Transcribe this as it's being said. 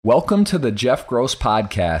Welcome to the Jeff Gross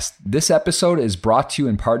Podcast. This episode is brought to you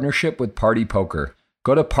in partnership with Party Poker.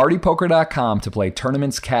 Go to partypoker.com to play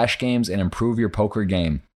tournaments, cash games, and improve your poker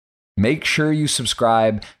game. Make sure you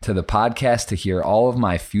subscribe to the podcast to hear all of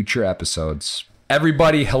my future episodes.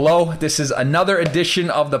 Everybody, hello. This is another edition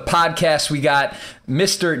of the podcast. We got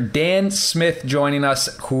Mr. Dan Smith joining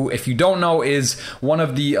us, who, if you don't know, is one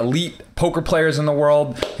of the elite poker players in the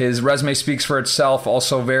world. His resume speaks for itself.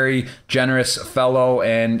 Also very generous fellow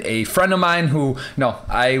and a friend of mine who,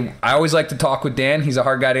 I always like to talk with Dan. He's a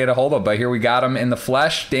hard guy to get a hold of, but here we got him in the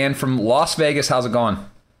flesh. Dan from Las Vegas. How's it going?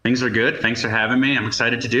 Things are good. Thanks for having me. I'm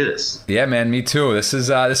excited to do this. Yeah, man, me too. This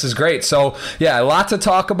is great. So, yeah, a lot to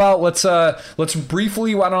talk about. Let's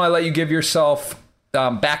briefly, why don't I let you give yourself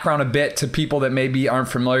background a bit to people that maybe aren't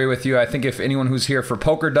familiar with you. I think if anyone who's here for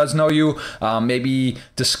poker does know you, maybe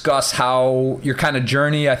discuss how your kind of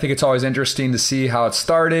journey. I think it's always interesting to see how it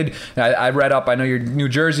started. I read up, I know you're a New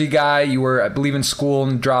Jersey guy. You were, I believe, in school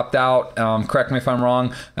and dropped out. Correct me if I'm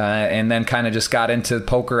wrong. And then kind of just got into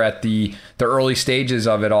poker at the early stages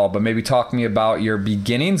of it all. But maybe talk to me about your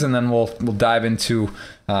beginnings, and then we'll dive into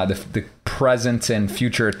the present and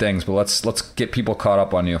future things. But let's get people caught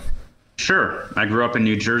up on you. Sure. I grew up in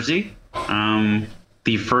New Jersey.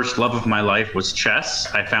 The first love of my life was chess.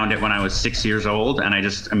 I found it when I was 6 years old, and I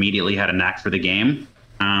just immediately had a knack for the game.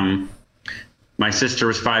 My sister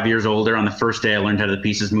was 5 years older. On the first day I learned how the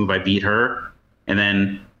pieces move, I beat her. And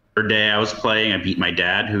then third day I was playing, I beat my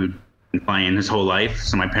dad, who'd been playing his whole life.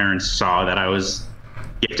 So my parents saw that I was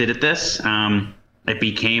gifted at this. It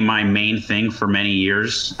became my main thing for many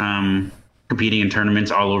years, competing in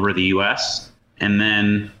tournaments all over the U.S. And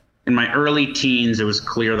then in my early teens, it was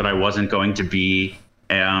clear that I wasn't going to be,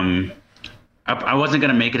 I wasn't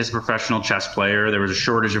going to make it as a professional chess player. There was a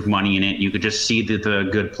shortage of money in it. You could just see that the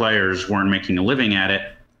good players weren't making a living at it.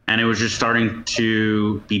 And it was just starting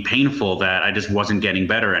to be painful that I just wasn't getting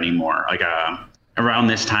better anymore. Like around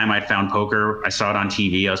this time, I found poker. I saw it on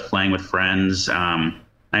TV. I was playing with friends. I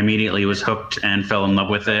immediately was hooked and fell in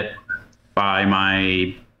love with it. By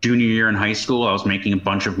my junior year in high school, I was making a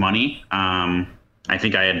bunch of money. I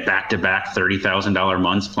think I had back-to-back $30,000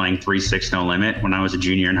 months playing 3-6 no limit when I was a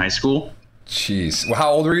junior in high school. Jeez. Well,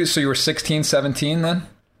 how old were you? So you were 16, 17 then?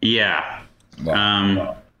 Yeah.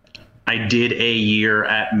 Wow. I did a year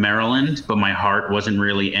at Maryland, but my heart wasn't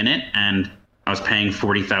really in it, and I was paying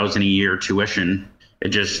 $40,000 a year tuition. I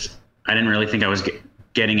didn't really think I was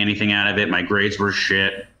getting anything out of it. My grades were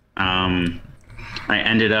shit. I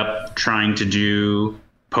ended up trying to do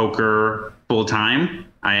poker full-time.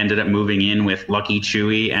 I ended up moving in with Lucky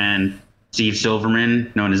Chewy and Steve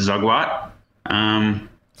Silverman, known as Zugwat.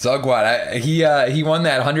 Zugwat, he won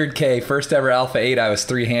that 100K first ever Alpha 8. I was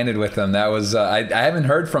three-handed with him. That was I haven't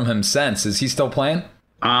heard from him since. Is he still playing?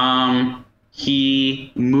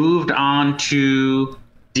 He moved on to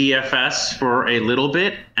DFS for a little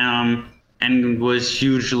bit, and was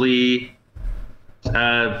hugely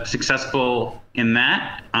successful in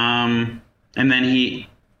that. And then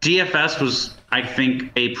DFS was, I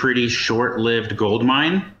think, a pretty short-lived gold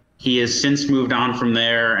mine. He has since moved on from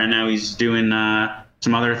there, and now he's doing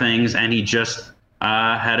some other things, and he just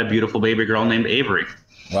had a beautiful baby girl named Avery.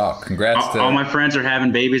 Wow, congrats. All my friends are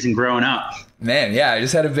having babies and growing up. Man, yeah, I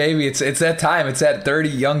just had a baby. It's that time. It's at 30,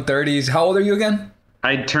 young 30s. How old are you again?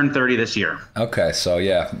 I turned 30 this year. Okay, so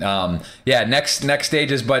yeah. Next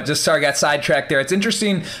stages, but just sorry, I got sidetracked there. It's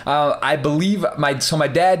interesting. I believe my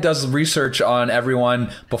dad does research on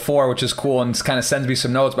everyone before, which is cool, and kind of sends me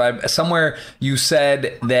some notes. But somewhere you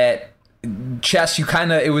said that chess,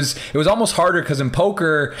 it was almost harder because in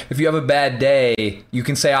poker, if you have a bad day, you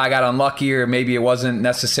can say, I got unlucky, or maybe it wasn't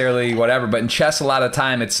necessarily whatever. But in chess, a lot of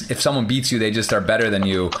time, it's if someone beats you, they just are better than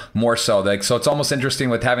you, more so. So it's almost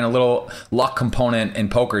interesting with having a little luck component in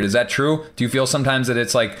poker. Is that true? Do you feel sometimes that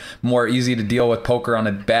it's like more easy to deal with poker on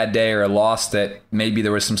a bad day or a loss, that maybe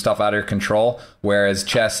there was some stuff out of your control, whereas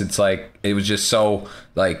chess, it's like it was just so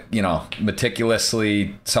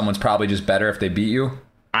meticulously, someone's probably just better if they beat you?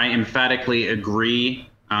 I emphatically agree.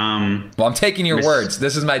 Well, I'm taking your words.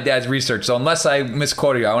 This is my dad's research, so unless I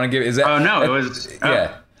misquoted you, I want to give. Is that? Oh no, it was.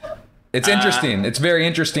 Yeah, it's interesting. It's very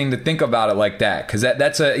interesting to think about it like that, because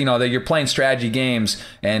that's that you're playing strategy games,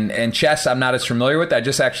 and chess I'm not as familiar with. I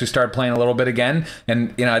just actually started playing a little bit again,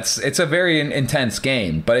 and it's a very intense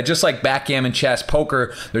game. But it's just like backgammon, chess,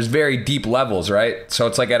 poker. There's very deep levels, right? So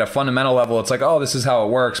it's like at a fundamental level, it's like, oh, this is how it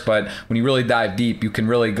works. But when you really dive deep, you can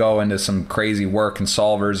really go into some crazy work and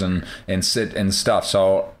solvers and sit and stuff.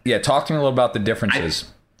 So yeah, talk to me a little about the differences.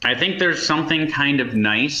 I think there's something kind of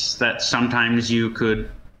nice that sometimes you could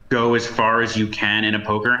go as far as you can in a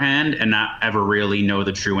poker hand and not ever really know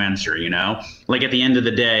the true answer, you know? Like at the end of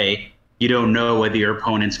the day, you don't know whether your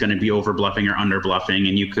opponent's going to be over bluffing or under bluffing,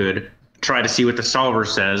 and you could try to see what the solver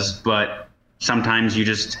says, but sometimes you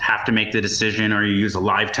just have to make the decision, or you use a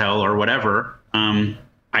live tell or whatever.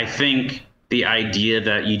 I think the idea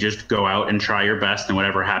that you just go out and try your best and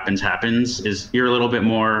whatever happens, is you're a little bit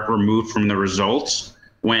more removed from the results,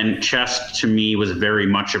 when chess to me was very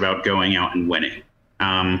much about going out and winning.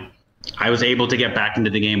 I was able to get back into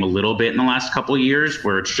the game a little bit in the last couple of years,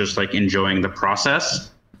 where it's just like enjoying the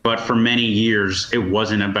process. But for many years, it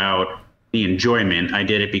wasn't about the enjoyment. I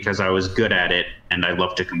did it because I was good at it and I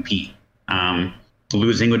love to compete.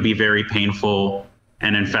 Losing would be very painful.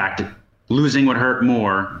 And in fact, losing would hurt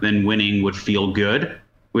more than winning would feel good,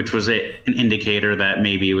 which was an indicator that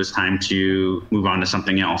maybe it was time to move on to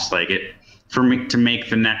something else. Like for me to make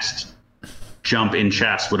the next jump in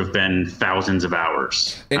chess would have been thousands of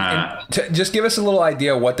hours. Just give us a little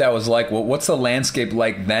idea what that was like. What's the landscape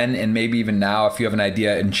like then, and maybe even now, if you have an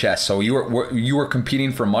idea in chess? So you were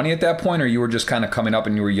competing for money at that point, or you were just kind of coming up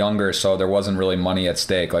and you were younger, so there wasn't really money at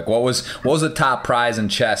stake? Like what was the top prize in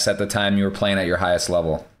chess at the time you were playing at your highest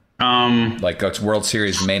level? Like a World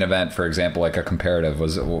Series main event, for example, like a comparative.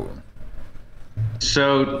 Was it?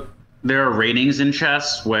 So there are ratings in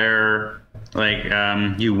chess where, like,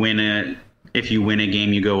 you win if you win a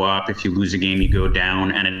game, you go up. If you lose a game, you go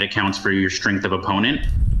down, and it accounts for your strength of opponent.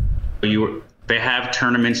 They have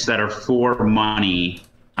tournaments that are for money,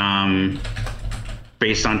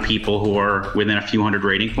 based on people who are within a few hundred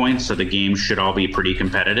rating points. So the games should all be pretty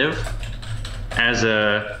competitive. As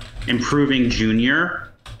a improving junior,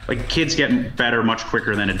 like, kids get better much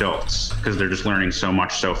quicker than adults because they're just learning so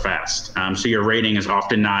much so fast. So your rating is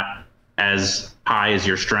often not as high as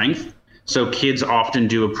your strength. So kids often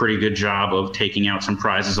do a pretty good job of taking out some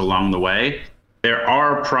prizes along the way. There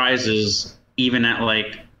are prizes even at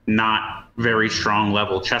like not very strong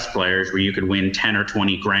level chess players where you could win 10 or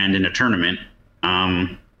 20 grand in a tournament.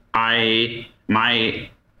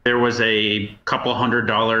 There was a couple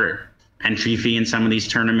 $100 entry fee in some of these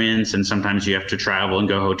tournaments, and sometimes you have to travel and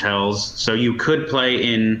go hotels. So you could play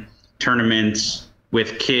in tournaments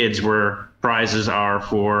with kids where prizes are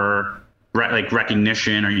for like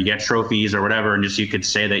recognition, or you get trophies or whatever, and just you could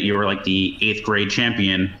say that you were like the 8th grade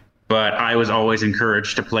champion. But I was always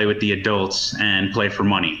encouraged to play with the adults and play for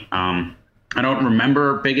money. I don't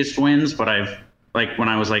remember biggest wins, but when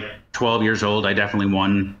I was like 12 years old, I definitely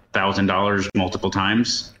won $1,000 multiple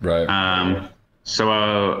times. Right.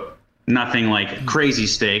 So nothing like crazy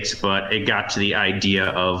stakes, but it got to the idea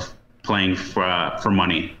of playing for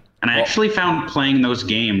money. And I actually found playing those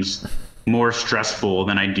games more stressful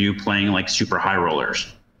than I do playing like super high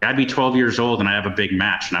rollers. I'd be 12 years old and I have a big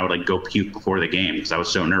match and I would like go puke before the game because I was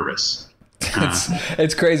so nervous.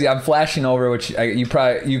 It's crazy. I'm flashing over, which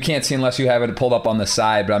you can't see unless you have it pulled up on the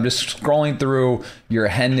side, but I'm just scrolling through your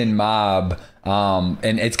Hendon mob.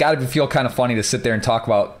 And it's got to feel kind of funny to sit there and talk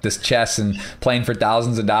about this chess and playing for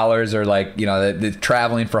thousands of dollars, or like, you know, the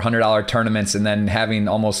traveling for $100 tournaments and then having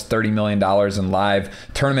almost $30 million in live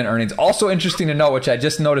tournament earnings. Also interesting to know, which I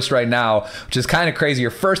just noticed right now, which is kind of crazy.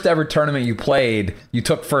 Your first ever tournament you played, you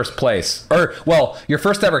took first place, or well, your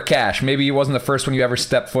first ever cash. Maybe it wasn't the first one you ever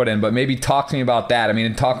stepped foot in, but maybe talk to me about that. I mean,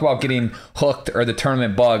 and talk about getting hooked or the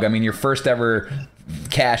tournament bug. I mean, your first ever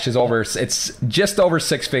cash is it's just over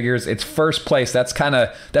 6 figures. It's first place. That's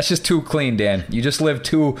just too clean, Dan. You just live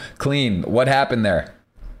too clean. What happened there?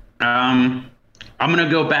 I'm gonna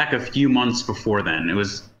go back a few months before then. It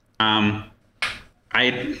was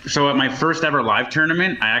so at my first ever live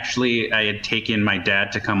tournament, I had taken my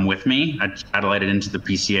dad to come with me. I satellited into the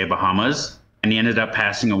PCA Bahamas, and he ended up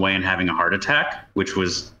passing away and having a heart attack, which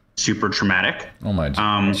was super traumatic. Oh my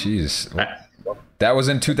jeez. That was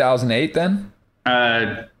in 2008 then?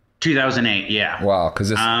 2008, yeah. Wow, because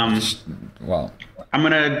this. Wow. I'm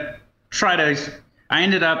gonna try to. I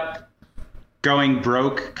ended up going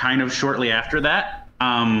broke kind of shortly after that.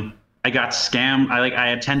 I got scammed. I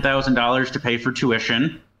had $10,000 to pay for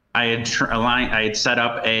tuition. I had set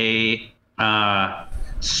up a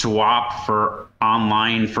swap for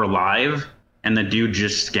online for live, and the dude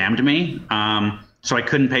just scammed me. So I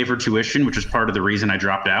couldn't pay for tuition, which was part of the reason I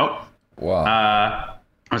dropped out. Wow.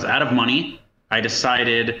 I was out of money. I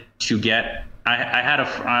decided to get.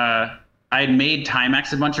 I had made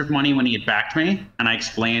Timex a bunch of money when he had backed me, and I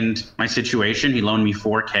explained my situation. He loaned me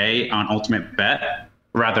 $4K on Ultimate Bet,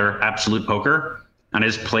 rather Absolute Poker, and I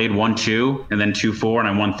just played 1-2 and then 2-4, and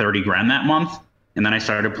I won 30 grand that month. And then I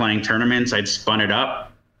started playing tournaments. I'd spun it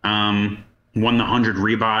up, won the 100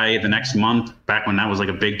 rebuy the next month, back when that was like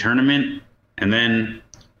a big tournament, and then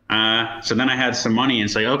So then I had some money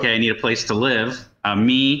and say, okay, I need a place to live.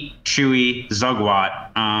 Me, Chewy,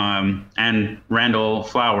 Zugwat, and Randall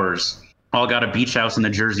Flowers all got a beach house in the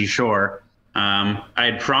Jersey Shore. I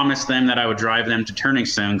had promised them that I would drive them to Turning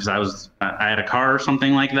Stone because I had a car or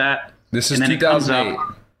something like that. This is 2008.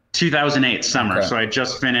 2008 summer. Okay. So I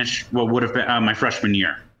just finished what would have been my freshman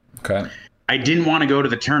year. Okay. I didn't want to go to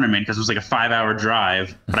the tournament because it was like a 5-hour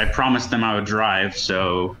drive, but I promised them I would drive,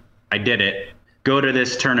 so I did it. Go to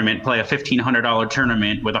this tournament, play a $1,500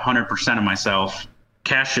 tournament with 100% of myself,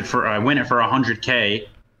 win it for $100K,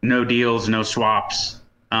 no deals, no swaps.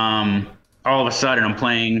 All of a sudden, I'm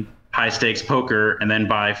playing high stakes poker, and then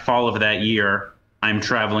by fall of that year, I'm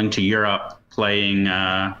traveling to Europe, playing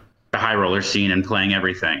the high roller scene and playing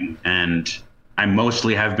everything, and I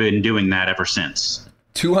mostly have been doing that ever since.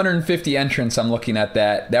 250 entrants. I'm looking at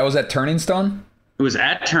that. That was at Turning Stone? It was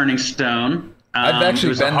at Turning Stone. I've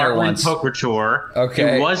actually been there once. Poker tour.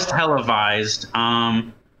 Okay. It was televised.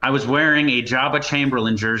 I was wearing a Jabba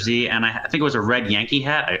Chamberlain jersey, and I think it was a red Yankee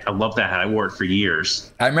hat. I love that hat. I wore it for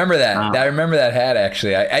years. I remember that. I remember that hat,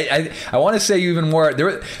 actually. I want to say you even wore it.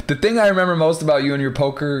 The thing I remember most about you and your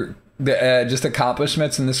poker just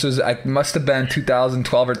accomplishments, and this was, I must have been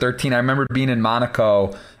 2012 or 13. I remember being in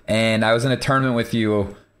Monaco, and I was in a tournament with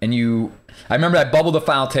you, and I remember I bubbled the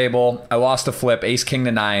final table. I lost a flip, ace king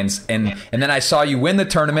to nines, and then I saw you win the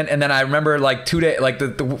tournament. And then I remember like 3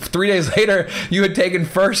 days later, you had taken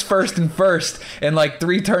first, in like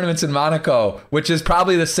 3 tournaments in Monaco, which is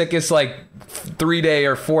probably the sickest like 3-day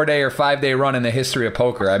or 4-day or 5-day run in the history of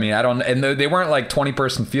poker. I mean, and they weren't like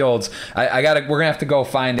 20-person fields. We're gonna have to go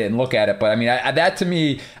find it and look at it. But I mean, that to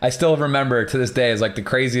me, I still remember to this day as like the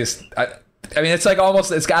craziest. I mean, it's like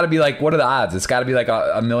almost, it's got to be like, what are the odds? It's got to be like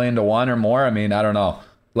a million to one or more. I mean, I don't know.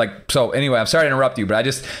 Like, so anyway, I'm sorry to interrupt you, but I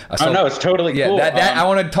just. Oh, no, it's totally cool. That I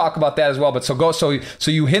want to talk about that as well. But so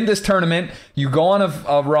you hit this tournament, you go on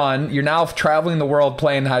a run, you're now traveling the world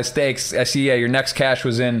playing high stakes. I see, your next cash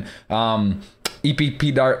was in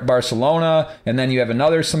EPP Barcelona, and then you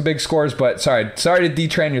have some big scores. But sorry to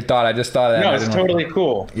detrain your thought. I just thought of that. No, it's totally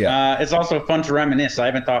cool. Yeah. It's also fun to reminisce. I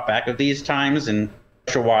haven't thought back of these times in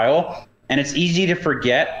such a while. And it's easy to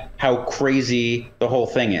forget how crazy the whole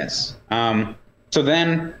thing is. So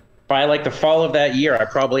then by like the fall of that year, I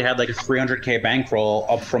probably had like a $300K bankroll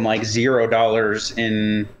up from like $0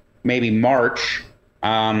 in maybe March.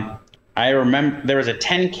 I remember there was a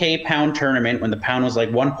 10K pound tournament when the pound was like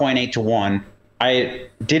 1.8 to 1. I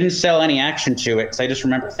didn't sell any action to it because I just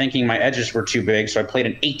remember thinking my edges were too big. So I played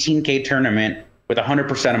an 18K tournament with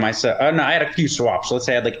 100% of myself. No, I had a few swaps. So let's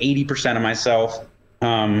say I had like 80% of myself.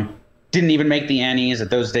 Didn't even make the annies. At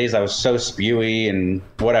those days, I was so spewy and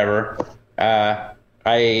whatever.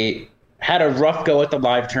 I had a rough go at the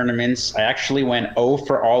live tournaments. I actually went 0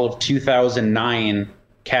 for all of 2009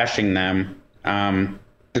 cashing them.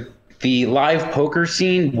 The live poker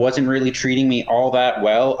scene wasn't really treating me all that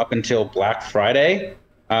well up until Black Friday.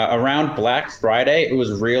 Around Black Friday, it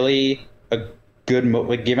was really a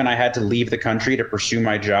good given I had to leave the country to pursue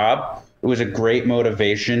my job. It was a great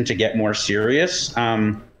motivation to get more serious.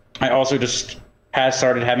 I also just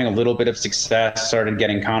started having a little bit of success, started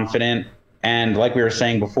getting confident. And like we were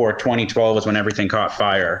saying before, 2012 was when everything caught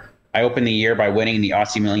fire. I opened the year by winning the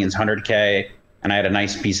Aussie Millions 100K, and I had a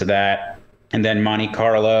nice piece of that. And then Monte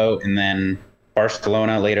Carlo, and then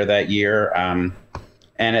Barcelona later that year. And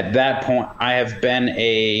at that point, I have been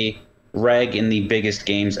a reg in the biggest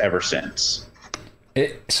games ever since.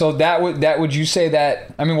 So would you say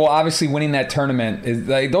that? I mean, well, obviously winning that tournament is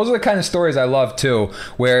like, those are the kind of stories I love too,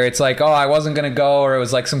 where it's like, oh, I wasn't gonna go, or it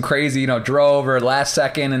was like some crazy, drove or last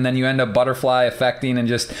second, and then you end up butterfly affecting and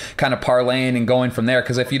just kind of parlaying and going from there.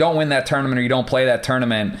 Because if you don't win that tournament or you don't play that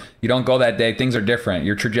tournament, you don't go that day, things are different.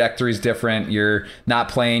 Your trajectory is different. You're not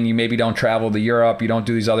playing. You maybe don't travel to Europe. You don't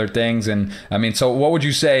do these other things. And I mean, so what would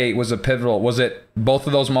you say was a pivotal? Was it both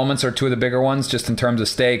of those moments or two of the bigger ones, just in terms of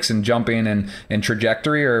stakes and jumping and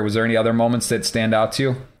trajectory, or was there any other moments that stand out to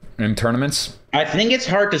you in tournaments? I think it's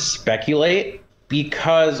hard to speculate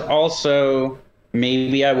because also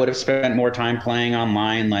maybe I would have spent more time playing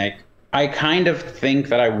online. Like, I kind of think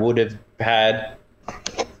that I would have had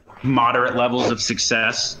moderate levels of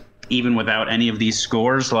success even without any of these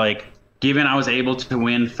scores. Like, given I was able to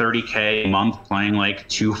win 30K a month playing like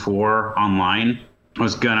 2-4 online, I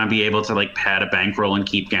was gonna be able to like pad a bankroll and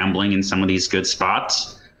keep gambling in some of these good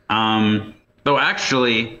spots. Though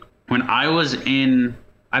actually, when I was in,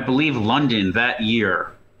 I believe, London that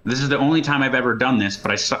year, this is the only time I've ever done this,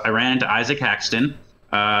 but I ran into Isaac Haxton.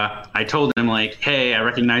 I told him like, hey, I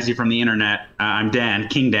recognize you from the internet. I'm Dan,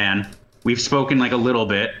 King Dan. We've spoken like a little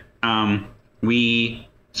bit. We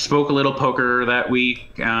spoke a little poker that week.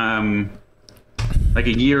 Like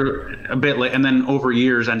a year, a bit late, and then over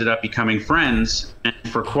years ended up becoming friends. And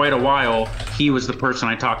for quite a while, he was the person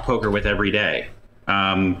I talked poker with every day.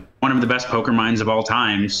 One of the best poker minds of all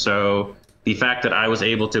time. So the fact that I was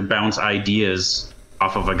able to bounce ideas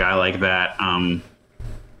off of a guy like that, I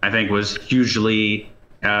think was hugely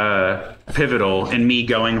pivotal in me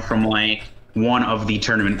going from like one of the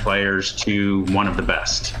tournament players to one of the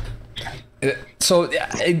best. So,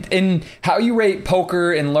 in how you rate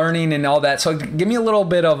poker and learning and all that, so give me a little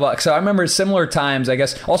bit of, so I remember similar times, I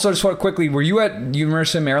guess. Also, just quickly, were you at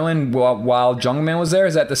University of Maryland while Jungleman was there?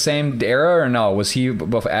 Is that the same era or no? Was he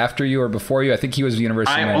after you or before you? I think he was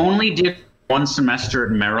University of Maryland. I only did one semester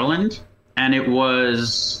at Maryland, and it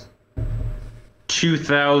was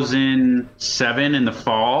 2007 in the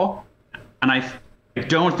fall. And I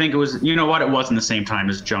don't think it was, you know what, it wasn't the same time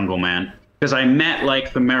as Jungleman. Because I met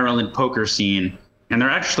like the Maryland poker scene, and there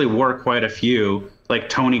actually were quite a few, like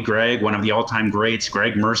Tony Gregg, one of the all-time greats,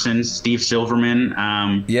 Greg Merson, Steve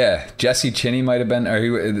Silverman. Yeah, Jesse Chinney might have been.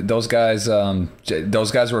 Or those guys.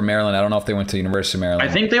 Those guys were Maryland. I don't know if they went to University of Maryland.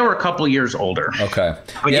 I think they were a couple years older. Okay.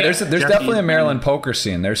 But yeah, there's definitely a Maryland poker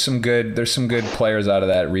scene. There's some good players out of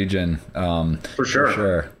that region. For sure. For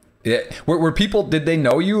sure. Yeah. Were people, did they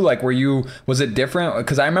know you? Like, was it different?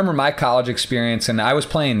 Because I remember my college experience, and I was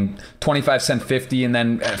playing 25 cent 50, and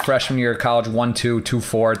then at freshman year of college, 1-2,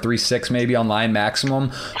 2-4, 3-6 maybe online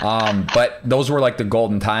maximum. But those were like the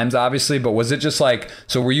golden times, obviously. But was it just like,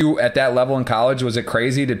 so were you at that level in college? Was it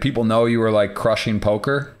crazy? Did people know you were like crushing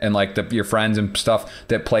poker, and like your friends and stuff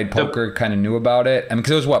that played poker kind of knew about it? I mean,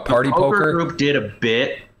 because it was what, party poker? The poker group did a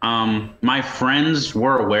bit. My friends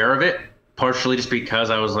were aware of it. Partially just because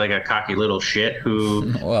I was like a cocky little shit who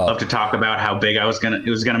loved to talk about how big it was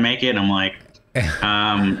gonna make it. And I'm like,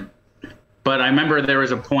 but I remember there was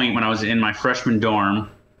a point when I was in my freshman dorm,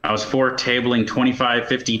 I was tabling 25,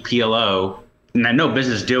 50 PLO, and I had no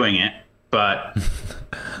business doing it, but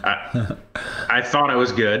I thought I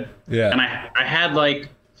was good. Yeah. And I had like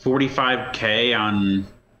 45K on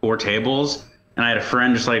 4 tables. And I had a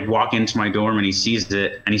friend just like walk into my dorm, and he sees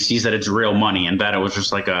it, and he sees that it's real money, and that it was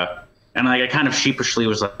just like and like I kind of sheepishly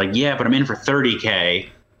was like, yeah, but I'm in for 30K.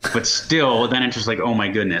 But still, then it's just like, oh my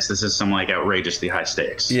goodness, this is some like outrageously high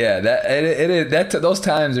stakes. Yeah, those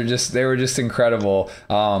times they were just incredible.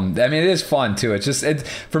 I mean, it is fun too. It's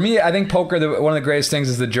for me, I think poker, one of the greatest things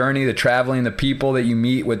is the journey, the traveling, the people that you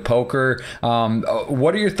meet with poker.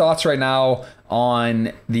 What are your thoughts right now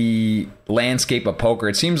on the landscape of poker?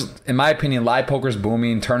 It seems, in my opinion, live poker is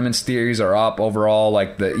booming. Tournament theories are up overall.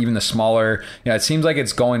 Like even the smaller, it seems like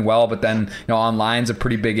it's going well. But then, online's a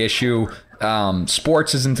pretty big issue.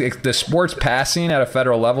 Sports passing at a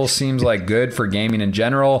federal level seems like good for gaming in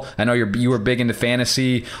general. I know you were big into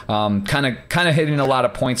fantasy, kind of hitting a lot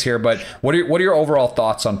of points here. But what are your overall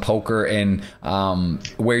thoughts on poker and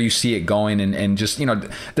where you see it going? And just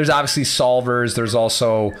there's obviously solvers.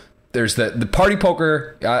 There's the party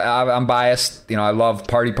poker. I'm biased. I love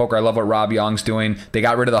party poker. I love what Rob Young's doing. They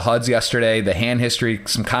got rid of the HUDs yesterday. The hand history,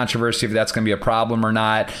 some controversy if that's going to be a problem or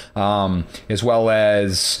not, as well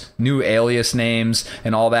as new alias names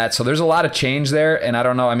and all that. So there's a lot of change there, and I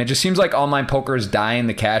don't know. I mean, it just seems like online poker is dying.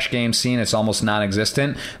 The cash game scene, it's almost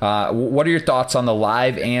non-existent. What are your thoughts on the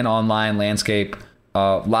live and online landscape,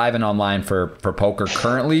 live and online for poker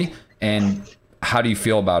currently, and how do you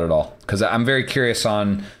feel about it all? Because I'm very curious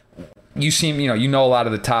on. You seem, you know a lot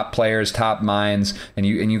of the top players, top minds, and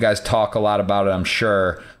you guys talk a lot about it, I'm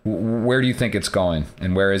sure. Where do you think it's going,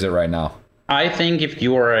 and where is it right now? I think if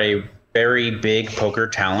you are a very big poker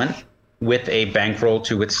talent with a bankroll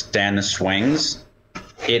to withstand the swings,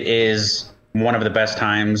 it is one of the best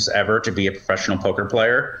times ever to be a professional poker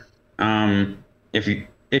player.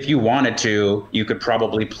 If you wanted to, you could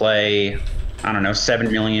probably play, I don't know,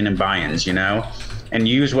 7 million in buy-ins, and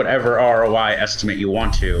use whatever ROI estimate you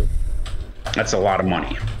want to. That's a lot of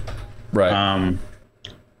money. Right.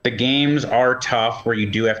 The games are tough where you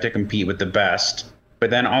do have to compete with the best, but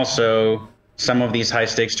then also some of these high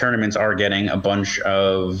stakes tournaments are getting a bunch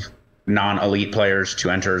of non-elite players to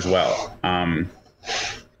enter as well.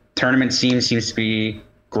 Tournament scene seems to be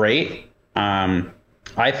great.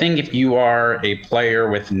 I think if you are a player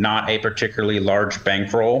with not a particularly large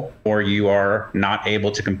bankroll, or you are not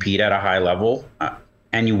able to compete at a high level,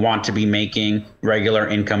 and you want to be making regular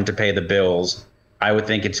income to pay the bills, I would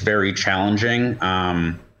think it's very challenging.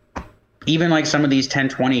 Even like some of these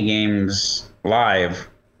 10-20 games live,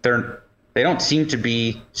 they don't seem to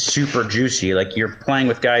be super juicy. Like you're playing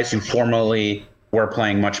with guys who formerly were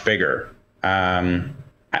playing much bigger. I'm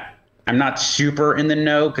not super in the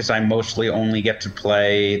know because I mostly only get to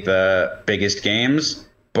play the biggest games,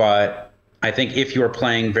 But I think if you're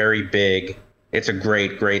playing very big, it's a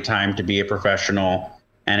great time to be a professional.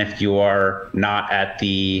 And if you are not at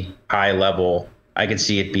the high level, I can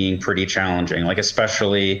see it being pretty challenging. Like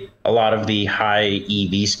especially a lot of the high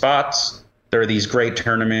EV spots, there are these great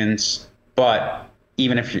tournaments, but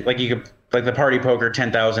even if you could like the Party Poker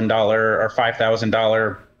 $10,000 or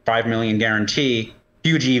 $5,000, 5 million guarantee,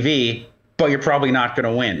 huge EV, but you're probably not going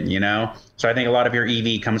to win, you know? So I think a lot of your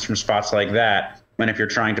EV comes from spots like that. When if you're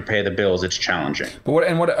trying to pay the bills, it's challenging. But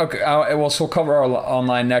we'll cover our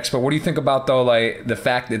online next. But what do you think about though, like the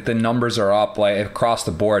fact that the numbers are up like across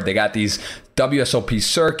the board? They got these WSOP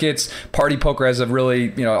circuits. Party Poker has a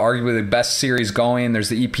really, arguably the best series going. There's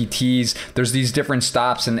the EPTs. There's these different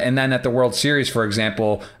stops, and then at the World Series, for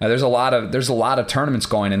example, there's a lot of tournaments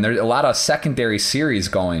going, and there's a lot of secondary series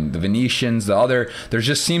going. The Venetians, there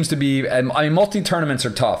just seems to be. I mean, multi tournaments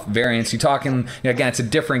are tough. Variants. You're talking again, it's a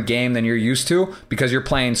different game than you're used to because you're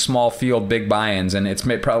playing small field, big buy-ins, and it's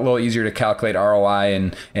probably a little easier to calculate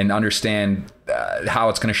ROI and understand how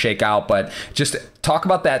it's going to shake out. But just talk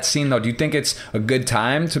about that scene though. Do you think it's a good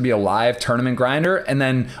time to be a live tournament grinder? And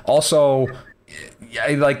then also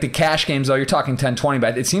like the cash games though, you're talking 10-20,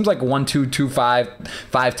 but it seems like 1-2, 2-5,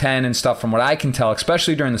 5-10 and stuff from what I can tell,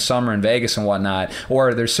 especially during the summer in Vegas and whatnot,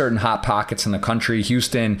 or there's certain hot pockets in the country,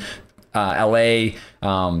 Houston, LA,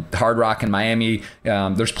 Hard Rock in Miami.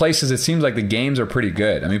 There's places it seems like the games are pretty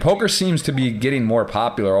good. I mean, poker seems to be getting more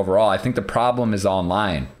popular overall. I think the problem is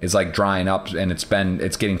online is like drying up, and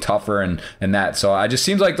it's getting tougher and that. So it just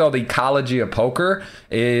seems like though the ecology of poker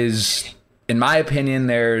is, in my opinion,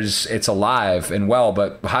 it's alive and well.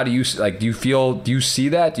 But how do you see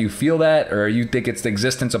that? Do you feel that, or you think it's the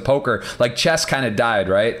existence of poker? Like chess kind of died,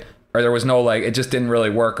 right? Or there was no it just didn't really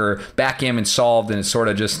work, or backgammon solved, and it's sort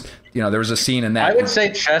of just there was a scene in that. I would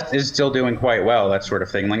say chess is still doing quite well, that sort of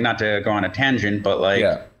thing. Like not to go on a tangent, but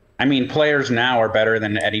I mean, players now are better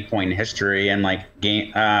than at any point in history, and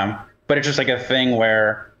game. But it's just like a thing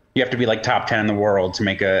where you have to be like top 10 in the world to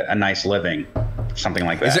make a nice living, something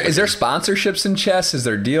like that. Is there sponsorships in chess? Is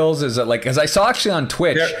there deals? Is it like, because I saw actually on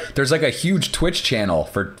Twitch, there's like a huge Twitch channel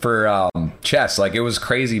for chess. Like it was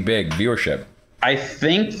crazy big viewership. I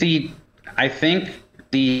think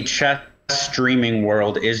the chess streaming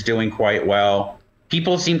world is doing quite well.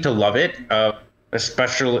 People seem to love it,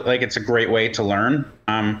 especially like it's a great way to learn.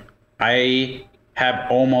 I have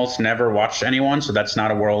almost never watched anyone, so that's not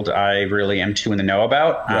a world I really am too in the know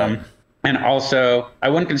about. Right. And also, I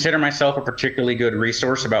wouldn't consider myself a particularly good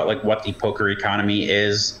resource about like what the poker economy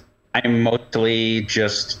is. I'm mostly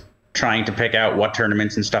just trying to pick out what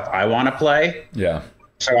tournaments and stuff I want to play. Yeah.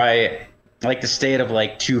 So I like the state of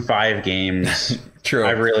like 2-5 games. True.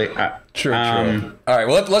 I really true. All right.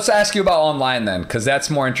 Well, let's ask you about online then, because that's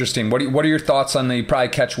more interesting. What are your thoughts on you probably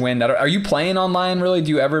catch wind? Are you playing online really?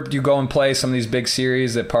 Do you go and play some of these big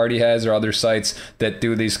series that Party has or other sites that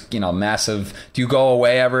do these massive? Do you go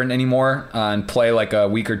away ever anymore and play like a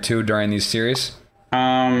week or two during these series?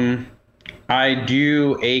 I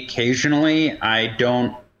do occasionally. I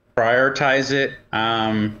don't prioritize it.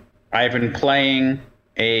 I've been playing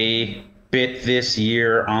a bit this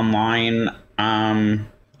year online.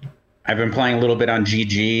 I've been playing a little bit on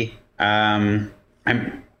GG. I'm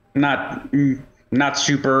not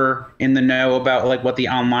super in the know about like what the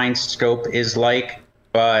online scope is like,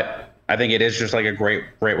 but I think it is just like a great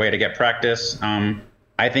way to get practice.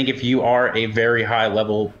 I think if you are a very high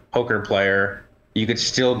level poker player, you could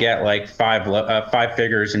still get like five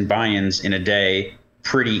figures in buy-ins in a day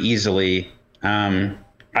pretty easily.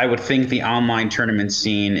 I would think the online tournament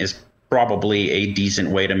scene is probably a decent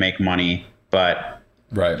way to make money, but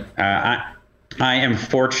right. I am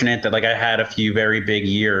fortunate that like I had a few very big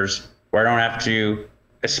years where I don't have to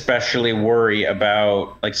especially worry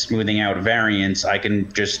about like smoothing out variance. I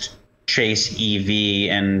can just chase EV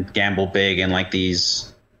and gamble big and like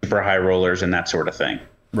these super high rollers and that sort of thing.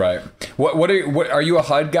 Right. What are you a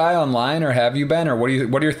HUD guy online, or have you been, or what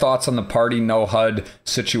are your thoughts on the Party no HUD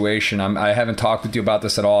situation? I haven't talked with you about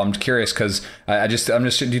this at all. I'm curious because I'm just.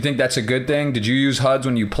 Do you think that's a good thing? Did you use HUDs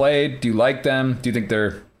when you played? Do you like them? Do you think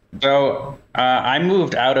they're? So I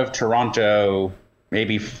moved out of Toronto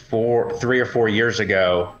maybe 3 or 4 years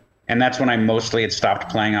ago, and that's when I mostly had stopped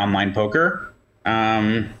playing online poker.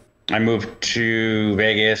 I moved to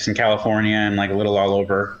Vegas and California and like a little all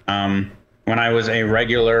over. When I was a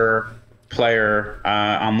regular player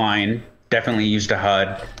online, definitely used a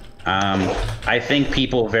HUD. I think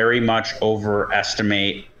people very much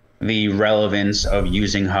overestimate the relevance of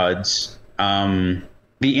using HUDs.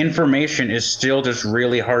 The information is still just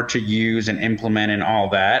really hard to use and implement and all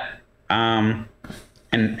that.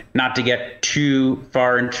 And not to get too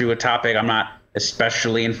far into a topic I'm not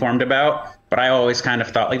especially informed about. But I always kind of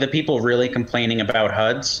thought, like, the people really complaining about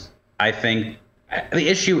HUDs, I think the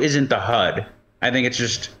issue isn't the HUD. I think it's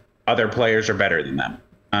just other players are better than them.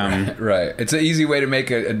 Right. It's an easy way to make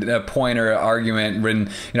a point or an argument. When,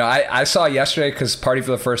 I saw yesterday, because Party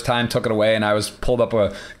for the first time took it away, and I was pulled up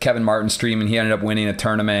a Kevin Martin stream, and he ended up winning a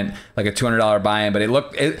tournament, like a $200 buy-in. But it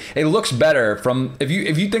looks better from, if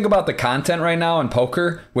you think about the content right now in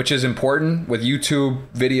poker, which is important with YouTube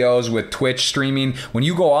videos, with Twitch streaming. When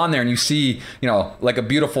you go on there and you see, like a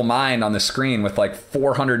beautiful mind on the screen with like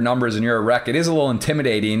 400 numbers and you're a wreck, it is a little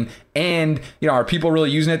intimidating. And, are people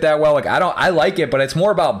really using it that well? Like, I like it, but it's more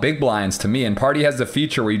about big blinds to me. And Party has the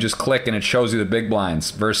feature where you just click and it shows you the big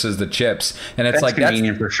blinds versus the chips. And it's that's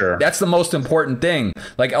convenient for sure. That's the most important thing.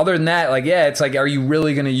 Like, other than that, like, yeah, it's like, are you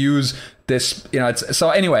really going to use this? It's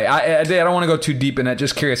so anyway, I don't want to go too deep in it.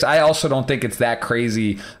 Just curious. I also don't think it's that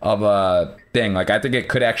crazy of a thing. Like, I think it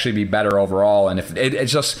could actually be better overall. And if it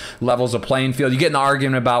just levels the playing field, you get an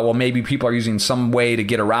argument about, well, maybe people are using some way to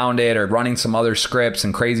get around it or running some other scripts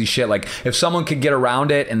and crazy shit. Like, if someone could get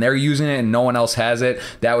around it and they're using it and no one else has it,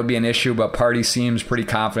 that would be an issue. But Party seems pretty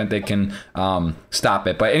confident they can stop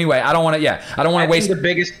it. But anyway, I don't want to waste. The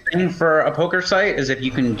biggest thing for a poker site is if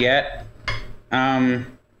you can get a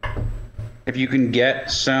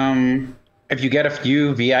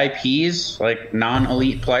few VIPs, like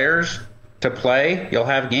non-elite players, to play, you'll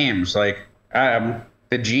have games. Like the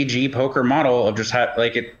GG poker model of just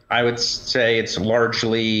I would say it's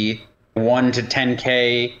largely 1 to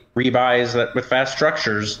 10K rebuys that with fast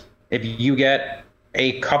structures. If you get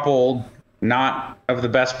a couple not of the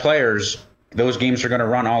best players, those games are going to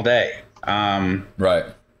run all day. Right.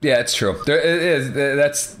 Yeah, it's true. There it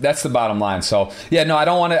is. That's the bottom line. So yeah, no, I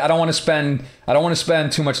don't want to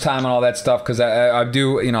spend too much time on all that stuff, because I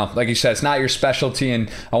do, like you said, it's not your specialty, and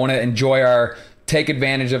I want to take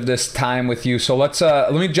advantage of this time with you. So let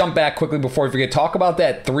me jump back quickly before we forget. Talk about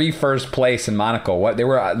that 3 first place in Monaco. What they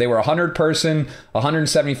were 100 person,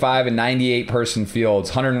 175 and 98 person fields,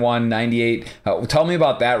 101, 98. Tell me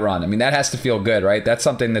about that run. I mean, that has to feel good, right? That's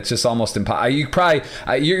something that's just almost impossible.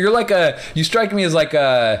 You're like you strike me as like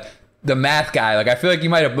the math guy. Like, I feel like you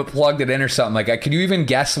might have plugged it in or something. Like, could you even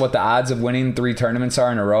guess what the odds of winning 3 tournaments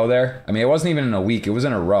are in a row there? I mean, it wasn't even in a week. It was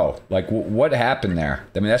in a row. Like, what happened there?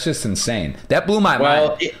 I mean, that's just insane. That blew my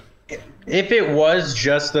mind. If it was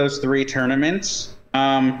just those 3 tournaments,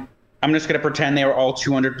 I'm just going to pretend they were all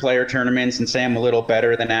 200-player tournaments and say I'm a little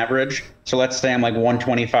better than average. So let's say I'm like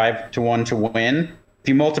 125 to 1 to win. If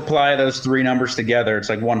you multiply those 3 numbers together, it's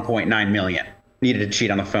like 1.9 million. Needed to cheat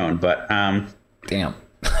on the phone, but damn.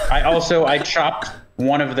 I chopped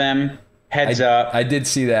one of them heads up. I did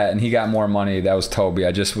see that, and he got more money. That was Toby.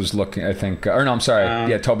 I just was looking, I think. Or no, I'm sorry.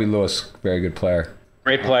 Yeah, Toby Lewis. Very good player.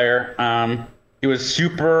 Great player. It was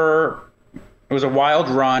a wild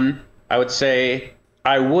run. I would say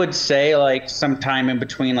like sometime in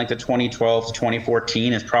between like the 2012 to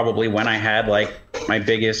 2014 is probably when I had like my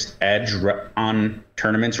biggest edge on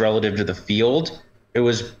tournaments relative to the field. It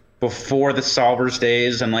was before the solvers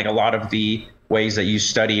days, and like a lot of the ways that you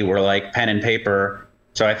study were like pen and paper.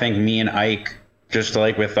 So I think me and Ike, just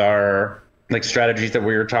like with our like strategies that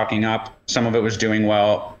we were talking up, some of it was doing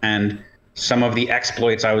well, and some of the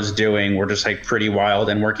exploits I was doing were just like pretty wild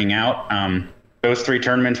and working out. Those 3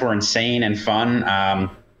 tournaments were insane and fun.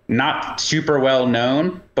 Not super well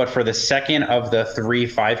known, but for the second of the 3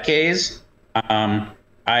 5Ks,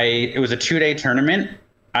 it was a 2-day tournament.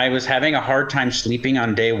 I was having a hard time sleeping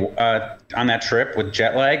on that trip with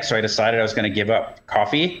jet lag, so I decided I was going to give up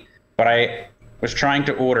coffee. But I was trying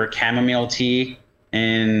to order chamomile tea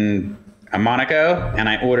in Monaco, and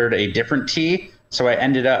I ordered a different tea. So I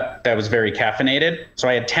ended up, that was very caffeinated. So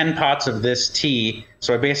I had 10 pots of this tea.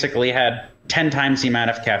 So I basically had 10 times the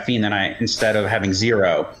amount of caffeine instead of having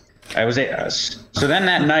 0. So then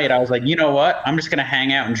that night I was like, you know what? I'm just going to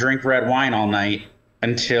hang out and drink red wine all night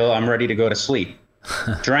until I'm ready to go to sleep.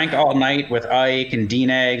 Drank all night with Ike and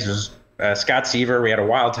Dean Eggs, Scott Seaver. We had a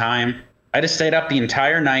wild time. I just stayed up the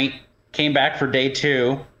entire night, came back for day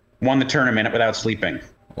 2, won the tournament without sleeping.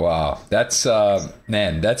 Wow. That's,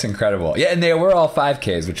 man, that's incredible. Yeah, and they were all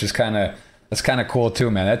 5Ks, which is that's kind of cool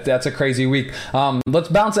too, man. That's a crazy week. Let's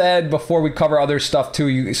bounce ahead before we cover other stuff too.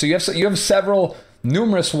 You have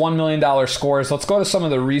numerous $1 million scores. Let's go to some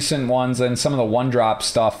of the recent ones and some of the one drop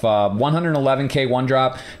stuff. 111K one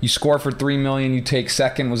drop. You score for $3 million. You take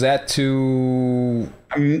second. Was that to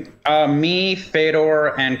me,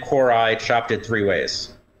 Fedor, and Korai chopped it 3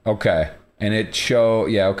 ways. Okay. And it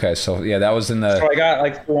okay. So yeah, that was in the. So I got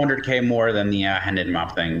like 400K more than the Hendon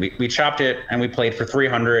Mop thing. We chopped it and we played for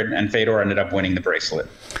 300, and Fedor ended up winning the bracelet.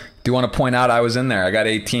 Do want to point out I was in there. I got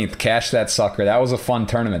 18th. Cashed that sucker. That was a fun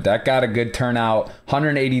tournament. That got a good turnout.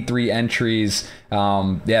 183 entries.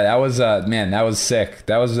 Yeah, that was man. That was sick.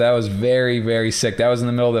 That was very, very sick. That was in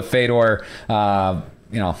the middle of the Fedor,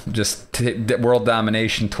 world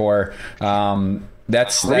domination tour.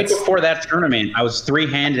 That's Right before that tournament, I was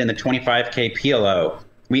 3-handed in the 25K PLO.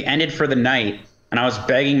 We ended for the night, and I was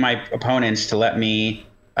begging my opponents to let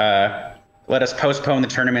us postpone the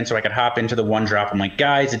tournament so I could hop into the one drop. I'm like,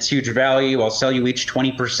 guys, it's huge value. I'll sell you each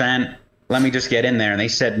 20%. Let me just get in there. And they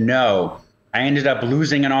said no. I ended up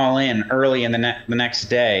losing an all-in early in the next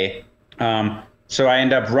day. So I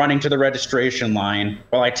ended up running to the registration line.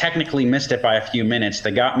 Well, I technically missed it by a few minutes.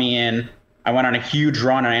 They got me in. I went on a huge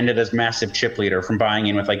run. I ended as massive chip leader from buying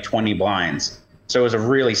in with like 20 blinds. So it was a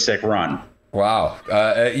really sick run. Wow.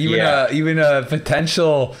 Even a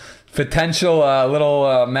potential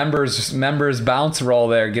little members bounce roll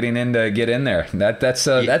there, getting in to get in there.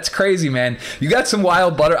 That's crazy, man. You got some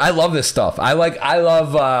wild butter. I love this stuff. I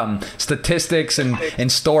love statistics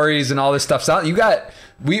and stories and all this stuff. So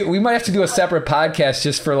we might have to do a separate podcast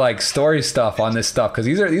just for like story stuff on this stuff, because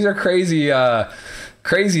these are crazy.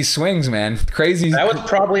 Crazy swings, man. Crazy. That was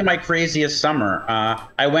probably my craziest summer.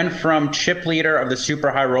 I went from chip leader of the Super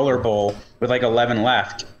High Roller Bowl with like 11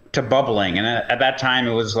 left to bubbling, and at that time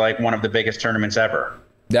it was like one of the biggest tournaments ever.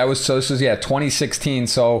 This was 2016.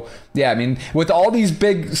 So yeah, I mean, with all these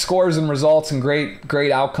big scores and results and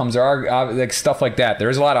great outcomes, there are like stuff like that.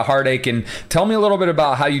 There's a lot of heartache. And tell me a little bit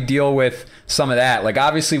about how you deal with some of that. Like,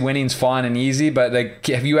 obviously winning's fun and easy, but like,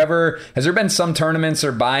 has there been some tournaments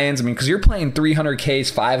or buy-ins? I mean, because you're playing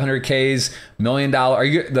 300Ks, 500Ks, $1 million. Are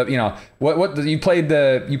you you played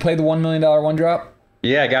the $1 million one drop?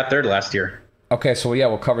 Yeah, I got third last year. Okay, so yeah,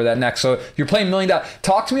 we'll cover that next. So you're playing $1 million.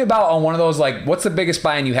 Talk to me about on one of those, like, what's the biggest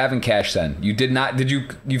buy-in you haven't cashed then?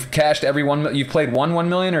 You've cashed every one, you've played one 1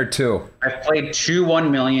 million or two? I've played two 1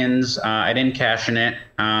 millions. I didn't cash in it.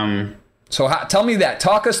 So tell me that.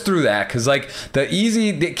 Talk us through that, because like the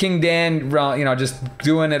King Dan, just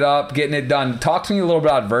doing it up, getting it done. Talk to me a little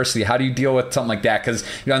about adversity. How do you deal with something like that? Because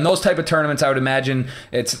in those type of tournaments, I would imagine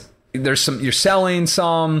there's some, you're selling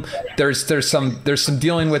some, there's some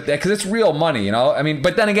dealing with that, because it's real money, I mean,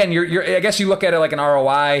 but then again, I guess you look at it like an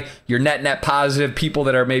ROI, you're net positive. People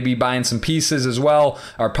that are maybe buying some pieces as well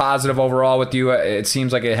are positive overall with you. It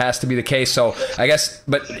seems like it has to be the case. So I guess,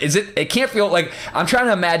 but it can't feel like, I'm trying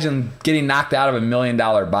to imagine getting knocked out of $1 million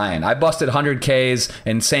buy-in. I busted 100Ks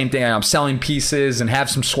and same thing. I'm selling pieces and have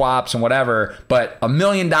some swaps and whatever, but $1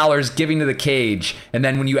 million giving to the cage. And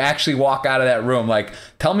then when you actually walk out of that room, like,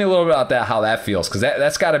 tell me a little bit about that, how that feels, because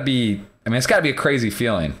that's got to be, it's got to be a crazy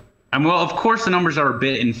feeling. Well, of course, the numbers are a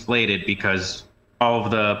bit inflated because all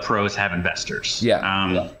of the pros have investors.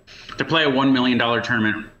 Yeah. To play a $1 million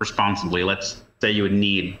tournament responsibly, let's say you would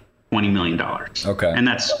need $20 million. Okay. And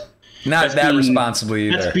that's not that responsibly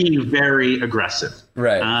either. That's being very aggressive.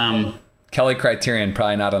 Right. Kelly Criterion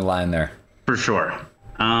probably not in line there. For sure.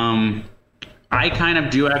 I kind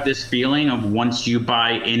of do have this feeling of once you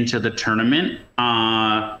buy into the tournament,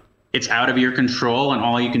 it's out of your control, and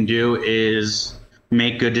all you can do is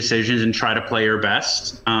make good decisions and try to play your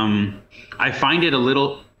best. I find it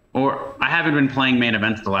I haven't been playing main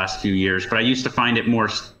events the last few years, but I used to find it more,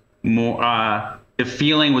 the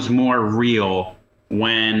feeling was more real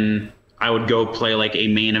when I would go play like a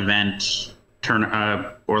main event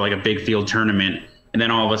or like a big field tournament, and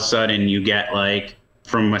then all of a sudden you get like,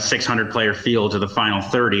 from a 600 player field to the final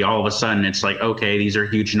 30, all of a sudden it's like, okay, these are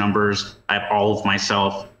huge numbers. I have all of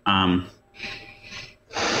myself.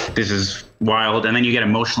 This is wild. And then you get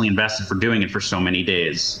emotionally invested for doing it for so many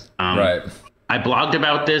days. Right. I blogged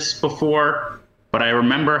about this before, but I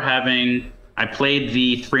remember I played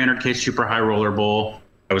the 300K Super High Roller Bowl.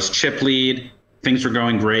 I was chip lead. Things were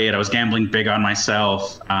going great. I was gambling big on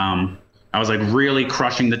myself. I was like really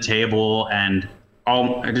crushing the table, and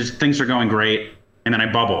things are going great. And then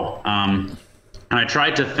I bubble. And I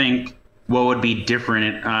tried to think what would be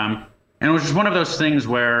different. And it was just one of those things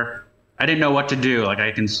where I didn't know what to do. Like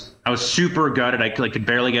I was super gutted. I could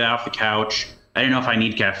barely get off the couch. I didn't know if I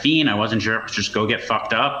need caffeine. I wasn't sure if it's just go get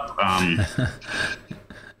fucked up.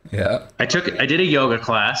 Yeah. I did a yoga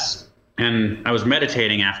class, and I was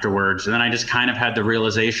meditating afterwards. And then I just kind of had the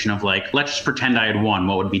realization of like, let's just pretend I had won.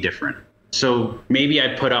 What would be different? So maybe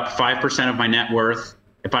I'd put up 5% of my net worth.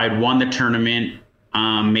 If I had won the tournament,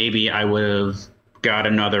 maybe I would have got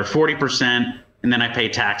another 40%, and then I pay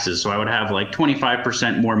taxes. So I would have like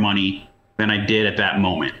 25% more money than I did at that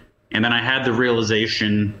moment. And then I had the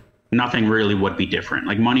realization nothing really would be different.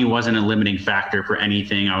 Like money wasn't a limiting factor for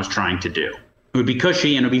anything I was trying to do. It would be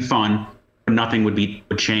cushy and it would be fun, but nothing would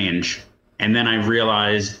change. And then I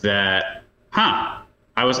realized that,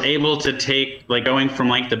 I was able to take, like, going from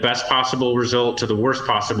like the best possible result to the worst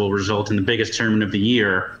possible result in the biggest tournament of the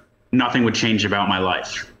year, nothing would change about my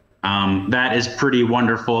life. That is pretty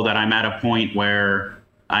wonderful that I'm at a point where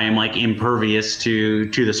I am like impervious to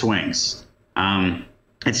the swings.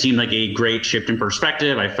 It seemed like a great shift in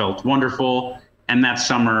perspective. I felt wonderful. And that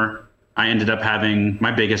summer, I ended up having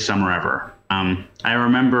my biggest summer ever. I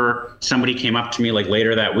remember somebody came up to me like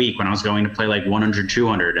later that week when I was going to play like 100,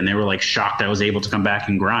 200, and they were like shocked I was able to come back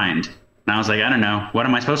and grind. And I was like, I don't know, what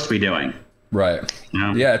am I supposed to be doing? Right.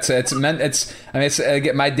 Yeah.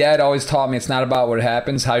 My dad always taught me it's not about what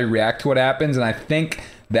happens, how you react to what happens. And I think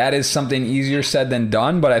that is something easier said than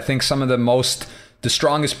done. But I think some of the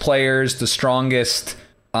strongest players, the strongest,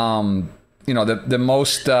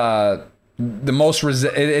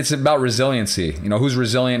 it's about resiliency. Who's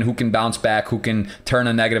resilient, who can bounce back, who can turn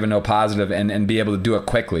a negative into a positive and be able to do it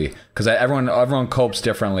quickly. Because everyone copes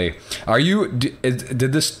differently. Did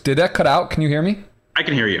that cut out? Can you hear me? I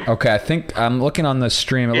can hear you. Okay, I think I'm looking on the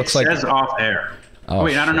stream. It says off air. Oh,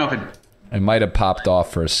 wait, I don't know if it might have popped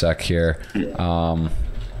off for a sec here.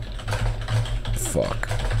 Fuck.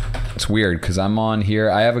 It's weird because I'm on here.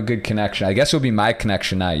 I have a good connection. I guess it would be my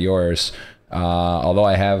connection, not yours. Although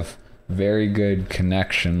I have very good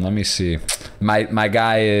connection. Let me see. My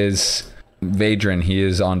guy is Vadran. He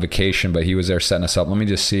is on vacation, but he was there setting us up. Let me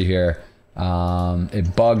just see here.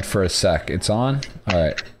 It bugged for a sec. It's on? All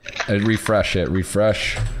right. Refresh it.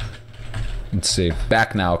 Refresh. Let's see.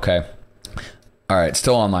 Back now. Okay. All right.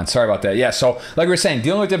 Still online. Sorry about that. Yeah. So like we were saying,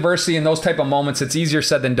 dealing with adversity in those type of moments, it's easier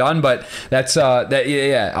said than done, but that's,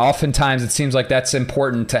 oftentimes it seems like that's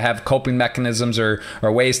important to have coping mechanisms or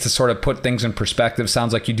ways to sort of put things in perspective.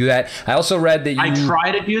 Sounds like you do that. I also read that I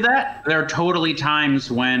try to do that. There are totally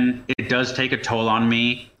times when it does take a toll on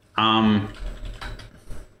me.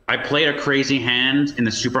 I played a crazy hand in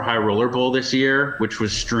the Super High Roller Bowl this year, which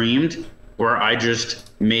was streamed, where I played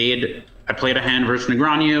a hand versus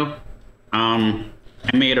Negreanu. I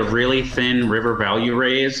made a really thin river value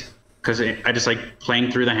raise because I just like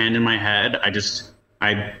playing through the hand in my head.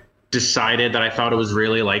 I decided that I thought it was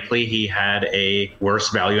really likely he had a worse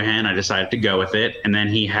value hand. I decided to go with it. And then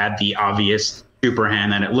he had the obvious super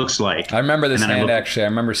hand that it looks like. I remember this hand actually. I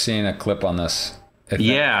remember seeing a clip on this.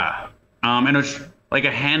 Yeah. And it was like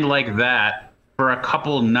a hand like that for a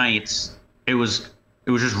couple nights. It was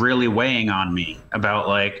just really weighing on me about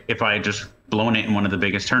like if I had just blown it in one of the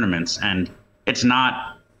biggest tournaments. And it's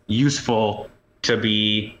not useful to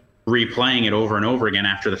be replaying it over and over again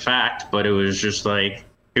after the fact, but it was just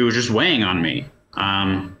weighing on me.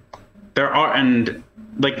 And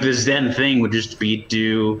like the Zen thing would just be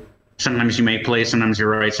sometimes you may play, sometimes you're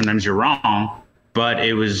right, sometimes you're wrong, but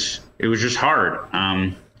it was just hard.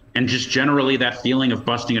 And just generally that feeling of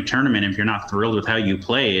busting a tournament, if you're not thrilled with how you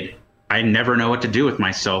played, I never know what to do with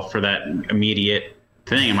myself for that immediate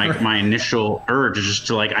thing. My initial urge is just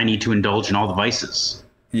to I need to indulge in all the vices.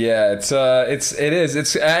 Yeah, it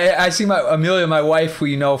is. I see Amelia, my wife, who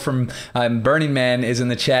you know from Burning Man, is in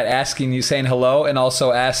the chat asking you, saying hello, and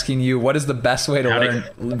also asking you what is the best way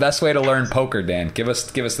to learn poker, Dan? Give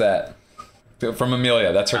us that. From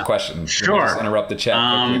Amelia, that's her question. Sure. Just interrupt the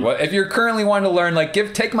chat quickly. If you're currently wanting to learn,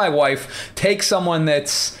 take my wife, take someone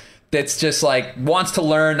that's just wants to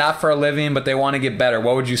learn, not for a living, but they want to get better.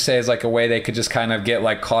 What would you say is a way they could just kind of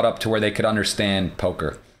get caught up to where they could understand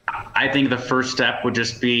poker? I think the first step would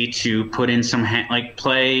just be to put in some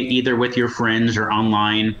play either with your friends or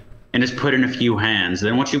online and just put in a few hands.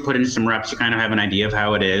 Then once you put in some reps, you kind of have an idea of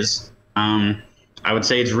how it is. I would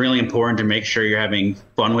say it's really important to make sure you're having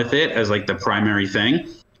fun with it as the primary thing.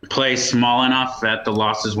 Play small enough that the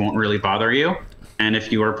losses won't really bother you. And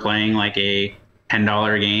if you are playing a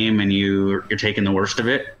 $10 game and you're taking the worst of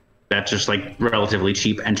it, that's just relatively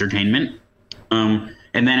cheap entertainment. And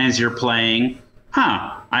then as you're playing,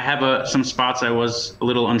 I have some spots I was a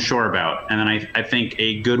little unsure about. And then I think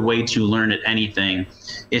a good way to learn at anything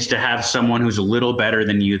is to have someone who's a little better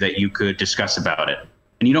than you that you could discuss about it.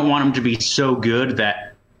 And you don't want them to be so good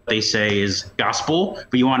that they say is gospel,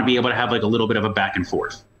 but you want to be able to have a little bit of a back and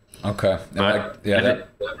forth. Okay. That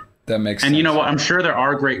makes sense. And you know what? I'm sure there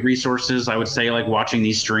are great resources. I would say watching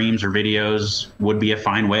these streams or videos would be a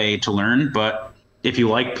fine way to learn. But if you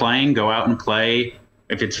like playing, go out and play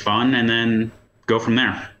if it's fun, and then go from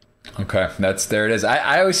there. Okay, there it is.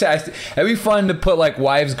 I always say it'd be fun to put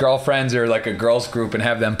wives, girlfriends, or a girls group and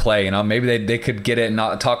have them play. Maybe they could get it and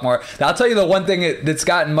not talk more. Now, I'll tell you the one thing that's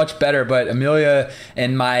gotten much better. But Amelia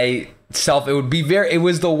and myself, it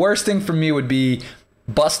was the worst thing for me would be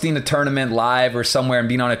busting a tournament live or somewhere and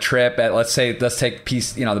being on a trip at let's take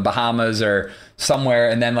the Bahamas or somewhere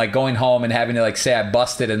and then like going home and having to like say I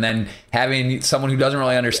busted, and then having someone who doesn't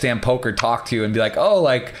really understand poker talk to you and be like, oh,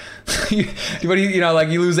 like like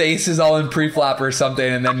you lose aces all in pre-flop or something,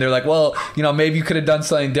 and then they're like, well, maybe you could have done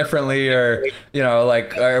something differently, or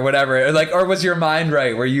like, or whatever, or was your mind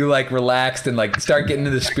right, where you like relaxed and like start getting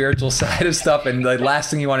to the spiritual side of stuff, and like last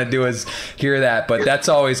thing you want to do is hear that. But that's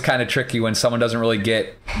always kind of tricky when someone doesn't really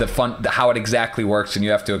get how it exactly works and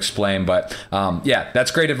you have to explain. But yeah,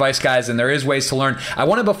 that's great advice, guys, and there is ways to learn. I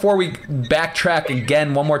wanted, before we backtrack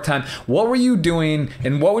again one more time, what were you doing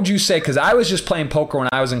and what would you say, because I was just playing poker when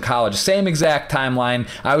I was in college, same exact timeline.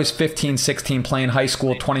 I was 15, 16 playing high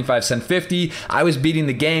school, 25 cent 50. I was beating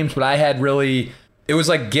the games, but I had really, it was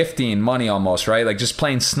like gifting money almost, right? Like just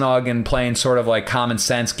playing snug and playing sort of like common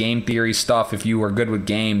sense game theory stuff. If you were good with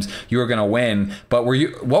games, you were going to win. But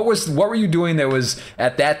what were you doing that was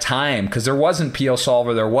at that time? Because there wasn't PO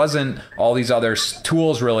Solver, there wasn't all these other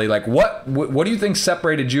tools really. Like what do you think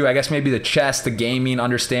separated you? I guess maybe the chess, the gaming,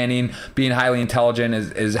 understanding, being highly intelligent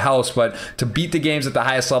is helps, but to beat the games at the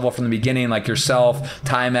highest level from the beginning, like yourself,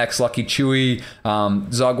 Timex, Lucky Chewy,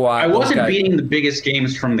 Zugwat. I wasn't beating the biggest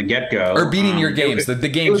games from the get-go. Or beating your games. The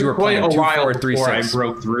games you were playing, 2, 4, 3, 6. I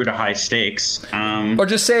broke through to high stakes. Or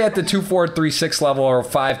just say at the 2, 4, 3, 6 level, or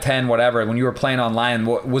 5, 10, whatever. When you were playing online,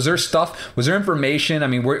 was there stuff? Was there information? I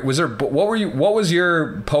mean, was there? What was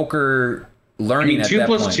your poker learning at that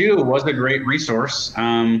point? 2+2 was a great resource.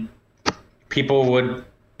 People would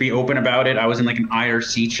be open about it. I was in like an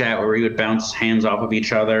IRC chat where we would bounce hands off of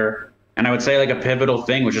each other, and I would say like a pivotal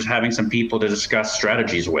thing was just having some people to discuss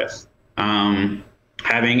strategies with.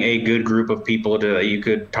 Having a good group of people that you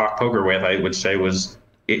could talk poker with, I would say was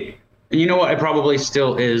it. You know what? It probably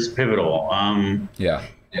still is pivotal.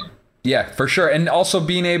 Yeah, for sure. And also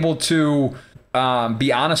being able to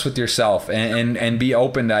be honest with yourself and be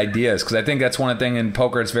open to ideas. Because I think that's one thing in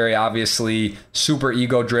poker. It's very obviously super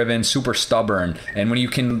ego driven, super stubborn. And when you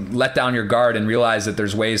can let down your guard and realize that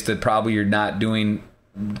there's ways that probably you're not doing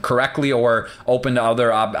correctly or open to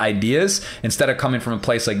other ideas, instead of coming from a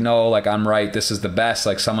place like, no, like I'm right, this is the best,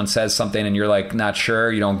 like someone says something and you're like not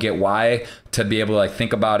sure, you don't get why, to be able to like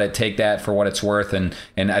think about it, take that for what it's worth. And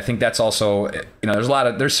I think that's also,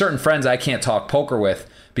 there's certain friends I can't talk poker with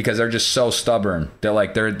because they're just so stubborn. They're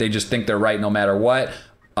like they just think they're right no matter what.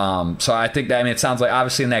 So I think that, I mean, it sounds like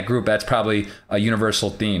obviously in that group, that's probably a universal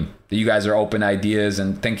theme, that you guys are open ideas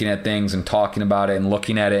and thinking at things and talking about it and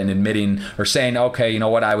looking at it and admitting or saying, okay, you know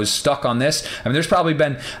what, I was stuck on this. I mean, there's probably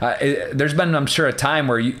been, I'm sure, a time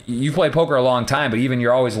where you play poker a long time, but even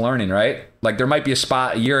you're always learning, right? Like there might be a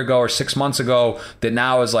spot a year ago or 6 months ago that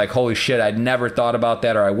now is like, holy shit, I'd never thought about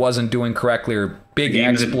that, or I wasn't doing correctly, or big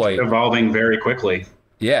exploit. Evolving very quickly.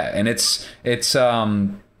 Yeah. And it's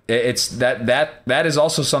that is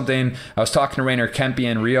also something. I was talking to Rainer Kempe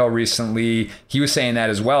in Rio recently. He was saying that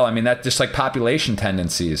as well. I mean, that just like population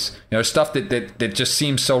tendencies, stuff that just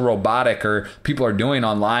seems so robotic, or people are doing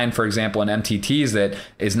online, for example, in MTTs, that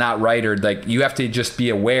is not right, or like you have to just be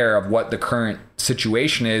aware of what the current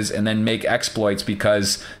situation is and then make exploits,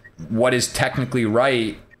 because what is technically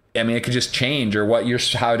right, I mean, it could just change, or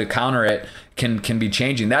how to counter it can be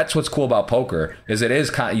changing. That's what's cool about poker, is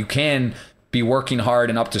you can be working hard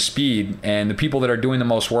and up to speed, and the people that are doing the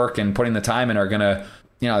most work and putting the time in are gonna,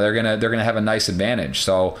 they're gonna have a nice advantage.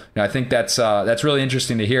 So I think that's really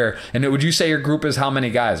interesting to hear. And would you say your group is how many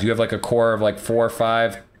guys? You have like a core of like 4 or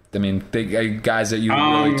 5? I mean, big guys that you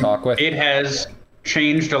really talk with. It has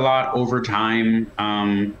changed a lot over time.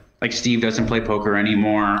 Like Steve doesn't play poker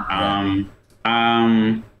anymore. Right.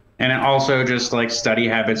 And also just like study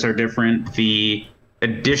habits are different. The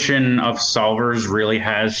addition of solvers really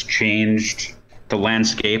has changed the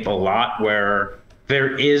landscape a lot, where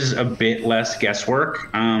there is a bit less guesswork.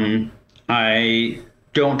 I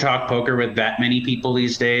don't talk poker with that many people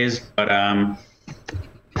these days, but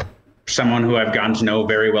someone who I've gotten to know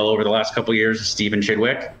very well over the last couple of years is Stephen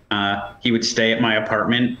Chidwick. He would stay at my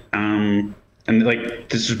apartment, and like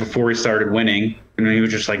this was before he started winning, and he was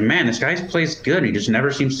just like, man, this guy plays good. He just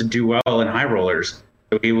never seems to do well in high rollers.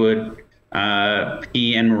 So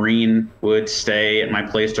he and Marine would stay at my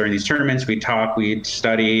place during these tournaments. We'd talk, we'd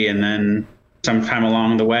study, and then sometime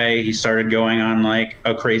along the way, he started going on like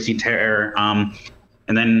a crazy tear. And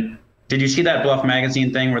then, did you see that Bluff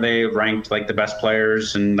Magazine thing where they ranked like the best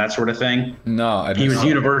players and that sort of thing? No, he was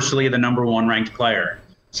universally the #1 ranked player.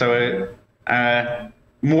 So,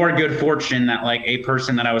 more good fortune that like a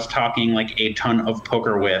person that I was talking like a ton of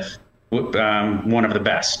poker with, one of the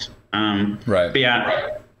best. Right. But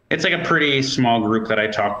yeah. It's like a pretty small group that I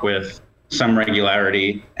talk with some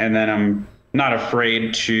regularity, and then I'm not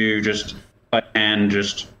afraid to just run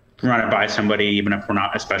it by somebody, even if we're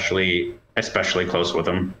not especially especially close with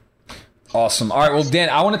him. Awesome. All right, well, Dan,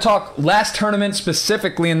 I want to talk last tournament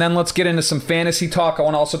specifically, and then let's get into some fantasy talk. I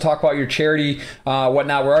want to also talk about your charity,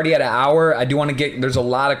 whatnot. We're already at an hour. I do want to there's a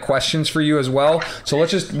lot of questions for you as well. So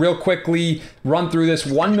let's just real quickly run through this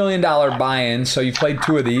 $1 million buy-in. So you played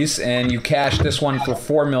 2 of these, and you cashed this one for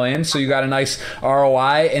 $4 million. So you got a nice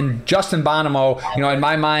ROI. And Justin Bonomo, in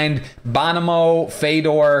my mind, Bonomo,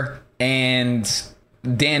 Fedor, and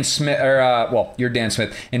Dan Smith, you're Dan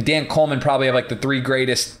Smith, and Dan Coleman probably have like the 3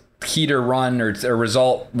 greatest heater run or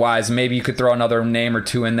result wise. Maybe you could throw another name or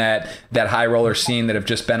 2 in that high roller scene that have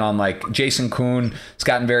just been on, like Jason Kuhn. It's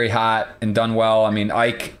gotten very hot and done well. I mean,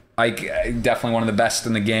 Ike definitely one of the best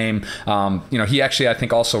in the game. He actually, I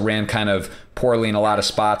think, also ran kind of poorly in a lot of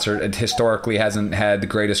spots, or historically hasn't had the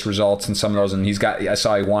greatest results in some of those. And I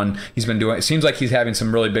saw he won. He's been doing. It seems like he's having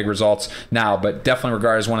some really big results now, but definitely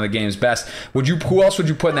regarded as one of the game's best. Who else would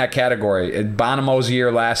you put in that category? Bonomo's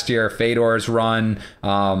year last year, Fedor's run.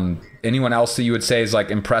 Anyone else that you would say is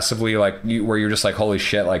like impressively where you're just like, holy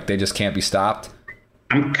shit, like they just can't be stopped?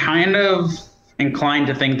 I'm kind of inclined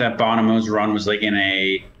to think that Bonomo's run was like in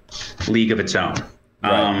a league of its own.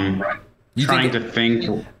 Right.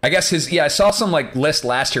 I guess I saw some like list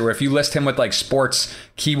last year where if you list him with like sports,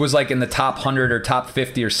 he was like in the top 100 or top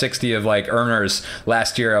 50 or 60 of like earners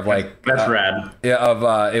last year of like that's rad.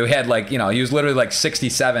 Yeah, it had like, he was literally like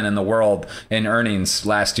 67 in the world in earnings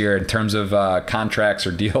last year in terms of contracts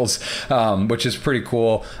or deals, which is pretty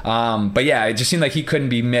cool. But yeah, it just seemed like he couldn't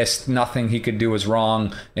be missed. Nothing he could do was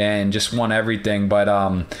wrong and just won everything. But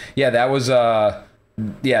that was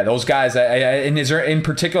those guys. And is there in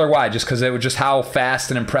particular why? Just because it was just how fast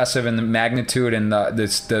and impressive and the magnitude and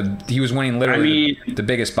he was winning literally the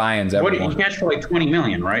biggest buy-ins ever. What did he catch for like 20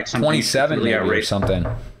 million, right? 27 really or something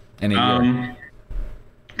in a year.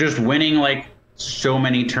 Just winning like so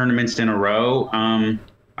many tournaments in a row.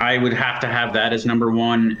 I would have to have that as number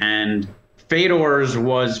 1, and Fedor's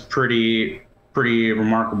was pretty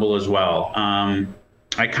remarkable as well.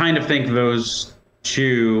 I kind of think those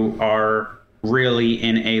 2 are really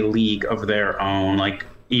in a league of their own, like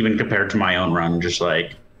even compared to my own run, just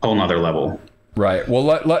like whole nother level. Right.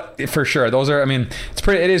 Well, for sure. Those are,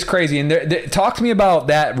 it is crazy. And talk to me about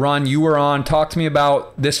that run you were on. Talk to me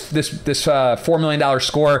about this $4 million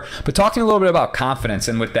score, but talk to me a little bit about confidence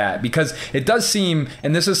and with that, because it does seem,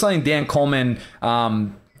 and this is something Dan Coleman,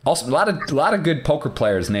 also, a lot of good poker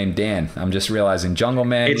players named Dan. I'm just realizing Jungle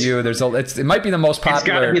Man, it might be the most popular. It's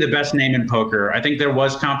got to be the best name in poker. I think there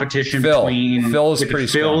was competition between Phil's pretty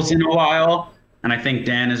Phil's in a while, and I think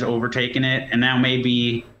Dan has overtaken it. And now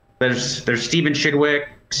maybe there's Steven Chidwick,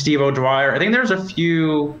 Steve O'Dwyer. I think there's a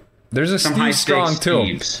few. There's some Steve Strong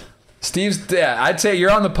too. Steves. I'd say you're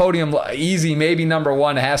on the podium easy, maybe number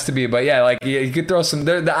 1 it has to be, but yeah, like you could throw some,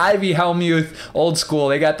 the Ivy Helmuth old school,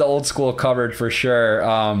 they got the old school covered for sure.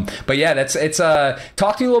 But yeah,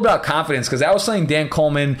 talk to me a little bit about confidence, because that was something Dan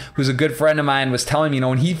Coleman, who's a good friend of mine, was telling me,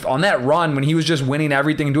 when he, on that run, when he was just winning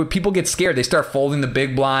everything and people get scared, they start folding the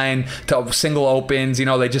big blind to single opens,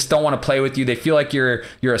 they just don't want to play with you. They feel like you're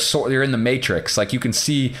in the Matrix, like you can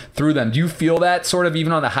see through them. Do you feel that sort of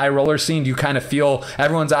even on the high roller scene? Do you kind of feel,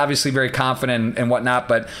 everyone's obviously very confident and whatnot,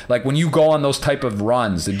 but like when you go on those type of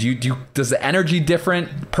runs, does the energy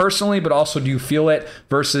different personally, but also do you feel it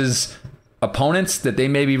versus opponents that they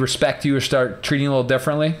maybe respect you or start treating you a little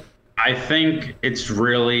differently? I think it's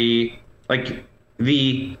really like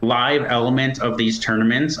the live element of these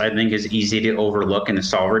tournaments, I think, is easy to overlook in the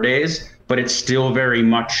solver days, but it's still very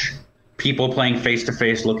much people playing face to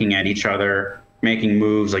face, looking at each other, making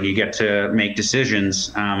moves, like you get to make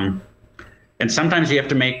decisions. And sometimes you have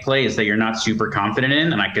to make plays that you're not super confident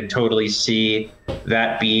in. And I could totally see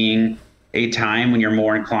that being a time when you're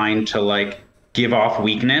more inclined to like give off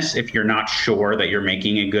weakness if you're not sure that you're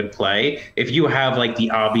making a good play. If you have like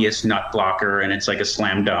the obvious nut blocker and it's like a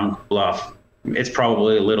slam dunk bluff, it's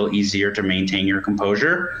probably a little easier to maintain your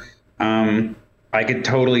composure. I could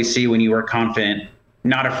totally see when you are confident,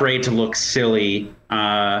 not afraid to look silly,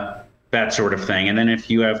 that sort of thing. And then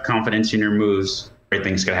if you have confidence in your moves, great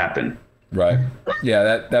things could happen. Right.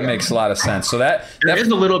 Yeah, that makes a lot of sense. So there is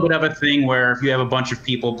a little bit of a thing where if you have a bunch of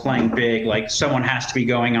people playing big, like someone has to be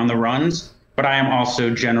going on the runs. But I am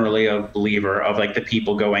also generally a believer of like the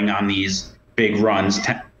people going on these big runs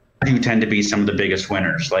do tend to be some of the biggest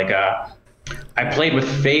winners. Like I played with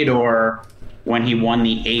Fedor when he won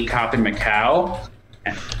the A-Cup in Macau,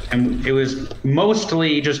 and it was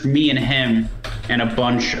mostly just me and him and a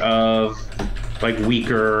bunch of like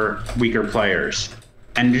weaker players.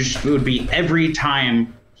 And just, it would be every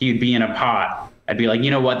time he'd be in a pot, I'd be like,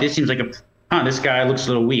 you know what, this seems like this guy looks a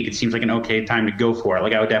little weak. It seems like an okay time to go for it.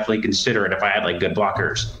 Like I would definitely consider it if I had like good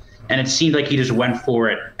blockers. and it seemed like he just went for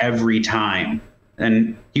it every time.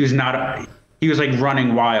 And he was like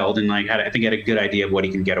running wild, and like I think he had a good idea of what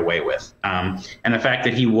he can get away with. And the fact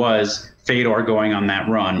that he was Fedor going on that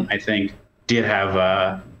run, I think, did have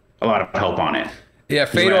a lot of help on it. Yeah,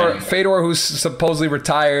 Fedor, who's supposedly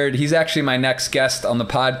retired, he's actually my next guest on the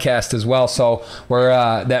podcast as well. So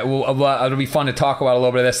it'll be fun to talk about a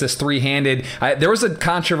little bit of this three-handed. There was a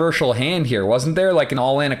controversial hand here, wasn't there? Like an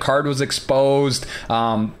all-in, a card was exposed.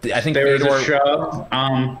 I think there Fedor was a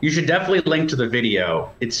shove. You should definitely link to the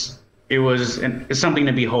video. It's something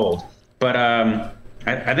to behold. But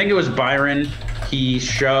I think it was Byron. He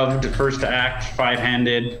shoved first act,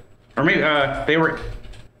 five-handed, or maybe they were.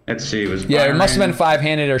 Let's see. It was Byron. Yeah, it must have been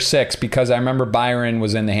five-handed or six, because I remember Byron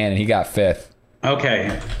was in the hand and he got fifth.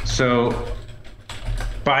 Okay, so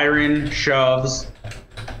Byron shoves,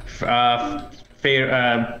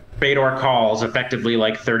 Fedor calls effectively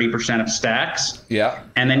like 30% of stacks. Yeah.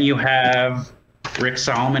 And then you have Rick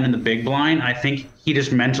Solomon in the big blind. I think he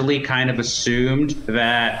just mentally kind of assumed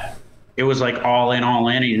that it was like all in,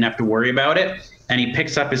 and he didn't have to worry about it. And he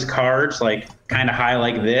picks up his cards like kind of high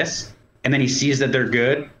like this, and then he sees that they're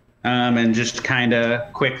good, and just kind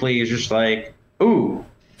of quickly is just like, ooh.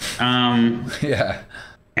 Yeah.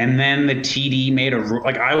 And then the TD made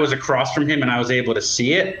I was across from him and I was able to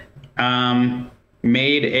see it,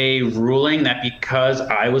 made a ruling that because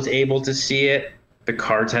I was able to see it, the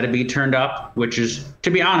cards had to be turned up, which is,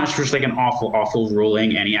 to be honest, just like an awful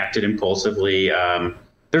ruling, and he acted impulsively.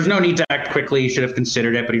 There's no need to act quickly. He should have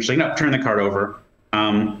considered it, but he was like, no, turn the card over.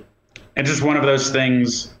 It's just one of those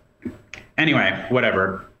things. Anyway,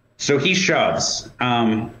 whatever. So he shoves,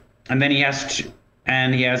 and then he has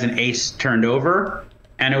an ace turned over,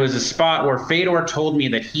 and it was a spot where Fedor told me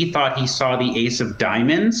that he thought he saw the ace of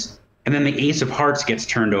diamonds, and then the ace of hearts gets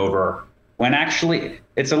turned over, when actually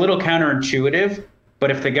it's a little counterintuitive.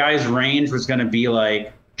 But if the guy's range was going to be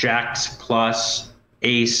like jacks plus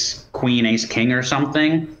ace, queen, ace, king or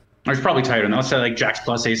something, or it's probably tighter than that. Let's say like jacks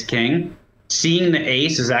plus ace, king. Seeing the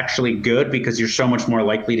ace is actually good because you're so much more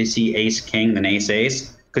likely to see ace, king than ace,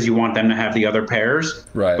 ace, because you want them to have the other pairs.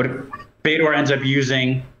 Right. But Fedor ends up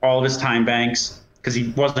using all of his time banks because he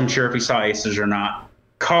wasn't sure if he saw aces or not.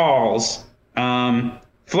 Calls,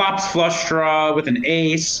 flops flush draw with an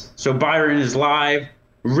ace, so Byron is live.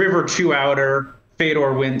 River two outer.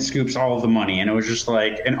 Fedor wins, scoops all of the money, and it was just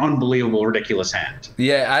like an unbelievable, ridiculous hand.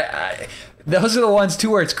 Yeah, those are the ones too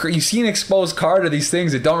where you see an exposed card of these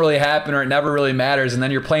things that don't really happen or it never really matters, and then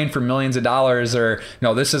you're playing for millions of dollars, or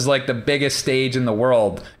this is like the biggest stage in the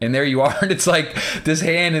world, and there you are, and it's like this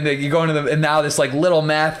hand, and you go into and now this like little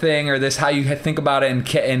math thing, or this how you think about it,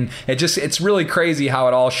 and it's really crazy how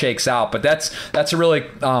it all shakes out. But that's a really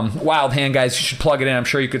wild hand, guys. You should plug it in. I'm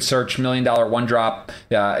sure you could search $1 Million One Drop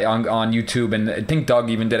on YouTube, and I think Doug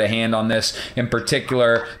even did a hand on this in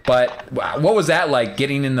particular. But what was that like,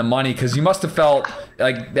 getting in the money? Because you must have felt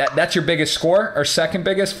like that's your biggest score, or second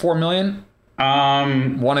biggest, 4 million?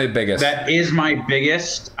 One of the biggest. That is my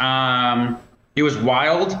biggest. It was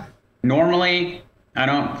wild. Normally, I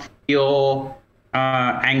don't feel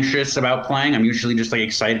anxious about playing. I'm usually just like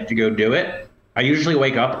excited to go do it. I usually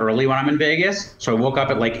wake up early when I'm in Vegas. So I woke up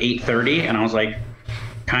at like 8:30 and I was like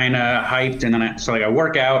kind of hyped. And then I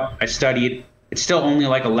work out, I studied. It's still only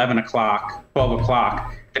like 11 o'clock, 12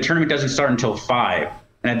 o'clock. The tournament doesn't start until 5.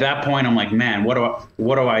 And at that point, I'm like, man, what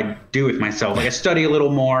do I do with myself? Like, I study a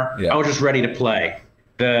little more. Yeah. I was just ready to play.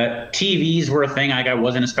 The TVs were a thing I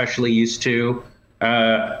wasn't especially used to.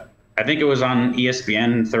 I think it was on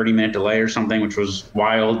ESPN, 30-minute delay or something, which was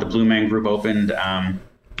wild. The Blue Man Group opened.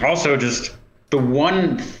 Also, just the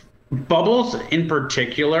one bubbles in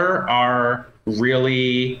particular are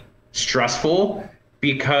really stressful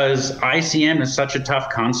because ICM is such a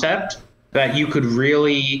tough concept that you could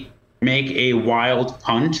really make a wild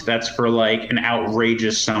punt that's for like an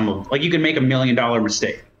outrageous sum of, like, you can make $1 million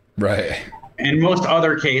mistake. Right. In most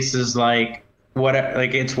other cases,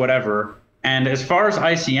 it's whatever. And as far as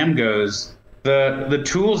ICM goes, the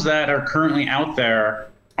tools that are currently out there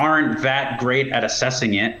aren't that great at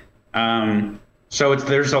assessing it. So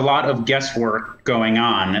there's a lot of guesswork going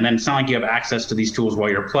on, and then it's not like you have access to these tools while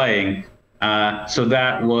you're playing. So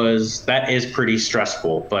that is pretty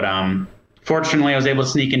stressful. But fortunately, I was able to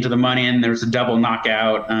sneak into the money, and there was a double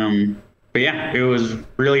knockout. But yeah, it was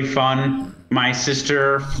really fun. My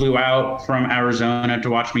sister flew out from Arizona to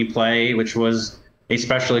watch me play, which was a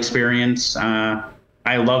special experience.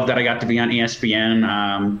 I love that I got to be on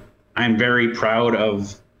ESPN. I'm very proud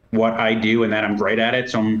of what I do and that I'm great at it.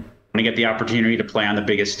 So when I get the opportunity to play on the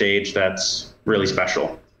biggest stage, that's really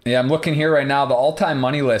special. Yeah, I'm looking here right now, the all-time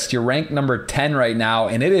money list. You're ranked number 10 right now,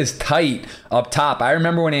 and it is tight up top. I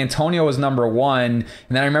remember when Antonio was number 1, and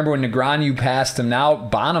then I remember when Negreanu passed him. Now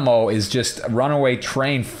Bonomo is just a runaway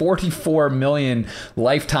train, 44 million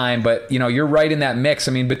lifetime. But, you're right in that mix.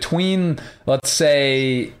 I mean, between, let's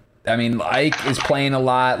say, Ike is playing a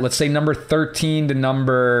lot. Let's say number 13 to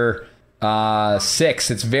number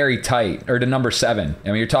 6, it's very tight, or to number 7. I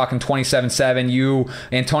mean, you're talking 27-7.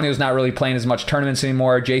 Antonio's not really playing as much tournaments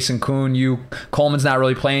anymore. Jason Kuhn, Coleman's not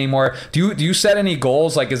really playing anymore. Do you set any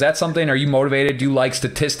goals? Like, is that something? Are you motivated? Do you like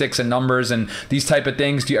statistics and numbers and these type of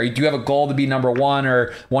things? Do you have a goal to be number 1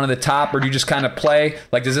 or one of the top, or do you just kind of play?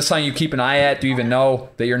 Like, is this something you keep an eye at? Do you even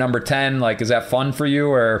know that you're number 10? Like, is that fun for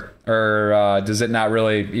you, or does it not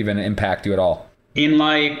really even impact you at all? In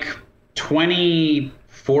like 2014,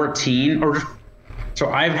 so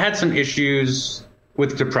I've had some issues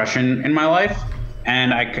with depression in my life,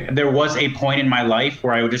 and there was a point in my life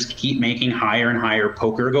where I would just keep making higher and higher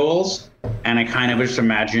poker goals, and I kind of just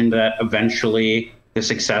imagined that eventually the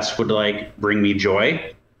success would like bring me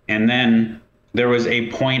joy. And then there was a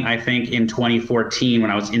point, I think in 2014,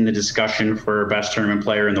 when I was in the discussion for best tournament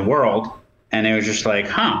player in the world, and it was just like,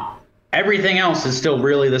 everything else is still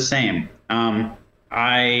really the same.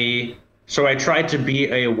 So I tried to be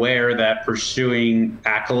aware that pursuing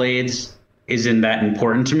accolades isn't that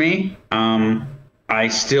important to me. I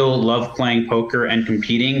still love playing poker and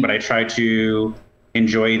competing, but I try to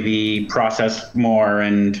enjoy the process more.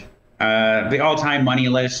 And the all-time money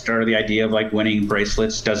list or the idea of like winning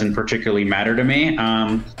bracelets doesn't particularly matter to me,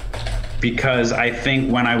 because I think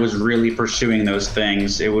when I was really pursuing those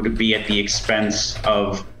things, it would be at the expense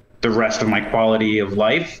of the rest of my quality of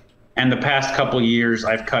life. And the past couple years,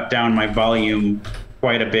 I've cut down my volume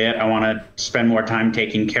quite a bit. I want to spend more time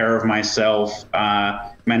taking care of myself,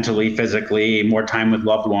 mentally, physically, more time with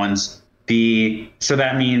loved ones. So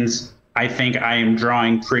that means I think I am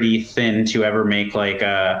drawing pretty thin to ever make like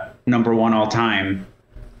a number 1 all time.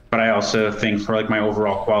 But I also think for like my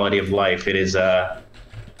overall quality of life, it is a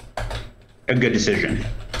good decision.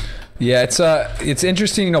 Yeah, it's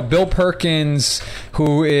interesting. Bill Perkins,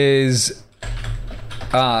 who is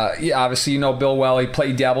obviously Bill well. He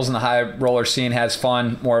dabbles in the high roller scene, has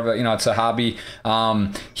fun, more of a it's a hobby.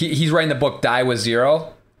 He's writing the book Die with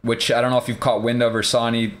Zero, which I don't know if you've caught wind of or saw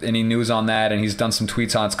any news on that, and he's done some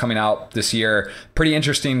tweets on it. It's coming out this year. Pretty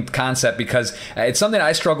interesting concept, because it's something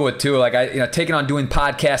I struggle with too. Like taking on doing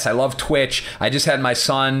podcasts. I love Twitch. I just had my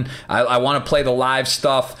son. I want to play the live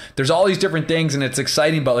stuff. There's all these different things, and it's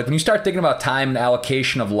exciting. But like when you start thinking about time and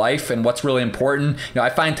allocation of life and what's really important, I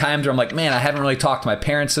find times where I'm like, man, I haven't really talked to my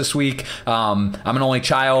parents this week. I'm an only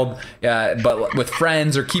child, but with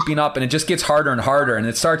friends or keeping up, and it just gets harder and harder. And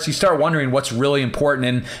you start wondering what's really important.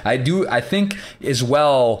 And I think as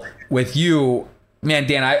well with you, man,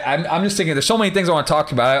 Dan, I'm just thinking there's so many things I want to talk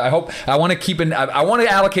to you about. I want to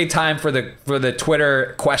allocate time for the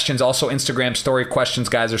Twitter questions, also Instagram story questions,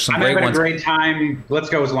 guys. There's some great ones. I'm having a great time. Let's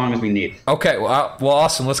go as long as we need. Okay, well,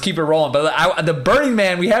 awesome. Let's keep it rolling. But the Burning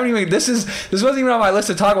Man, we haven't even. This wasn't even on my list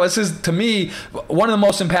to talk about. This is, to me, one of the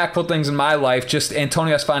most impactful things in my life. Just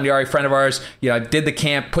Antonio Esfandiari, friend of ours, did the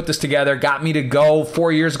camp, put this together, got me to go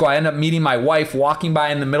 4 years ago. I ended up meeting my wife walking by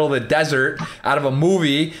in the middle of the desert out of a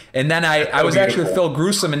movie, and then I was actually with Phil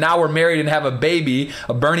Gruesome, and now we're married and have a baby,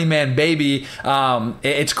 a Burning Man baby.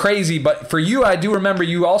 It's crazy, but for you, I do remember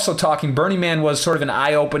you also talking. Burning Man was sort of an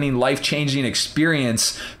eye-opening, life-changing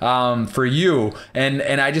experience for you, and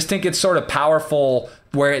I just think it's sort of powerful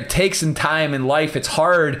where it takes in time in life. It's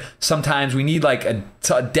hard sometimes. We need like a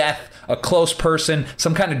death, a close person,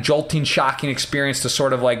 some kind of jolting, shocking experience to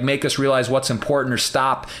sort of like make us realize what's important, or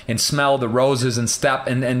stop and smell the roses and step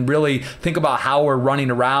and really think about how we're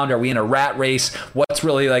running around. Are we in a rat race? What's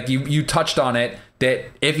really, like you touched on it, that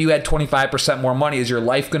if you had 25% more money, is your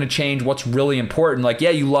life going to change? What's really important? Like, yeah,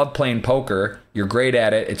 you love playing poker. You're great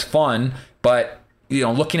at it. It's fun, but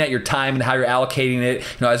looking at your time and how you're allocating it,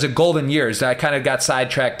 as a golden years. I kind of got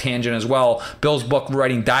sidetracked tangent as well. Bill's book,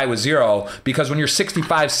 writing Die with Zero, because when you're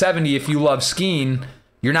 65, 70, if you love skiing,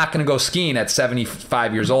 you're not going to go skiing at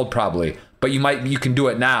 75 years old probably. But you can do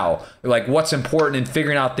it now. Like, what's important in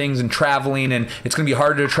figuring out things and traveling, and it's going to be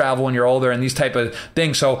harder to travel when you're older and these type of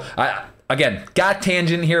things. So again, got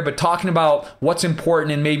tangent here, but talking about what's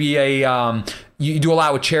important, and maybe you do a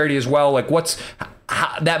lot with charity as well. Like,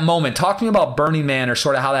 that moment, talking about Burning Man, or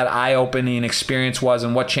sort of how that eye-opening experience was,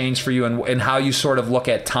 and what changed for you, and how you sort of look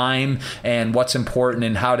at time and what's important,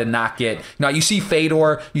 and how to not get. You see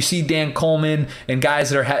Fedor, you see Dan Coleman, and guys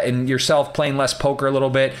that are and yourself playing less poker a little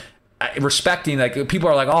bit. respecting, like people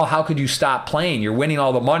are like, oh, how could you stop playing? You're winning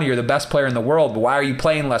all the money. You're the best player in the world. But why are you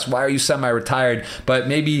playing less? Why are you semi-retired? But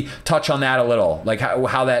maybe touch on that a little, like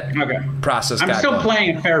how that process. I'm still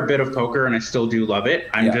playing a fair bit of poker, and I still do love it.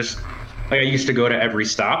 I'm just like, I used to go to every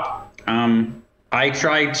stop. I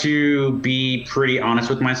try to be pretty honest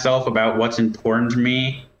with myself about what's important to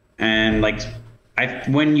me, and like,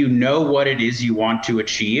 when you know what it is you want to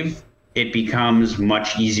achieve, it becomes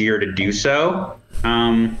much easier to do so.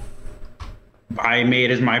 I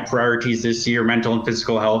made as my priorities this year mental and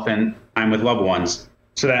physical health, and I'm with loved ones.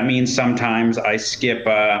 So that means sometimes I skip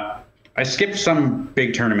some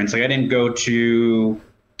big tournaments. Like I didn't go to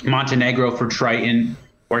Montenegro for Triton,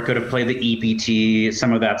 or I could have played the EPT,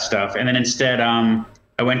 some of that stuff. And then instead, I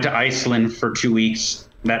went to Iceland for 2 weeks,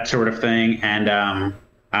 that sort of thing. And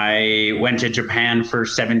I went to Japan for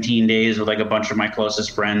 17 days with like a bunch of my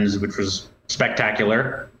closest friends, which was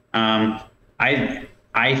spectacular.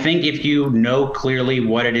 I think if you know clearly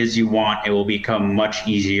what it is you want, it will become much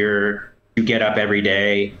easier to get up every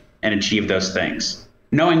day and achieve those things.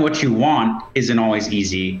 Knowing what you want isn't always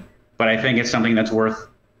easy, but I think it's something that's worth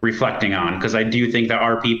reflecting on, because I do think there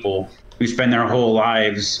are people who spend their whole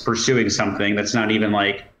lives pursuing something that's not even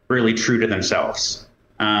like really true to themselves.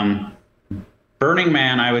 Burning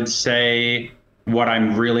Man, I would say what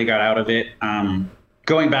I'm really got out of it,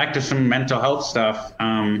 going back to some mental health stuff,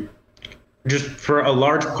 just for a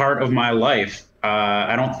large part of my life,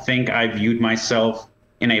 I don't think I viewed myself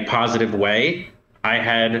in a positive way. I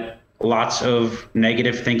had lots of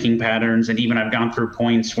negative thinking patterns, and even I've gone through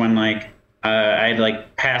points when like I had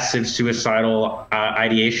like passive suicidal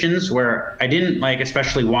ideations where I didn't like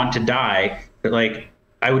especially want to die, but like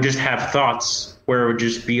I would just have thoughts where it would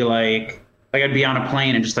just be like I'd be on a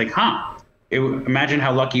plane and just like, imagine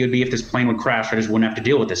how lucky it would be if this plane would crash. I just wouldn't have to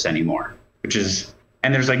deal with this anymore,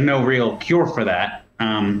 and there's like no real cure for that.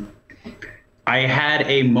 I had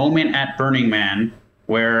a moment at Burning Man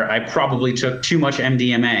where I probably took too much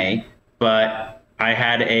MDMA, but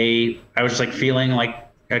I was like feeling like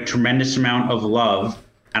a tremendous amount of love.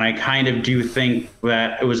 And I kind of do think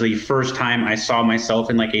that it was the first time I saw myself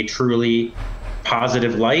in like a truly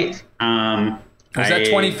positive light. Was that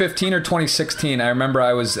 2015 or 2016? I remember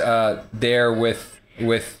I was there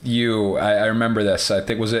with you. I remember this. I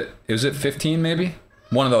think was it 15 maybe?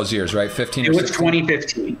 One of those years, right? 15 or 16? It was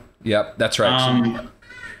 2015. Yep, that's right.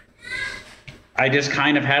 I just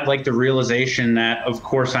kind of had like the realization that, of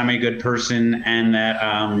course, I'm a good person, and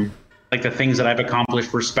that like the things that I've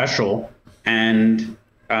accomplished were special. And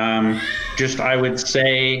I would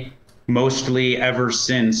say mostly ever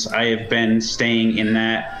since, I have been staying in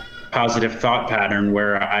that positive thought pattern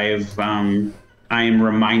where I am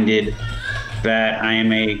reminded that I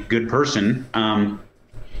am a good person.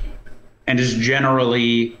 And just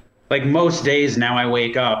generally, like most days now, I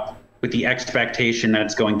wake up with the expectation that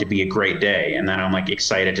it's going to be a great day, and that I'm like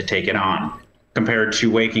excited to take it on, compared to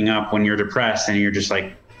waking up when you're depressed and you're just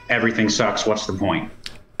like, everything sucks. What's the point?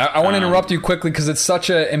 I want to interrupt you quickly because it's such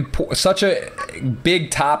a big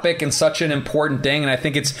topic and such an important thing, and I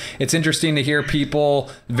think it's interesting to hear people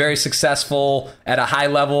very successful at a high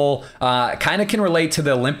level kind of can relate to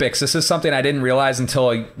the Olympics. This is something I didn't realize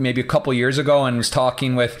until maybe a couple years ago, and was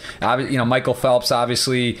talking with Michael Phelps,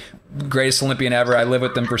 obviously greatest Olympian ever. I lived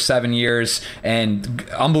with him for 7 years, and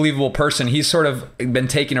unbelievable person. He's sort of been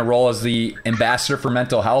taking a role as the ambassador for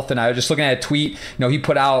mental health. And I was just looking at a tweet, he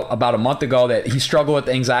put out about a month ago that he struggled with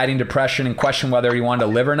anxiety and depression and questioned whether he wanted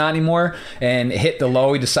to live or not anymore, and hit the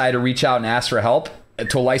low. He decided to reach out and ask for help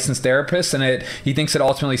to a licensed therapist, and he thinks it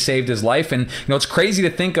ultimately saved his life. And it's crazy to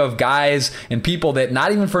think of guys and people that,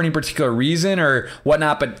 not even for any particular reason or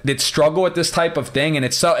whatnot, but that struggle with this type of thing. And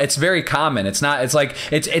it's very common. It's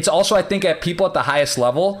also, I think, at people at the highest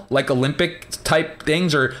level, like Olympic type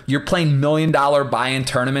things, or you're playing $1 million buy-in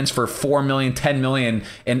tournaments for 4 million, 10 million,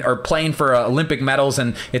 and or playing for Olympic medals,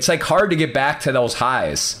 and it's like hard to get back to those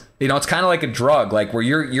highs. It's kind of like a drug, like where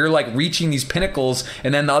you're like reaching these pinnacles,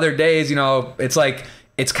 and then the other days, it's like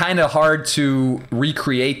it's kind of hard to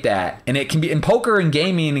recreate that. And it can be in poker and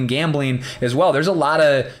gaming and gambling as well. There is a lot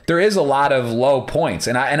of low points.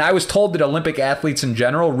 And I was told that Olympic athletes in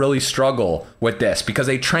general really struggle with this because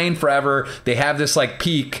they train forever. They have this like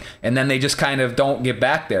peak, and then they just kind of don't get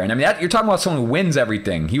back there. And I mean, you're talking about someone who wins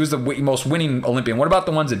everything. He was the most winning Olympian. What about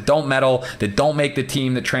the ones that don't medal, that don't make the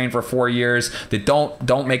team, that train for 4 years, that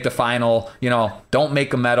don't make the final, don't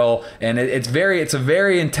make a medal? And it's a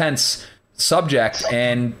very intense subject.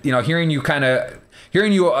 And hearing you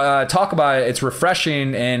talk about it, it's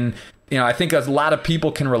refreshing. And I think a lot of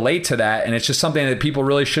people can relate to that, and it's just something that people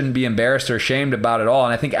really shouldn't be embarrassed or ashamed about at all.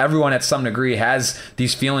 And I think everyone at some degree has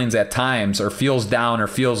these feelings at times, or feels down or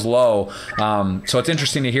feels low. So it's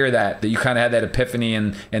interesting to hear that you kind of had that epiphany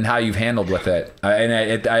and how you've handled with it.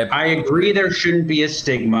 I agree there shouldn't be a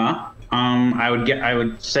stigma. I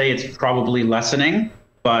would say it's probably lessening,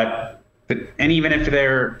 and even if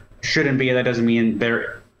there shouldn't be, that doesn't mean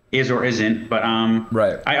there is or isn't. But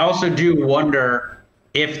right. I also do wonder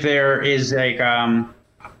if there is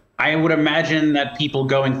I would imagine that people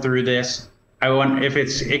going through this, I wonder if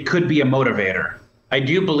it could be a motivator. I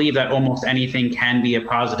do believe that almost anything can be a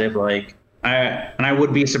positive. And I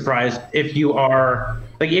would be surprised if you are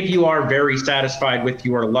very satisfied with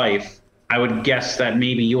your life. I would guess that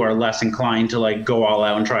maybe you are less inclined to go all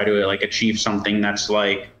out and try to achieve something that's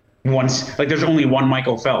there's only one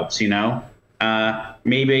Michael Phelps,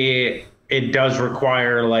 maybe it does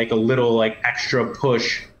require a little extra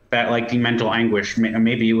push, that the mental anguish.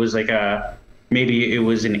 Maybe it was maybe it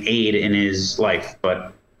was an aid in his life,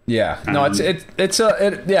 but yeah, no, it's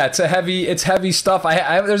heavy stuff.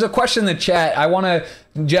 There's a question in the chat. I want to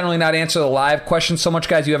generally not answer the live questions so much,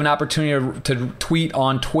 guys. You have an opportunity to tweet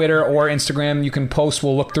on Twitter or Instagram. You can post.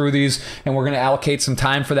 We'll look through these, and we're going to allocate some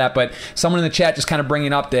time for that. But someone in the chat just kind of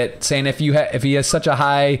bringing up that, saying if he has such a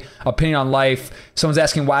high opinion on life, someone's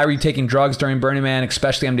asking, why were you taking drugs during Burning Man,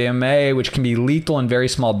 especially MDMA, which can be lethal in very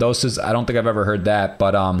small doses? I don't think I've ever heard that,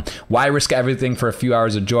 but why risk everything for a few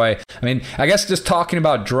hours of joy? I mean, I guess just talking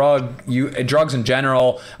about drugs in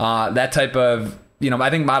general, that type of,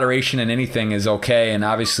 I think moderation in anything is okay, and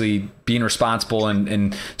obviously being responsible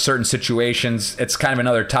in certain situations, it's kind of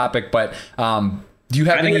another topic. But do you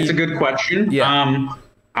have? I think it's a good question. Yeah.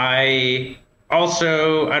 I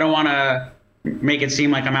don't want to make it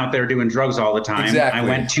seem like I'm out there doing drugs all the time. Exactly. I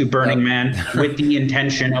went to Burning Man with the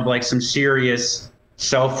intention of some serious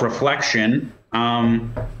self-reflection. There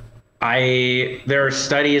are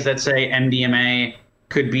studies that say MDMA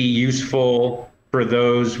could be useful for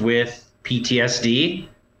those with PTSD.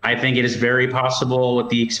 I think it is very possible, with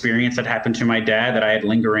the experience that happened to my dad, that I had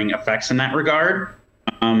lingering effects in that regard.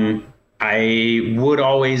 I would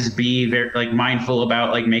always be very mindful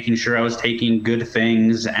about making sure I was taking good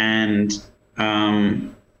things and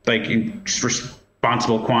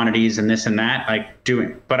responsible quantities and this and that,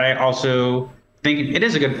 but I also think it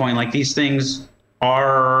is a good point. These things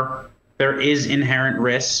there is inherent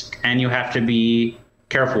risk, and you have to be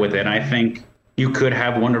careful with it. I think you could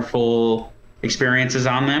have wonderful experiences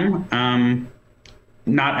on them.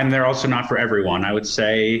 And they're also not for everyone. I would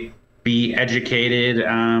say be educated,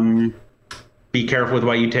 be careful with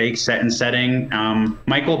what you take, set and setting.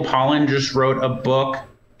 Michael Pollan just wrote a book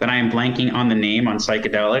that I am blanking on the name, on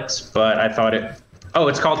psychedelics, but I thought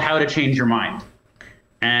it's called How to Change Your Mind.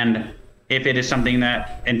 And if it is something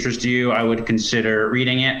that interests you, I would consider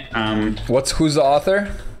reading it. Who's the author?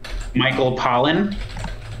 Michael Pollan.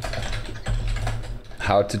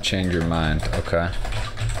 How to Change Your Mind. Okay.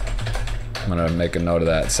 I'm going to make a note of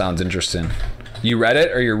that. Sounds interesting. You read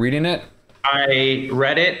it, or you're reading it? I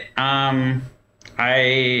read it. I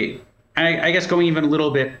guess going even a little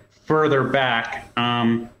bit further back,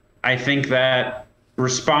 I think that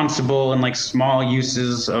responsible and small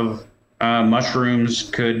uses of mushrooms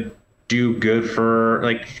could do good for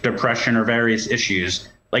depression or various issues.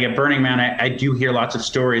 At Burning Man, I do hear lots of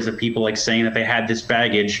stories of people saying that they had this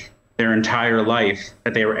baggage their entire life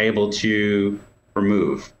that they were able to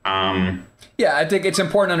remove. Yeah, I think it's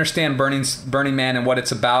important to understand Burning Man and what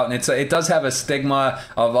it's about, and it does have a stigma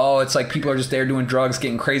of it's people are just there doing drugs,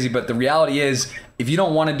 getting crazy. But the reality is, if you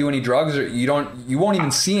don't want to do any drugs, or you won't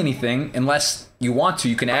even see anything unless you want to.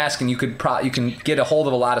 You can ask, and you can get a hold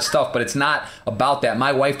of a lot of stuff, but it's not about that.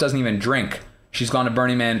 My wife doesn't even drink. She's gone to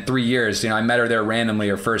Burning Man 3 years. I met her there randomly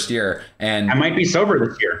her first year, and I might be sober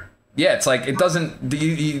this year. Yeah, it's it doesn't.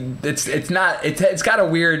 It's not. It's got a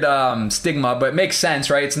weird stigma, but it makes sense,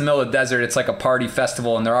 right? It's in the middle of the desert. It's like a party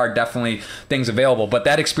festival, and there are definitely things available. But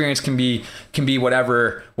that experience can be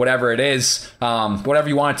whatever it is, whatever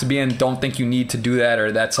you want it to be, and don't think you need to do that,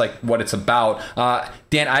 or that's what it's about.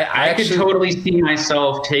 Dan, I could totally see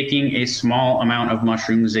myself taking a small amount of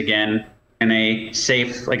mushrooms again in a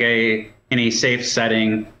safe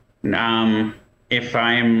setting. If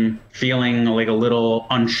I'm feeling a little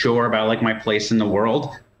unsure about my place in the world,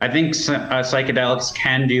 I think psychedelics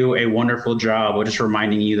can do a wonderful job of just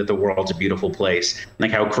reminding you that the world's a beautiful place.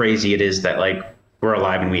 How crazy it is that we're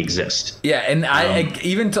alive and we exist. Yeah, and I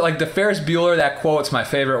even to like the Ferris Bueller, that quote's my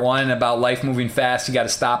favorite one about life moving fast. You got to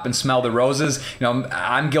stop and smell the roses. You know,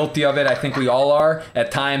 I'm guilty of it. I think we all are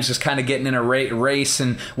at times, just kind of getting in a race.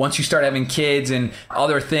 And once you start having kids and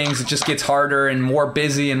other things, it just gets harder and more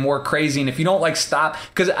busy and more crazy. And if you don't like stop,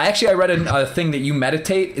 because I read a thing that you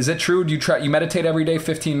meditate. Is it true? Do you meditate every day,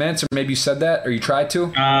 15 minutes, or maybe you said that, or you try to,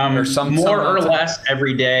 or more or less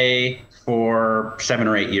every day for 7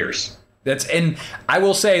 or 8 years. And I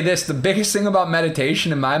will say this, the biggest thing about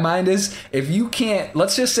meditation in my mind is if you can't,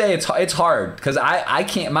 let's just say it's hard, because I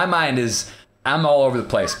can't, my mind is, I'm all over the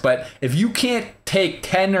place, but if you can't take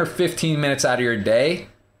 10 or 15 minutes out of your day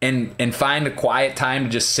and find a quiet time to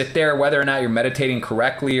just sit there, whether or not you're meditating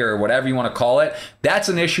correctly or whatever you want to call it, that's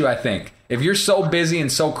an issue, I think. If you're so busy and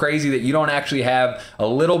so crazy that you don't actually have a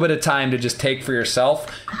little bit of time to just take for yourself,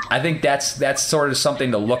 I think that's sort of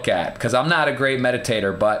something to look at, because I'm not a great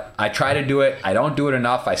meditator, but I try to do it. I don't do it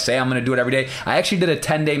enough. I say I'm going to do it every day. I actually did a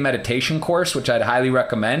 10-day meditation course, which I'd highly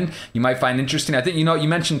recommend. You might find interesting. I think, you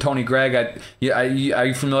mentioned Tony Gregg. Are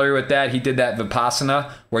you familiar with that? He did that Vipassana,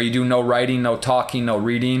 where you do no writing, no talking, no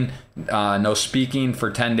reading, no speaking for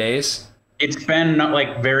 10 days. It's been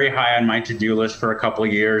like very high on my to-do list for a couple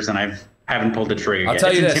of years, and I haven't pulled the trigger yet.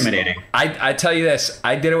 It's intimidating. I tell you this.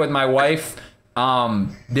 I did it with my wife.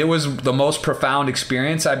 It was the most profound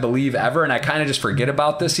experience, I believe, ever. And I kind of just forget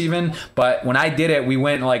about this even. But when I did it, we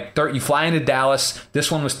went you fly into Dallas. This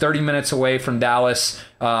one was 30 minutes away from Dallas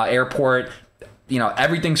airport.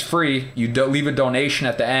 Everything's free. You leave a donation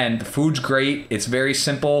at the end. The food's great. It's very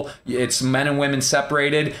simple. It's men and women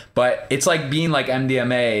separated, but it's like being like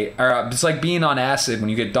MDMA, or it's like being on acid when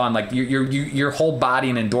you get done. Like your whole body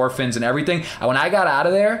and endorphins and everything. And when I got out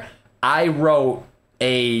of there, I wrote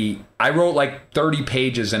like 30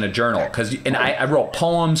 pages in a journal, and I wrote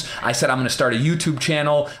poems. I said I'm going to start a YouTube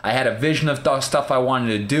channel. I had a vision of stuff I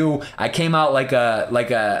wanted to do. I came out like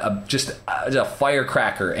just a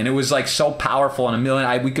firecracker, and it was like so powerful,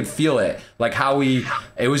 and we could feel it, like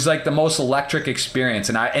it was like the most electric experience.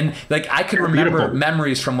 And I could remember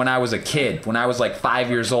memories from when I was a kid, when I was like 5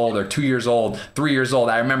 years old or 2 years old, 3 years old.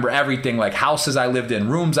 I remember everything, like houses I lived in,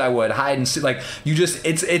 rooms I would hide and see. Like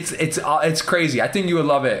it's crazy. I think you would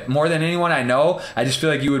love it more than anyone I know. I just feel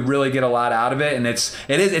like you would really get a lot out of it, and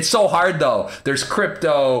it's so hard though. There's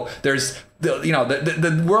crypto, there's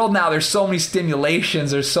the world now, there's so many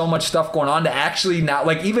stimulations, there's so much stuff going on to actually now,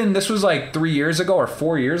 like even this was like 3 years ago or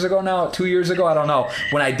 4 years ago now, 2 years ago, I don't know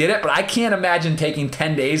when I did it, but I can't imagine taking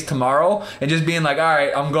 10 days tomorrow and just being like, all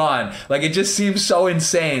right, I'm gone. Like it just seems so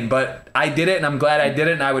insane, but I did it and I'm glad I did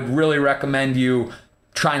it, and I would really recommend you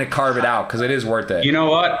trying to carve it out, because it is worth it. You know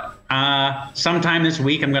what? Sometime this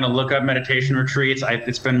week, I'm going to look up meditation retreats.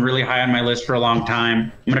 It's been really high on my list for a long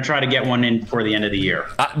time. I'm going to try to get one in before the end of the year.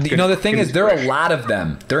 The thing is, there are a lot of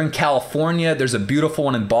them. They're in California. There's a beautiful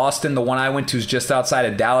one in Boston. The one I went to is just outside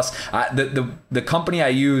of Dallas. The company I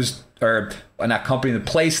used, or not company, the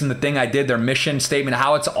place and the thing I did, their mission statement,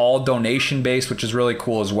 how it's all donation based, which is really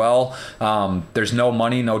cool as well. There's no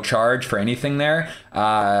money, no charge for anything there.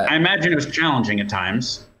 I imagine it was challenging at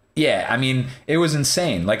times. Yeah, I mean, it was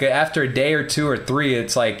insane. Like after a day or 2 or 3,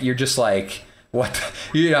 it's like you're just like, what?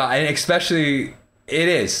 And especially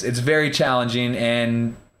it's very challenging.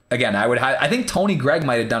 And again, I think Tony Gregg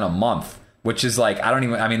might have done a month, which is like,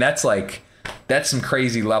 that's some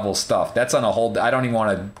crazy level stuff. That's on a whole, I don't even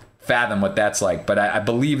want to fathom what that's like, but I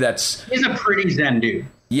believe he's a pretty zen dude.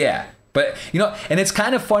 Yeah. But, and it's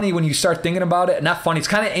kind of funny when you start thinking about it. Not funny. It's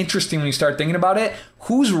kind of interesting when you start thinking about it.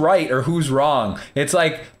 Who's right or who's wrong? It's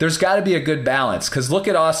like there's got to be a good balance. Because look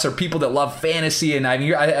at us, or people that love fantasy. And I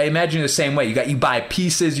imagine you're the same way. You buy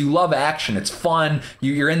pieces. You love action. It's fun.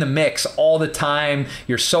 You're in the mix all the time.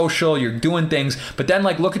 You're social. You're doing things. But then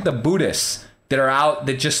look at the Buddhists that are out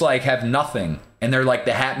that just have nothing. And they're like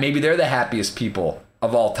maybe they're the happiest people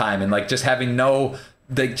of all time. And just having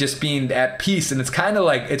just being at peace. And it's kind of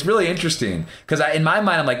it's really interesting, because in my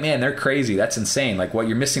mind, I'm like, man, they're crazy. That's insane. Like what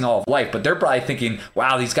you're missing all of life. But they're probably thinking,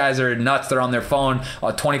 wow, these guys are nuts. They're on their phone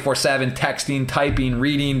 24/7, texting, typing,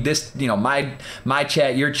 reading this, my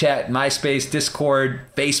chat, your chat, MySpace, Discord,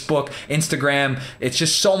 Facebook, Instagram. It's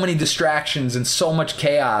just so many distractions and so much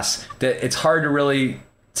chaos that it's hard to really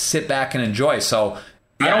sit back and enjoy. So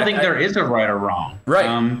I don't think there is a right or wrong.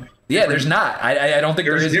 Right. Yeah, there's not. I don't think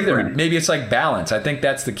there is either. Maybe it's balance. I think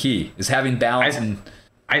that's the key, is having balance.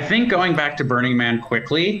 I think going back to Burning Man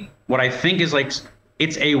quickly, what I think is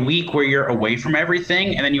it's a week where you're away from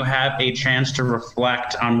everything, and then you have a chance to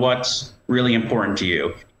reflect on what's really important to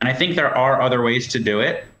you. And I think there are other ways to do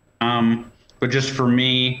it. But just for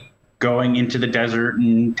me, going into the desert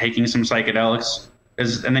and taking some psychedelics,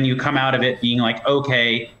 and then you come out of it being like,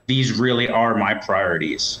 okay, these really are my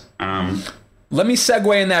priorities. Let me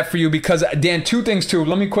segue in that for you because, Dan, two things too.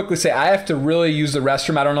 Let me quickly say I have to really use the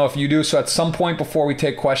restroom. I don't know if you do. So at some point before we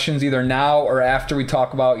take questions, either now or after we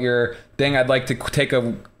talk about your thing, I'd like to take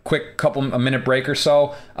a quick a minute break or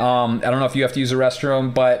so. I don't know if you have to use the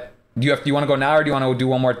restroom, but do you want to go now or do you want to do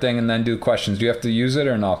one more thing and then do questions? Do you have to use it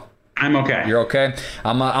or no? I'm okay. You're okay?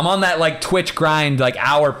 I'm on that like Twitch grind, like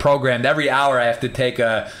hour programmed. Every hour I have to take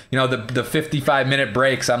the 55-minute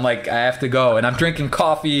breaks. I'm like, I have to go. And I'm drinking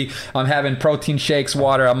coffee. I'm having protein shakes,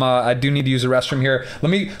 water. I do need to use the restroom here. Let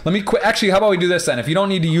me quit. Actually, how about we do this then? If you don't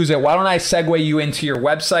need to use it, why don't I segue you into your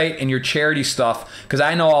website and your charity stuff? Because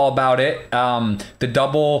I know all about it. The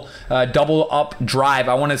double up drive.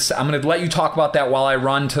 I'm going to let you talk about that while I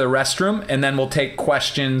run to the restroom, and then we'll take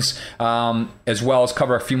questions as well as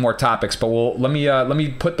cover a few more topics. But let me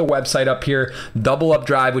put the website up here. Double Up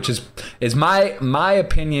Drive, which is my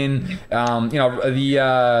opinion.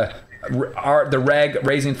 The reg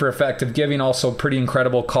Raising for Effective Giving, also pretty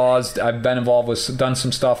incredible cause. I've been involved with, done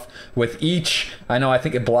some stuff with each. I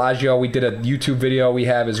think at Bellagio we did a YouTube video we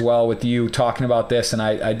have as well with you talking about this, and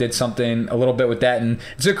I did something a little bit with that, and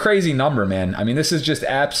it's a crazy number, man. I mean, this is just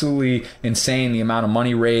absolutely insane, the amount of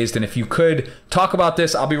money raised. And if you could talk about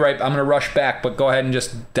this, I'll be right. I'm going to rush back, but go ahead and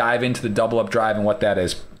just dive into the Double Up Drive and what that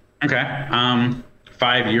is. Okay.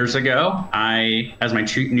 5 years ago, as my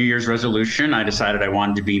New Year's resolution, I decided I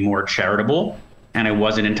wanted to be more charitable, and I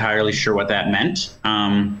wasn't entirely sure what that meant.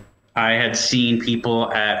 I had seen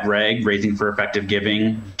people at Raising for Effective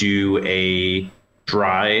Giving do a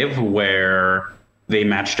drive where they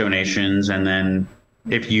match donations, and then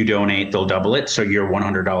if you donate, they'll double it. So your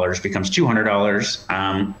 $100 becomes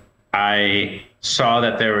 $200. I saw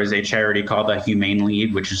that there was a charity called the Humane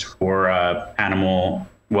League, which is for animal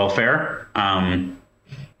welfare.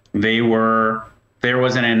 There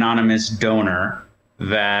was an anonymous donor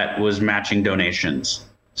that was matching donations.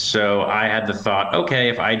 So I had the thought, okay,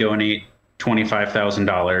 if I donate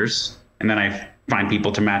 $25,000 and then I find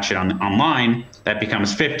people to match it online, that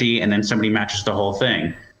becomes 50, and then somebody matches the whole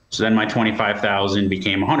thing. So then my 25,000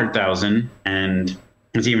 became 100,000, and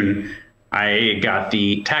I got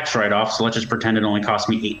the tax write-off. So let's just pretend it only cost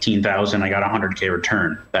me 18,000. I got a 100K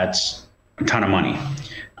return. That's a ton of money.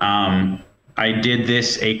 I did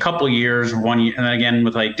this a couple years, 1 year, and then again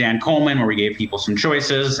with like Dan Coleman, where we gave people some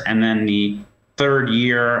choices. And then the third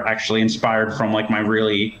year, actually inspired from like my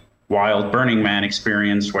really wild Burning Man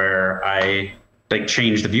experience, where I like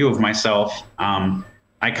changed the view of myself.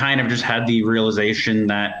 I kind of just had the realization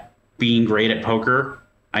that being great at poker,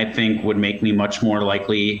 I think, would make me much more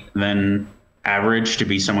likely than average to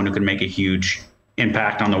be someone who could make a huge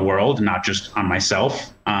impact on the world, not just on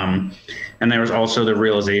myself. And there was also the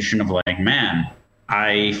realization of like, man,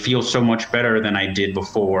 I feel so much better than I did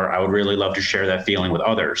before. I would really love to share that feeling with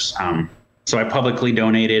others. So I publicly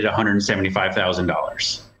donated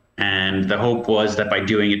 $175,000. And the hope was that by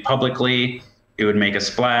doing it publicly, it would make a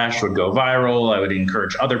splash, would go viral. I would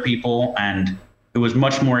encourage other people. And it was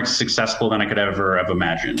much more successful than I could ever have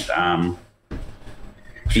imagined.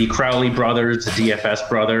 The Crowley brothers, the DFS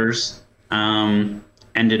brothers,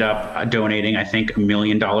 ended up donating, I think, $1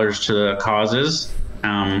 million to the causes.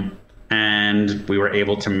 And we were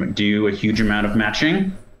able to do a huge amount of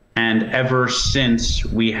matching. And ever since,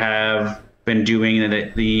 we have been doing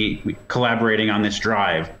the collaborating on this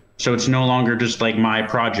drive. So it's no longer just like my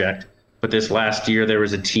project, but this last year there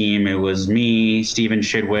was a team. It was me, Steven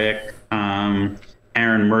Chidwick, Aaron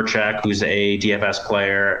Murchak, who's a DFS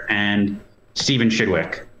player, and Steven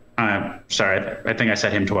Chidwick. Sorry, I think I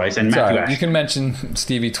said him twice. And Matthew Ashton. You can mention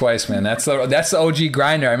Stevie twice, man. That's the OG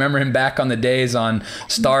grinder. I remember him back on the days on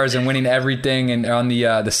Stars and winning everything, and on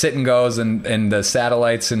the sit and goes and the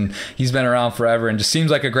satellites, and he's been around forever and just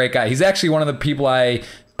seems like a great guy. He's actually one of the people I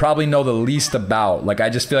probably know the least about. Like, I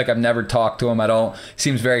just feel like I've never talked to him.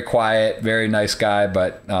 Seems very quiet, very nice guy,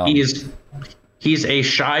 but he's a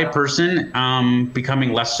shy person,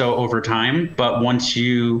 becoming less so over time. But once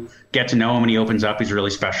you get to know him and he opens up, he's really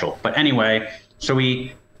special. But anyway, so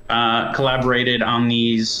we collaborated on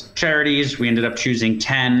these charities. We ended up choosing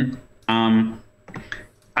 10. I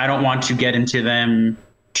don't want to get into them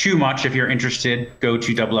too much. If you're interested, go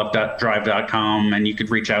to doubleupdrive.com and you could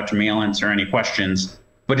reach out to me. I'll answer any questions.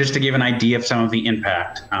 But just to give an idea of some of the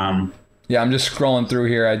impact. Yeah, I'm just scrolling through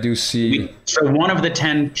here. I do see. So one of the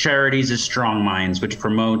 10 charities is Strong Minds, which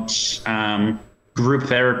promotes group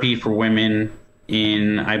therapy for women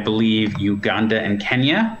in, I believe, Uganda and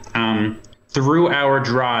Kenya. Through our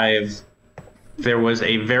drive, there was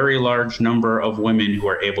a very large number of women who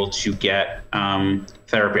were able to get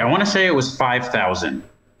therapy. I want to say it was 5,000.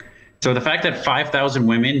 So the fact that 5,000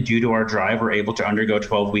 women, due to our drive, were able to undergo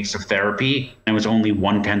 12 weeks of therapy, and it was only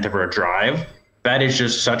 1/10 of our drive, that is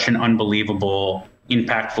just such an unbelievable,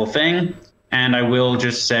 impactful thing. And I will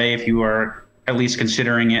just say, if you are at least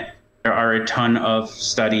considering it, there are a ton of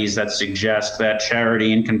studies that suggest that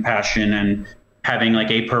charity and compassion and having like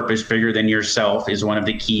a purpose bigger than yourself is one of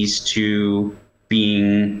the keys to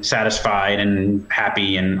being satisfied and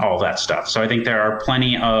happy and all that stuff. So I think there are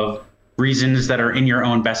plenty of reasons that are in your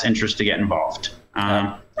own best interest to get involved.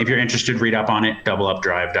 If you're interested, read up on it,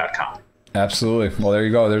 doubleupdrive.com. Absolutely. Well, there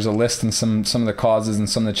you go. There's a list and some of the causes and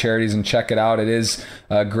some of the charities, and check it out. It is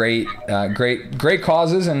great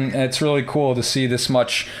causes, and it's really cool to see this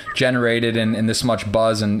much generated and this much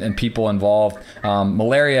buzz and people involved.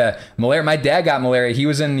 Malaria. My dad got malaria. He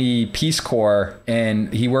was in the Peace Corps,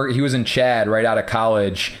 and he was in Chad right out of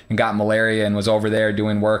college and got malaria and was over there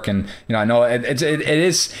doing work. And I know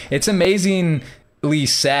it's amazing.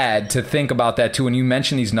 Sad to think about that too. When you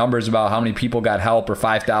mention these numbers about how many people got help, or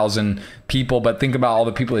 5,000 people, but think about all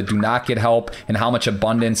the people that do not get help and how much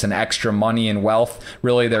abundance and extra money and wealth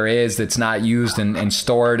really there is that's not used and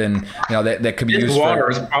stored, and that could be used.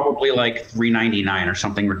 Water is probably like $3.99 or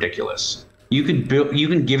something ridiculous. You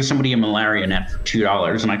can give somebody a malaria net for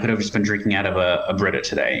 $2, and I could have just been drinking out of a Brita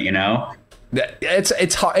today.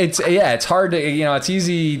 It's hard to it's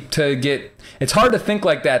easy to get. It's hard to think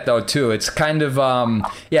like that though too. It's kind of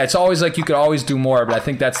it's always like you could always do more, but I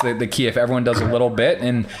think that's the key. If everyone does a little bit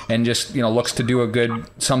and just looks to do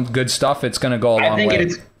some good stuff, it's going to go a long way. I think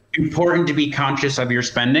it's important to be conscious of your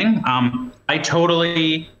spending.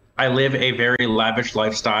 I live a very lavish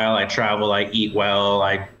lifestyle. I travel, I eat well.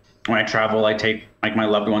 When I travel, I take like my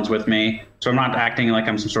loved ones with me. So I'm not acting like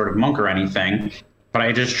I'm some sort of monk or anything, but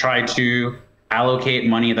I just try to allocate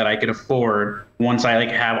money that I could afford once I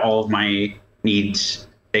have all of my needs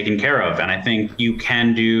taken care of. And I think you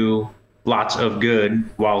can do lots of good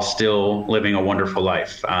while still living a wonderful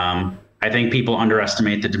life. I think people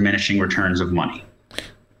underestimate the diminishing returns of money.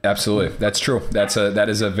 Absolutely. That's true. That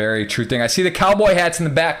is a very true thing. I see the cowboy hats in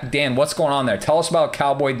the back. Dan, what's going on there? Tell us about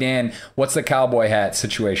Cowboy Dan. What's the cowboy hat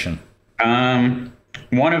situation?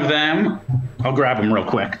 One of them, I'll grab them real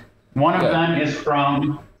quick. One of them is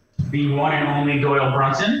from the one and only Doyle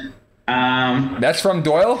Brunson. That's from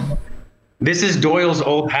Doyle? This is Doyle's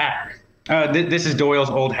old hat. This is Doyle's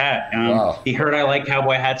old hat. Wow. He heard I like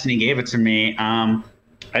cowboy hats and he gave it to me.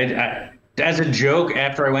 As a joke,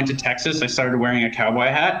 after I went to Texas, I started wearing a cowboy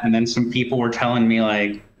hat, and then some people were telling me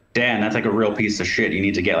Dan, that's like a real piece of shit. You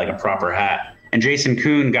need to get like a proper hat. And Jason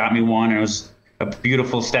Kuhn got me one, and it was a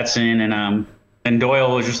beautiful Stetson. And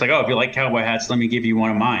Doyle was just like, oh, if you like cowboy hats, let me give you one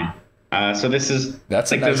of mine. So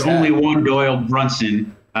there's only one Doyle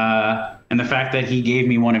Brunson. And the fact that he gave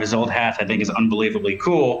me one of his old hats, I think, is unbelievably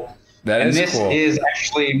cool. This is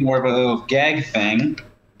actually more of a little gag thing,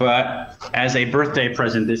 but as a birthday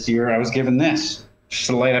present this year, I was given this. Just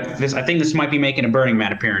to light up this. I think this might be making a Burning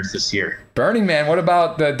Man appearance this year. Burning Man? What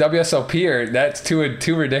about the WSOP? Or that's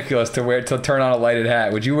too ridiculous to turn on a lighted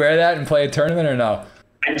hat. Would you wear that and play a tournament or no?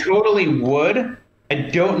 I totally would. I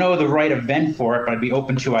don't know the right event for it, but I'd be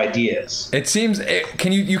open to ideas. It seems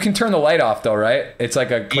you can turn the light off though, right? It's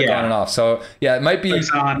like a click on and off. So yeah, it might be. It's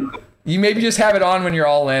on. You maybe just have it on when you're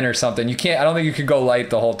all in or something. You can't. I don't think you could go light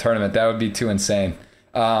the whole tournament. That would be too insane.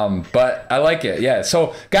 But I like it. Yeah.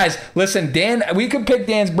 So guys, listen, Dan, we could pick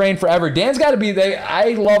Dan's brain forever. Dan's got to be there.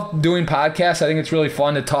 I love doing podcasts. I think it's really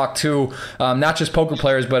fun to talk to, not just poker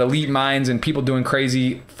players, but elite minds and people doing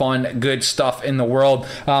crazy, fun, good stuff in the world.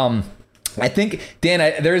 I think,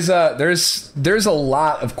 Dan, there's a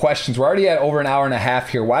lot of questions. We're already at over an hour and a half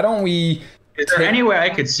here. Why don't we... Is there any way I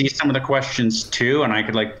could see some of the questions too, and I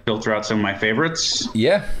could filter out some of my favorites?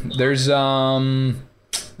 Yeah, there's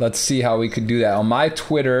let's see how we could do that on my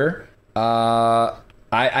Twitter. I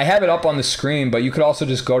have it up on the screen, but you could also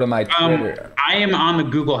just go to my Twitter. I am on the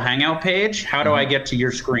Google Hangout page. How do I get to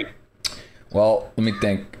your screen? Well, let me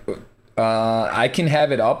think. I can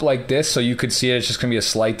have it up like this, so you could see it. It's just gonna be a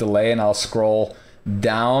slight delay, and I'll scroll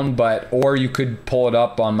down. Or you could pull it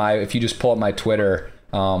up on if you just pull up my Twitter.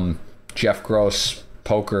 Jeff Gross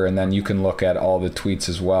Poker, and then you can look at all the tweets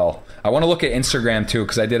as well. I want to look at Instagram too,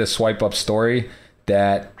 because I did a swipe up story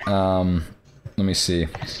that let me see.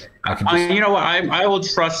 You know what? I will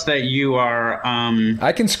trust that you are.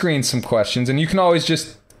 I can screen some questions, and you can always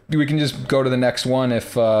we can just go to the next one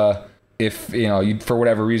if you for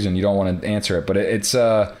whatever reason you don't want to answer it. But it's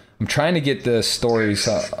I'm trying to get the stories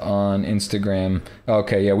on Instagram.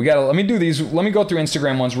 Okay, yeah, let me do these. Let me go through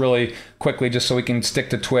Instagram ones really quickly just so we can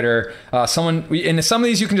stick to Twitter. And some of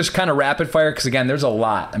these you can just kind of rapid fire because, again, there's a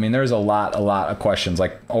lot. I mean, there's a lot of questions,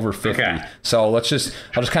 like over 50. Okay. So I'll just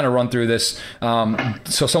kind of run through this.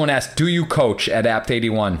 So someone asked, do you coach at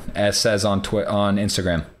Apt81, as says on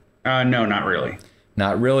Instagram? No, not really.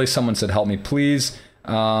 Not really. Someone said, help me, please.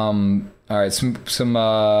 All right, some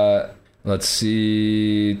let's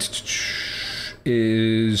see.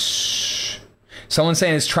 Is someone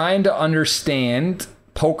saying, is trying to understand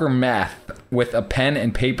poker math with a pen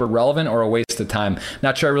and paper relevant or a waste of time?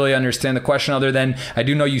 Not sure I really understand the question, other than I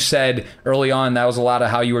do know you said early on that was a lot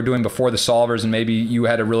of how you were doing before the solvers, and maybe you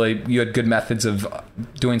had good methods of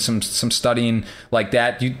doing some studying like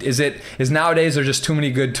that. Is nowadays there's just too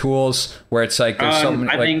many good tools where it's like there's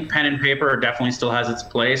I think pen and paper definitely still has its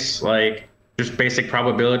place. Like just basic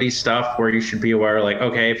probability stuff where you should be aware, like,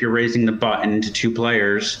 okay, if you're raising the button to 2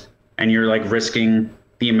 players and you're like risking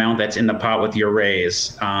the amount that's in the pot with your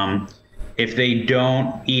raise, if they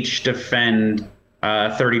don't each defend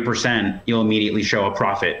 30%, you'll immediately show a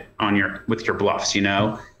profit with your bluffs,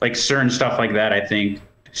 like certain stuff like that. I think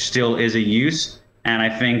still is a use. And I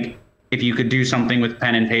think if you could do something with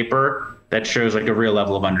pen and paper, that shows like a real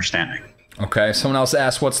level of understanding. Okay. Someone else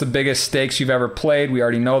asked, what's the biggest stakes you've ever played? We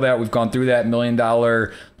already know that. We've gone through that. $1 million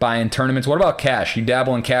buy-in tournaments. What about cash? You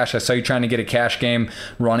dabble in cash. I saw you trying to get a cash game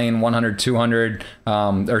running 100, 200,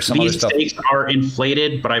 or some other stuff. These stakes are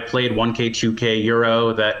inflated, but I played 1K, 2K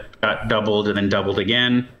Euro that got doubled and then doubled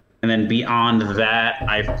again. And then beyond that,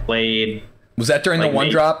 I've played... Was that during the one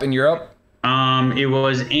drop in Europe? It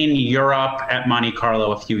was in Europe at Monte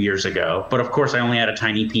Carlo a few years ago, but of course I only had a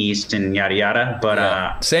tiny piece and yada yada.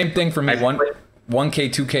 But same thing for me. 1K,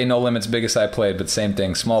 2K, no limits, biggest I played, but same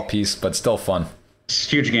thing, small piece, but still fun. It's a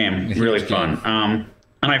huge game, really fun. And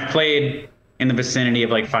I've played in the vicinity of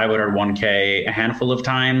like 500, 1K a handful of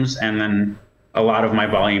times, and then a lot of my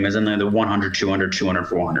volume is in the 100, 200, 200,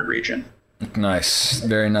 400 region. Nice,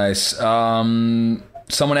 very nice.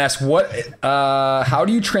 Someone asked, how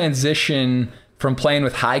do you transition from playing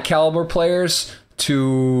with high caliber players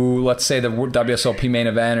to, let's say, the WSOP main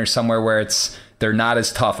event or somewhere where they're not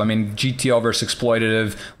as tough? I mean, GTO versus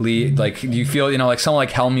exploitatively, like, do you feel, like someone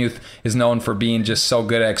like Hellmuth is known for being just so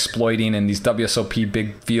good at exploiting in these WSOP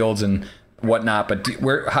big fields and whatnot, but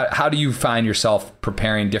how do you find yourself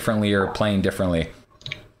preparing differently or playing differently?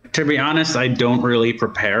 To be honest, I don't really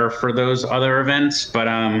prepare for those other events, but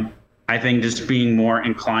I think just being more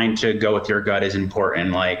inclined to go with your gut is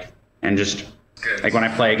important. And just like when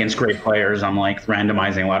I play against great players, I'm like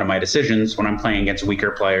randomizing a lot of my decisions. When I'm playing against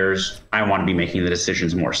weaker players, I want to be making the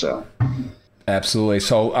decisions more so. Absolutely.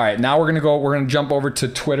 So, all right, now we're going to jump over to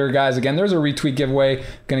Twitter, guys. Again, there's a retweet giveaway.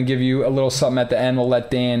 Going to give you a little something at the end. We'll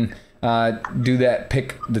let Dan do that,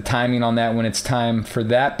 pick the timing on that when it's time for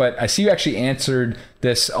that. But I see you actually answered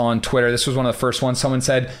this on Twitter. This was one of the first ones. Someone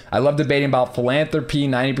said, I love debating about philanthropy.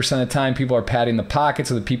 90% of the time, people are padding the pockets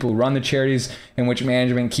of the people who run the charities, in which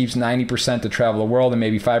management keeps 90% to travel the world and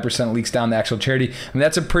maybe 5% leaks down the actual charity. I mean,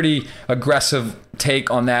 that's a pretty aggressive take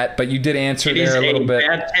on that, but you did answer there a little bit. It is a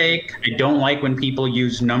bad take. I don't like when people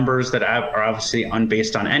use numbers that are obviously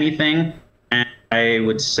unbased on anything. And I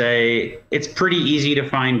would say it's pretty easy to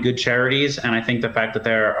find good charities, and I think the fact that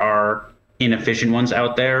there are inefficient ones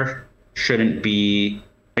out there shouldn't be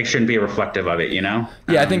reflective of it, Yeah,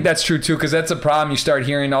 I think that's true too, because that's a problem. You start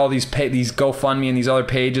hearing all these GoFundMe and these other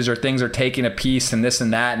pages or things are taking a piece and this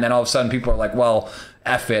and that, and then all of a sudden people are like, well,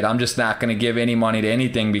 F it, I'm just not going to give any money to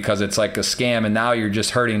anything because it's like a scam, and now you're just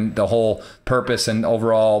hurting the whole purpose and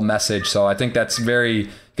overall message. So I think that's got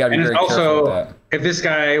to be very careful with that. If this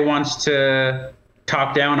guy wants to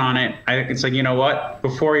talk down on it, it's like, you know what?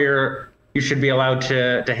 Before you should be allowed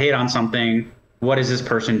to hate on something. What is this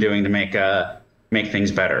person doing to make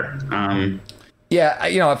things better?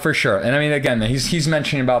 Yeah, for sure. And I mean, again, he's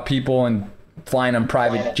mentioning about people and flying on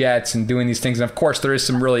private jets and doing these things. And of course, there is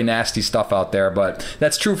some really nasty stuff out there, but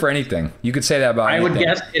that's true for anything. You could say that about anything. I would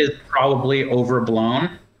guess it is probably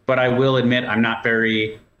overblown, but I will admit I'm not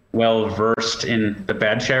very well versed in the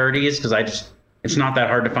bad charities because it's not that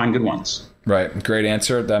hard to find good ones. Right. Great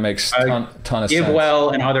answer. That makes ton of sense.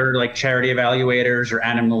 GiveWell and other like charity evaluators or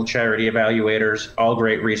animal charity evaluators, all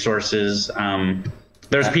great resources.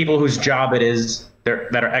 There's people whose job it is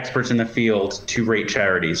that are experts in the field to rate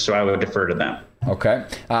charities, so I would defer to them. Okay.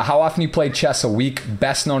 How often you play chess a week?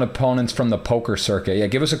 Best known opponents from the poker circuit. Yeah,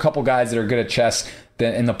 give us a couple guys that are good at chess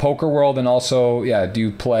in the poker world, and also, do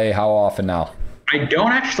you play how often now? I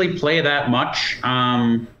don't actually play that much.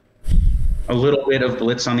 A little bit of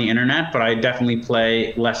blitz on the internet, but I definitely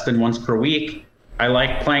play less than once per week. I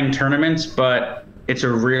like playing tournaments, but it's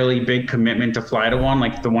a really big commitment to fly to one.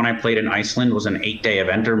 Like the one I played in Iceland was an 8-day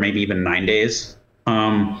event, or maybe even 9 days.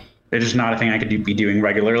 It's just not a thing I could be doing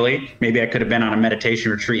regularly. Maybe I could have been on a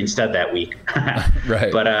meditation retreat instead that week.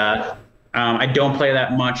 Right. But I don't play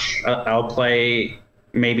that much. I'll play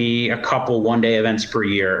maybe a couple 1-day events per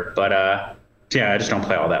year. But yeah, I just don't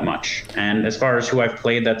play all that much. And as far as who I've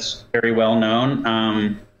played that's very well known,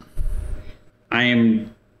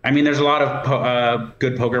 there's a lot of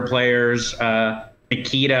good poker players.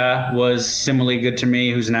 Nikita was similarly good to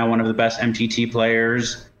me, who's now one of the best MTT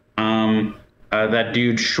players. That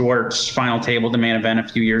dude Schwartz final tabled the main event a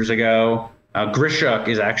few years ago. Grishuk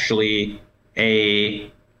is actually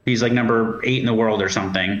he's like number 8 in the world or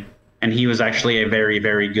something. And he was actually a very,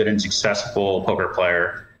 very good and successful poker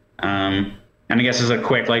player. And I guess as a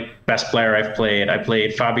quick, best player I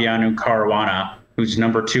played Fabiano Caruana, who's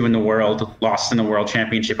number 2 in the world, lost in the world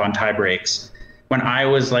championship on tie breaks. When I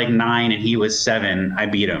was 9 and he was 7, I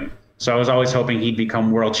beat him. So I was always hoping he'd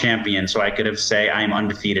become world champion so I could say I'm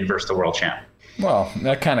undefeated versus the world champ. Well,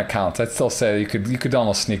 that kind of counts. I'd still say you could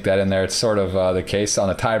almost sneak that in there. It's sort of the case on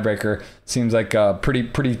a tiebreaker. Seems like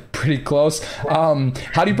pretty close. How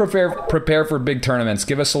do you prepare for big tournaments?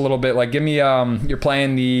 Give us a little bit. Give me you're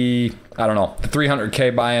playing the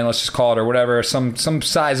 300K buy-in, let's just call it, or whatever. Some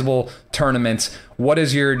sizable tournaments. What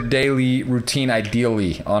is your daily routine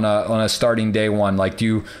ideally on a starting day one? Do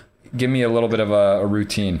you give me a little bit of a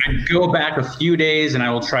routine? I go back a few days and I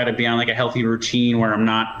will try to be on a healthy routine where I'm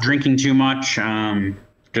not drinking too much,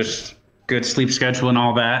 just good sleep schedule and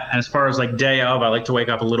all that. And as far as day of, I like to wake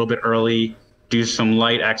up a little bit early, do some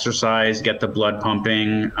light exercise, get the blood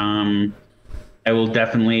pumping. I will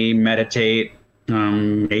definitely meditate.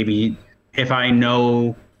 Maybe if I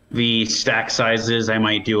know the stack sizes, I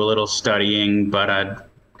might do a little studying, but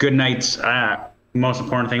good nights, most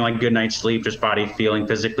important thing, good night's sleep, just body feeling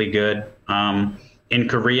physically good. In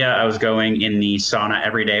Korea, I was going in the sauna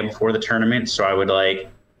every day before the tournament. So I would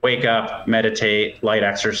wake up, meditate, light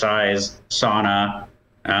exercise, sauna,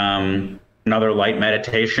 another light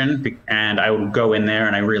meditation. And I would go in there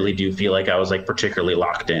and I really do feel like I was particularly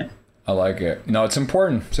locked in. I like it. No, it's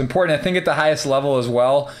important. It's important. I think at the highest level as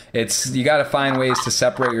well, you got to find ways to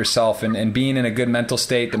separate yourself and being in a good mental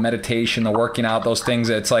state, the meditation, the working out, those things.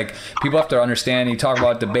 It's people have to understand. You talk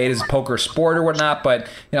about debate as a poker sport or whatnot, but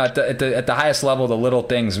at the highest level, the little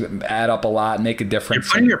things add up a lot, and make a difference.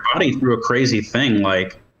 You're putting your body through a crazy thing,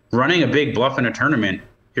 running a big bluff in a tournament.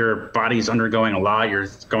 Your body's undergoing a lot. You're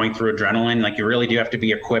going through adrenaline. You really do have to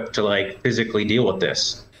be equipped to physically deal with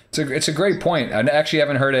this. It's a great point. I actually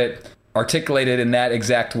haven't heard it articulated in that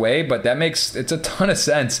exact way, but it's a ton of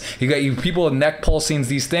sense. You got people with neck pulsings,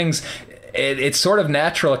 these things. It's sort of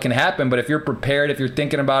natural. It can happen, but if you're prepared, if you're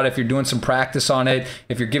thinking about it, if you're doing some practice on it,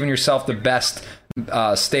 if you're giving yourself the best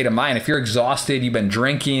state of mind, if you're exhausted, you've been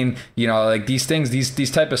drinking, these things,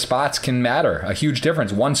 these type of spots can matter a huge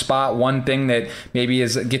difference. One spot, one thing that maybe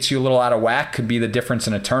gets you a little out of whack could be the difference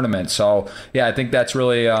in a tournament. So yeah, I think that's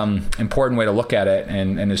really important way to look at it,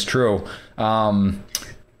 and is true.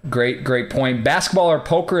 Great point. Basketball or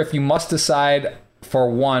poker, if you must decide for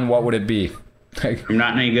one, what would it be? I'm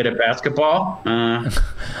not any good at basketball. I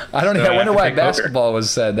wonder why basketball was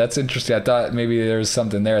said. That's interesting. I thought maybe there was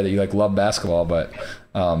something there that you love basketball, but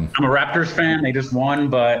I'm a Raptors fan. They just won,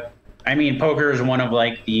 but poker is one of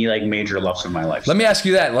the major loves of my life. Let me ask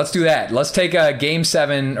you that. Let's do that. Let's take a game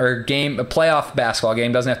 7 or a playoff basketball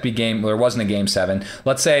game. Doesn't have to be game. There wasn't a game 7.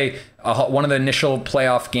 Let's say one of the initial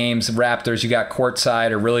playoff games, Raptors, you got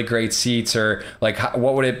courtside or really great seats, or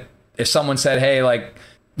what would it, if someone said, hey,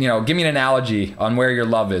 give me an analogy on where your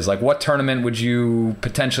love is. What tournament would you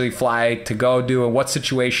potentially fly to go do, and what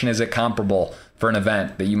situation is it comparable for an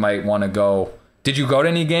event that you might want to go? Did you go to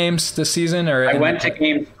any games this season? Or I went to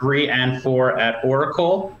game 3 and 4 at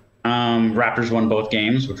Oracle. Raptors won both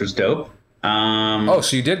games, which was dope. So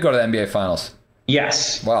you did go to the NBA Finals?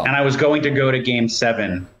 Yes. Wow. And I was going to go to game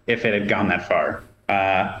 7 if it had gone that far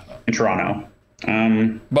in Toronto.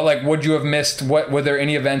 But would you have missed, were there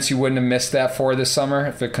any events you wouldn't have missed that for this summer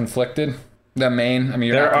if it conflicted? The main?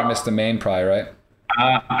 You're not going to miss the main probably, right?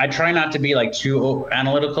 I try not to be too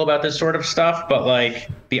analytical about this sort of stuff, but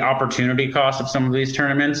the opportunity cost of some of these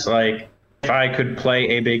tournaments, if I could play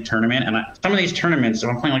a big tournament, and some of these tournaments, if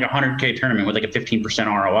I'm playing a 100K tournament with a 15%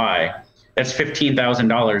 ROI, that's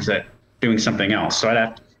 $15,000 that doing something else. So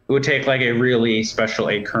it would take a really special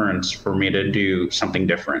occurrence for me to do something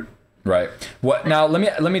different. Right. What now?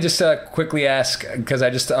 Let me just quickly ask, because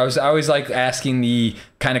I always like asking the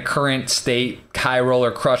kind of current state high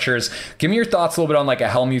roller crushers. Give me your thoughts a little bit on like a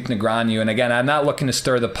Hellmuth Negreanu. And again, I'm not looking to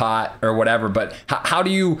stir the pot or whatever, but how do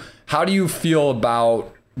you feel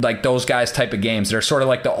about like those guys type of games? They're sort of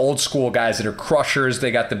like the old school guys that are crushers.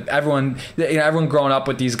 They got everyone growing up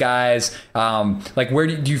with these guys. Like where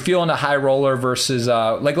do you feel in a high roller versus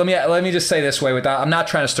like let me just say this way, I'm not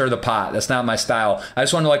trying to stir the pot. That's not my style. I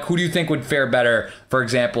just wonder like who do you think would fare better? For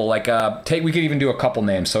example, like we could even do a couple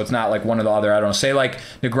names, so it's not like one or the other. I don't know, say like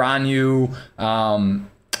Negreanu,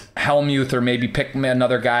 Hellmuth, or maybe pick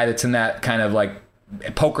another guy that's in that kind of like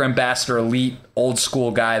poker ambassador elite old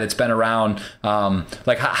school guy that's been around.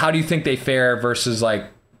 Like how do you think they fare versus like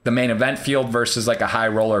the main event field versus like a high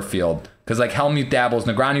roller field? Because like Hellmuth dabbles,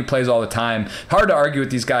 Negreanu plays all the time. Hard to argue with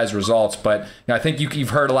these guys' results, but I think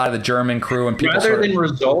you've heard a lot of the German crew and people. Rather than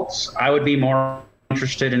results, I would be more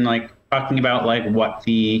interested in like talking about like what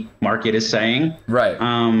the market is saying. Right.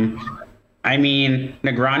 I mean,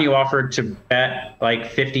 Negreanu offered to bet like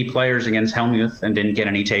 50 players against Hellmuth and didn't get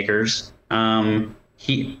any takers.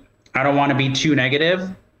 I don't want to be too negative,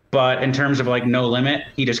 but in terms of like no limit,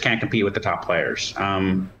 he just can't compete with the top players.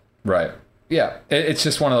 Right. Yeah. It's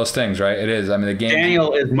just one of those things, right? It is. I mean, the game.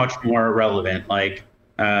 Daniel is much more relevant. Like,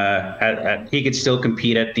 he could still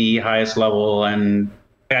compete at the highest level. And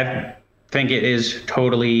I think it is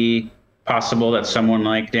totally possible that someone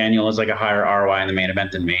like Daniel is like a higher ROI in the main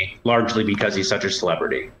event than me, largely because he's such a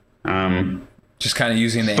celebrity. Just kind of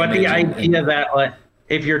using the. But the idea that like,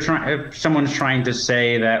 if someone's trying to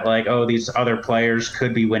say that like, oh, these other players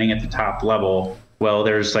could be winning at the top level, well,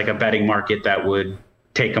 there's like a betting market that would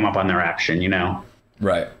take them up on their action,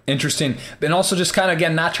 Right. Interesting. And also just kind of,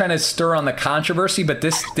 again, not trying to stir on the controversy, but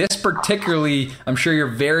this particularly, I'm sure you're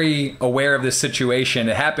very aware of this situation.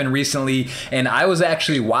 It happened recently, and I was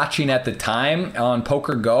actually watching at the time on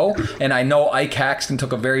Poker Go, and I know Ike Haxton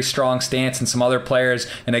took a very strong stance and some other players.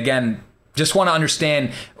 And again, just want to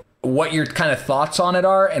understand what your kind of thoughts on it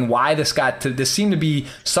are and why this seemed to be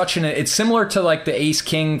it's similar to like the ace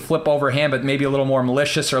king flip over hand, but maybe a little more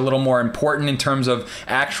malicious or a little more important in terms of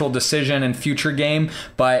actual decision and future game.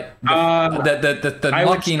 But the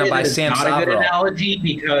mucking by Sam Savero. Not a good analogy,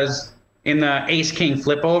 because in the ace king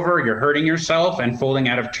flip over, you're hurting yourself, and folding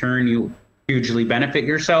out of turn, you hugely benefit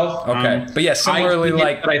yourself. Okay. But yeah, similarly,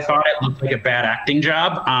 I thought it looked like a bad acting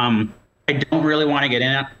job. I don't really want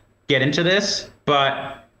to get into this,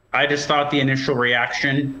 but I just thought the initial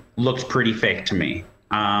reaction looked pretty fake to me.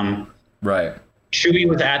 Right. Chewy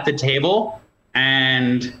was at the table,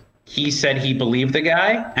 and he said he believed the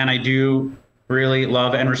guy, and I do really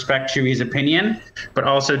love and respect Chewy's opinion, but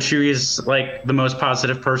also Chewy is like the most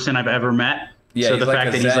positive person I've ever met. Yeah, so the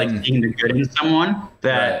fact that he's like seeing the good in someone,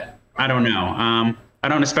 that right. I don't know. I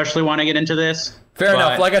don't especially want to get into this. Fair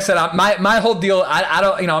enough. Like I said, my whole deal, I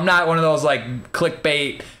don't, I'm not one of those like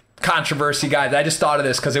clickbait controversy guys. I just thought of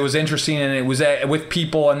this because it was interesting, and it was with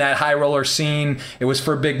people in that high roller scene. It was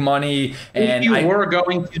for big money. And if you were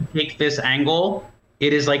going to take this angle,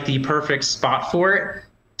 it is like the perfect spot for it.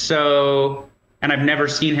 So, and I've never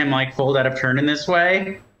seen him like fold out of turn in this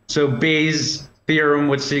way. So Bayes' theorem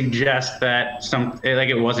would suggest that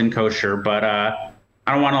it wasn't kosher, but I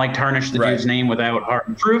don't want to like tarnish the dude's name without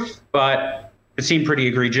hard proof, but it seemed pretty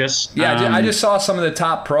egregious. Yeah, I just saw some of the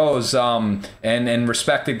top pros and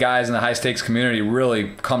respected guys in the high stakes community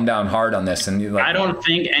really come down hard on this. And I don't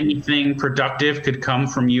think anything productive could come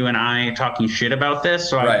from you and I talking shit about this,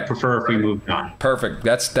 so I would prefer if we moved on. Perfect.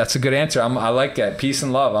 That's a good answer. I like that. Peace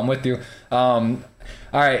and love. I'm with you. All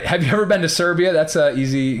right. Have you ever been to Serbia? That's a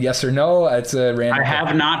easy yes or no. It's a random. I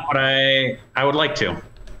have not, but I would like to.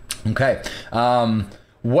 Okay.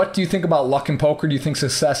 What do you think about luck in poker? Do you think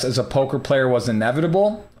success as a poker player was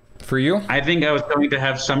inevitable for you? I think I was going to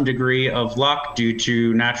have some degree of luck due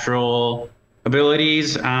to natural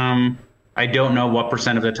abilities. I don't know what %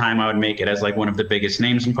 of the time I would make it as like one of the biggest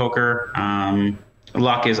names in poker.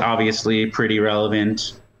 Luck is obviously pretty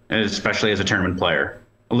relevant, especially as a tournament player.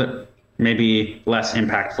 Maybe less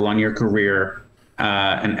impactful on your career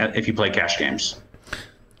and if you play cash games.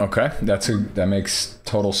 Okay, that makes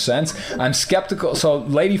total sense. I'm skeptical. So,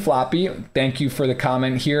 Lady Floppy, thank you for the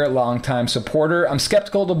comment here, longtime supporter. I'm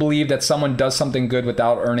skeptical to believe that someone does something good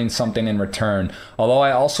without earning something in return. Although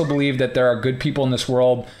I also believe that there are good people in this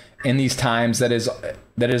world, in these times that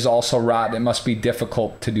is also rotten, it must be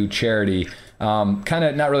difficult to do charity. Kind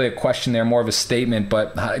of not really a question there, more of a statement,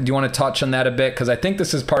 but do you want to touch on that a bit? Because I think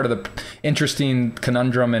this is part of the interesting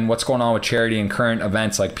conundrum in what's going on with charity and current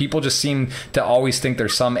events. Like, people just seem to always think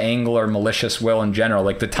there's some angle or malicious will in general.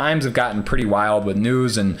 Like, the times have gotten pretty wild with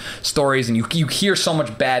news and stories, and you hear so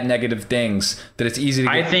much bad, negative things that it's easy to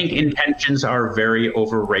get. I think intentions are very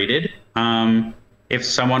overrated. If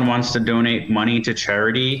someone wants to donate money to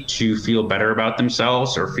charity to feel better about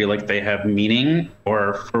themselves or feel like they have meaning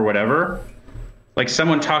or for whatever, like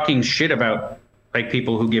someone talking shit about like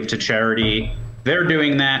people who give to charity, they're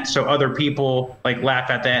doing that so other people like laugh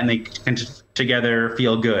at that and they can together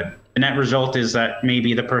feel good. The net result is that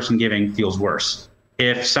maybe the person giving feels worse.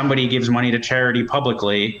 If somebody gives money to charity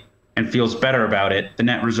publicly and feels better about it, the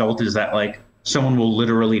net result is that like someone will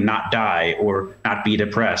literally not die or not be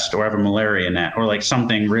depressed or have a malaria net or like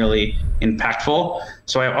something really impactful.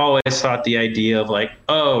 So I've always thought the idea of like,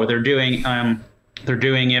 oh, they're doing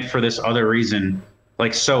it for this other reason.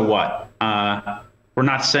 Like, so what? We're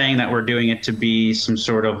not saying that we're doing it to be some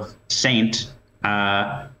sort of saint.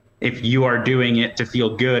 If you are doing it to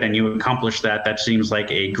feel good and you accomplish that, that seems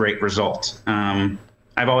like a great result.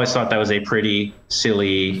 I've always thought that was a pretty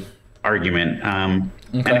silly argument.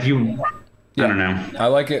 Okay. And if you... Yeah, I don't know. I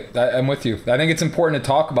like it. I'm with you. I think it's important to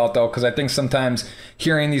talk about, though, because I think sometimes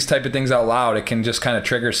hearing these type of things out loud, it can just kind of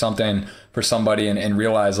trigger something for somebody and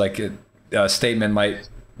realize like a statement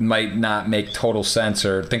might not make total sense,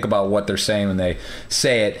 or think about what they're saying when they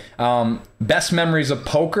say it. Best memories of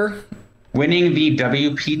poker? Winning the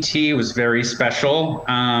WPT was very special.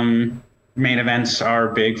 Main events are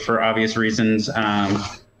big for obvious reasons. I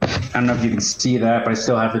don't know if you can see that, but I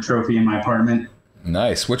still have the trophy in my apartment.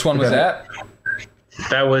 Nice. Which one was that?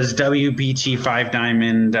 That was WBT 5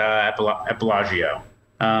 Diamond at Bellagio,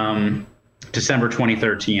 December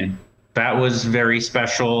 2013. That was very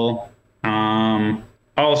special.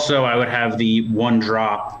 Also, I would have the one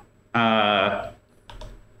drop that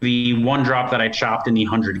I chopped in the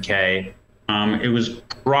 100K. It was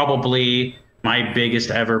probably my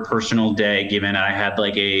biggest ever personal day, given I had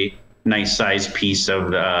like a nice size piece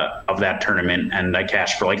of that tournament, and I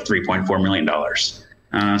cashed for like $3.4 million.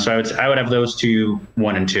 So I would have those two,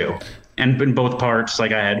 1 and 2, and in both parts,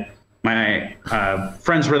 like I had my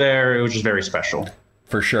friends were there. It was just very special.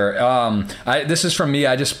 For sure. This is from me.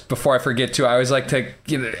 Before I forget to, I always like to,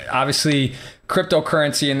 obviously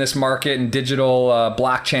cryptocurrency in this market and digital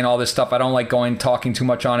blockchain, all this stuff. I don't like talking too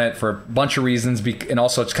much on it for a bunch of reasons. And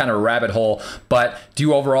also it's kind of a rabbit hole. But do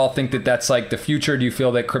you overall think that that's like the future? Do you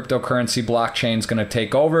feel that cryptocurrency blockchain is going to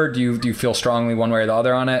take over? Do you feel strongly one way or the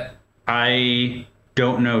other on it? I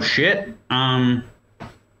don't know shit. I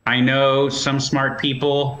know some smart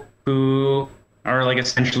people who are like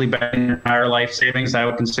essentially betting their entire life savings. I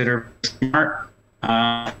would consider smart.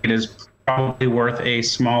 It is probably worth a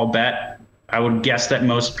small bet. I would guess that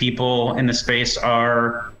most people in the space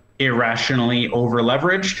are irrationally over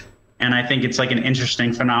leveraged. And I think it's like an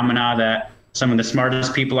interesting phenomena that some of the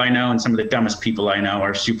smartest people I know and some of the dumbest people I know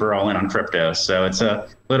are super all in on crypto. So it's a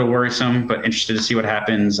little worrisome, but interested to see what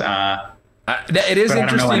happens. It is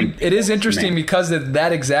interesting. It is interesting because of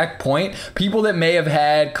that exact point. People that may have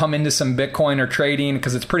had come into some Bitcoin or trading,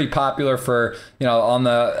 because it's pretty popular for, on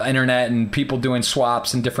the internet, and people doing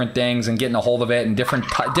swaps and different things and getting a hold of it, and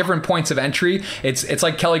different points of entry. It's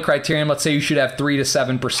like Kelly criterion. Let's say you should have 3 to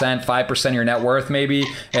 7%, 5% of your net worth maybe,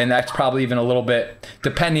 and that's probably even a little bit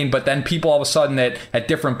depending. But then people all of a sudden that at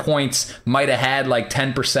different points might have had like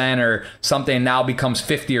 10% or something, now becomes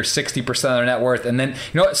 50 or 60% of their net worth. And then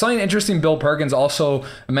something interesting. Bill Perkins also,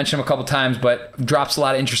 I mentioned him a couple times, but drops a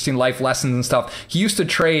lot of interesting life lessons and stuff. He used to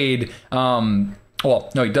trade, well,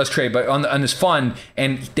 no, he does trade, but on this fund,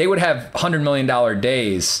 and they would have $100 million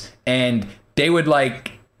days, and they would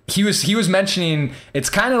like, he was mentioning, it's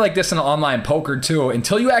kind of like this in online poker too,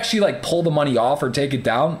 until you actually like pull the money off or take it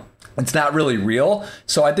down, it's not really real.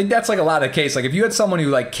 So I think that's like a lot of the case. Like if you had someone who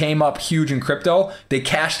like came up huge in crypto, they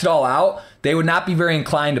cashed it all out, they would not be very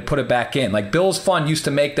inclined to put it back in. Like Bill's fund used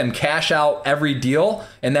to make them cash out every deal,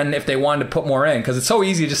 and then if they wanted to put more in, because it's so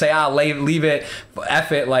easy to just say, leave it,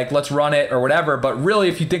 F it, like let's run it or whatever. But really,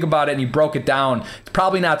 if you think about it and you broke it down, it's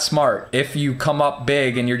probably not smart if you come up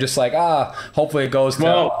big and you're just like, hopefully it goes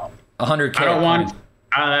to 100K.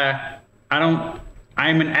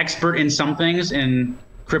 I'm an expert in some things, and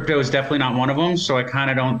crypto is definitely not one of them. So I kind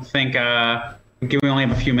of don't think, we only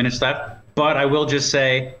have a few minutes left, but I will just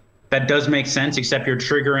say that does make sense, except you're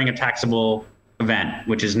triggering a taxable event,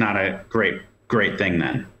 which is not a great thing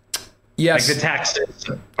then. Yes. Like the taxes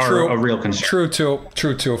are a real concern.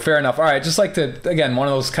 True too. Fair enough. All right. Just like to, again, one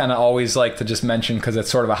of those kind of always like to just mention because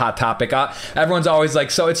it's sort of a hot topic. Everyone's always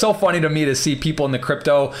like, so it's so funny to me to see people in the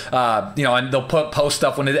crypto, and they'll post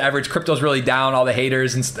stuff when the average crypto's really down, all the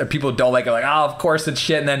haters and people don't like it, like, oh, of course it's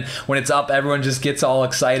shit. And then when it's up, everyone just gets all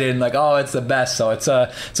excited and like, oh, it's the best. So it's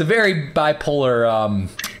a very bipolar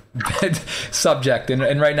subject.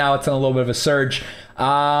 And right now it's on a little bit of a surge.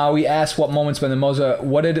 We asked what moments when the most,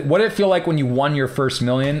 what did it feel like when you won your first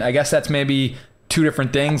million? I guess that's maybe two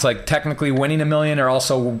different things, like technically winning $1 million or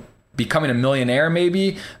also becoming a millionaire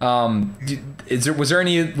maybe.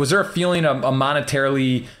 Was there a feeling of a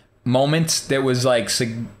monetarily moment that was like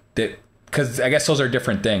that? Because I guess those are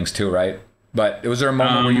different things too, right? But was there a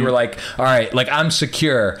moment where you were like, all right, like I'm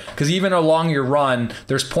secure? Because even along your run,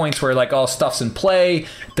 there's points where like, oh, stuff's in play,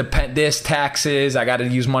 this, taxes, I got to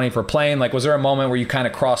use money for playing. Like, was there a moment where you kind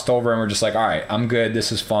of crossed over and were just like, all right, I'm good.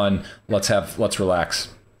 This is fun. Let's relax.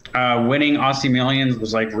 Winning Aussie Millions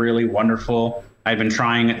was like really wonderful. I've been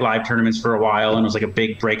trying live tournaments for a while and it was like a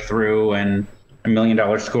big breakthrough, and $1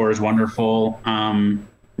 million score is wonderful.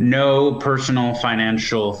 No personal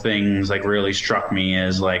financial things like really struck me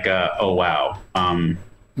as like, oh wow.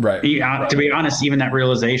 Right. To be honest, even that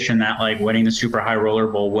realization that like winning the Super High Roller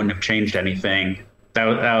Bowl wouldn't have changed anything. That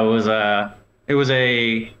was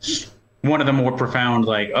one of the more profound,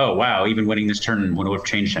 like, oh wow, even winning this tournament wouldn't have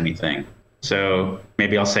changed anything. So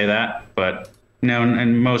maybe I'll say that, but no,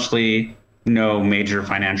 and mostly no major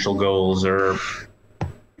financial goals or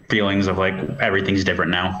feelings of like everything's different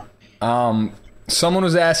now. Someone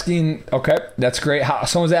was asking, okay, that's great.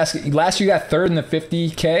 Someone was asking, last year you got third in the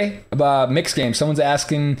 50K mixed games. Someone's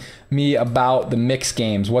asking me about the mixed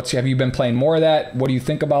games. Have you been playing more of that? What do you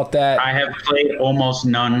think about that? I have played almost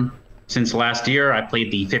none since last year. I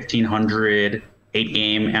played the 1500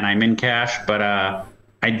 8-game and I'm in cash, but I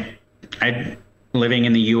living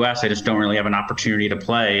in the US, I just don't really have an opportunity to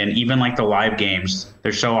play. And even like the live games,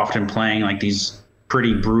 they're so often playing like these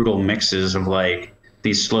pretty brutal mixes of like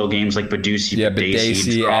these slow games like Badoosie,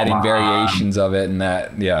 Badoosie, adding variations of it, and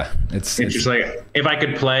that, it's just like if I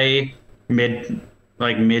could play mid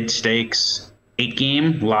stakes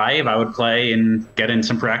 8-game live, I would play and get in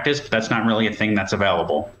some practice, but that's not really a thing that's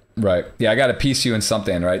available. Right. Yeah, I got to piece you in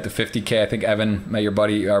something, right? The 50K, I think Evan, your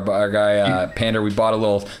buddy, our guy, Pander, we bought a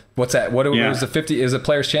little, what's that? What was the 50? Is a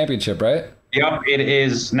Players Championship, right? Yep, it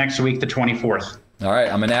is next week, the 24th. All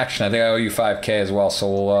right, I'm in action. I think I owe you 5K as well,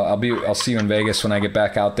 so I'll see you in Vegas when I get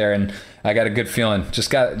back out there, and I got a good feeling.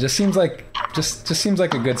 Just seems like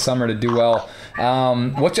a good summer to do well. All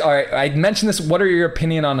right, I mentioned this. What are your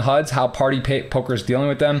opinion on HUDs? How Party Poker is dealing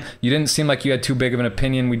with them? You didn't seem like you had too big of an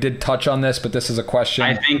opinion. We did touch on this, but this is a question.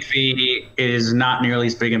 I think fee is not nearly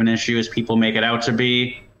as big of an issue as people make it out to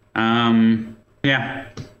be. Yeah.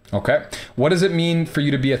 Okay. What does it mean for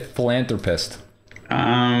you to be a philanthropist?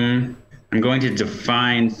 I'm going to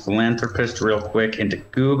define philanthropist real quick into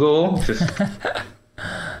Google.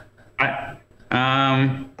 I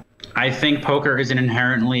think poker is an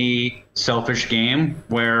inherently selfish game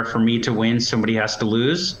where for me to win, somebody has to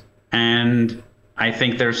lose. And I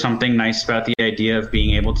think there's something nice about the idea of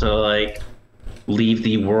being able to like leave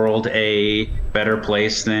the world a better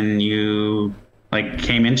place than you like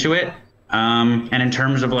came into it. And in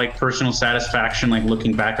terms of like personal satisfaction, like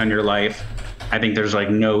looking back on your life, I think there's like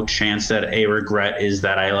no chance that a regret is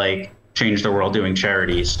that I like changed the world doing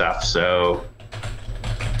charity stuff. So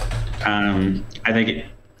I think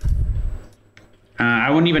I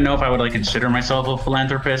wouldn't even know if I would like consider myself a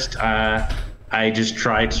philanthropist. I just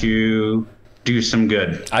try to do some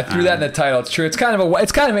good. I threw that in the title. It's true. It's kind of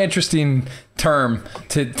an interesting term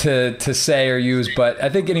to say or use, but I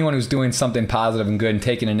think anyone who's doing something positive and good and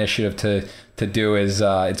taking initiative to do is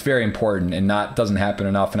it's very important and doesn't happen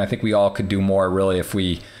enough. And I think we all could do more really if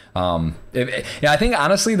we. I think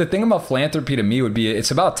honestly the thing about philanthropy to me would be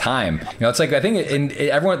it's about time. It's like I think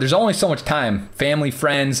everyone there's only so much time. Family,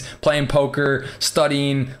 friends, playing poker,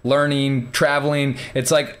 studying, learning, traveling.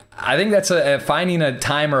 It's like I think that's finding a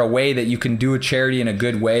time or a way that you can do a charity in a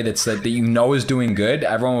good way that you know is doing good.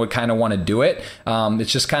 Everyone would kind of want to do it.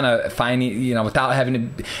 It's just kind of finding, without having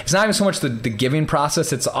to. It's not even so much the giving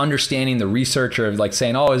process. It's understanding the research or like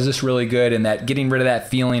saying, oh, is this really good? And that getting rid of that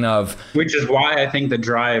feeling of. Which is why I think the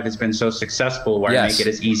drive has been so successful. Where I make it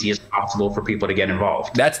as easy as possible for people to get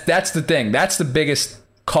involved. That's the thing. That's the biggest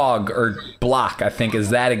cog or block, I think,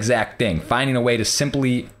 is that exact thing. Finding a way to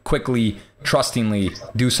simply, quickly, trustingly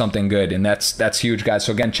do something good, and that's huge, guys.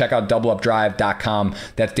 So again, check out doubleupdrive.com.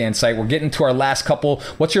 That's Dan's site. We're getting to our last couple.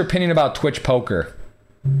 What's your opinion about Twitch poker?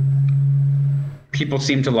 People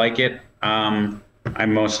seem to like it. I've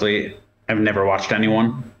never watched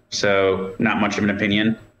anyone, so not much of an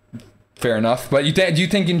opinion. Fair enough. But do you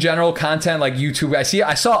think in general content like YouTube,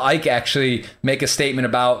 I saw Ike actually make a statement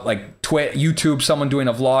about like YouTube, someone doing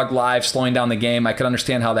a vlog live, slowing down the game. I could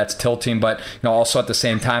understand how that's tilting, but also at the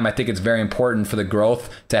same time, I think it's very important for the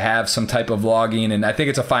growth to have some type of vlogging. And I think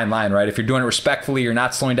it's a fine line, right? If you're doing it respectfully, you're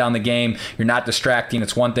not slowing down the game, you're not distracting,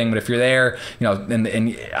 it's one thing. But if you're there,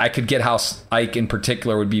 and I could get how Ike in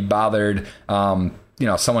particular would be bothered,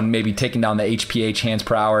 someone maybe taking down the HPH hands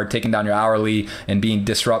per hour, taking down your hourly and being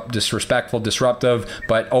disrespectful, disruptive.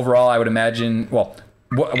 But overall, I would imagine,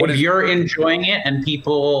 if you're enjoying it and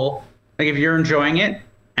people, like if you're enjoying it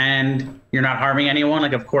and you're not harming anyone,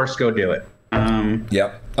 like of course go do it.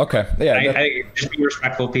 Yep. Okay. Yeah. I just be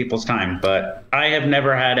respectful of people's time, but I have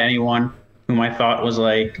never had anyone whom I thought was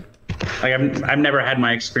like I've never had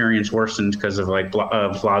my experience worsened because of like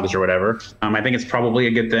vlogs or whatever. I think it's probably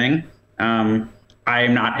a good thing. I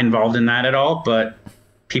am not involved in that at all, but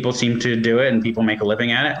people seem to do it and people make a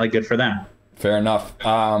living at it. Like, good for them. Fair enough.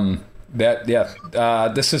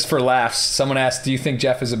 This is for laughs. Someone asked, do you think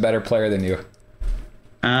Jeff is a better player than you?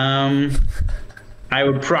 I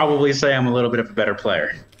would probably say I'm a little bit of a better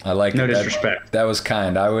player. I like no disrespect. That was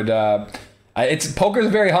kind. I would.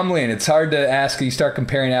 Poker's very humbling. It's hard to ask. You start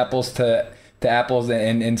comparing apples to apples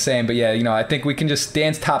and saying, but yeah, I think we can just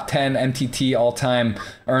Dan's top 10 MTT all-time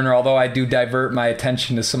earner, although I do divert my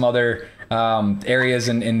attention to some other areas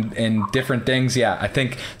and different things. Yeah, I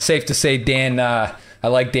think safe to say Dan, I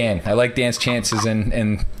like Dan. I like Dan's chances,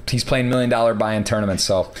 and he's playing $1 million buy-in tournaments,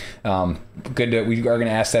 so good. We are going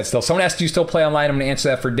to ask that still. Someone asked, do you still play online? I'm going to answer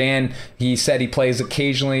that for Dan. He said he plays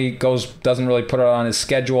occasionally, doesn't really put it on his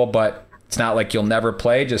schedule, but it's not like you'll never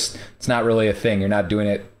play, just it's not really a thing. You're not doing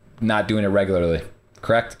it regularly,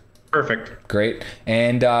 correct? Perfect. Great.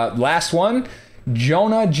 And last one,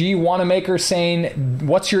 Jonah G. Wanamaker saying,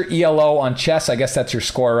 what's your ELO on chess? I guess that's your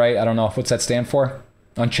score, right? I don't know. What's that stand for?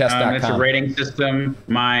 On chess.com. It's a rating system.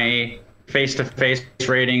 My face-to-face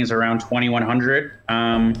rating is around 2100,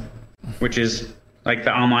 which is like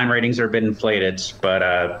the online ratings are a bit inflated,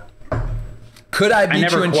 but could I beat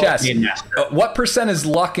you in chess? What percent is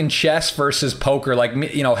luck in chess versus poker? Like,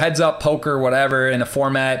 heads up poker, whatever, in a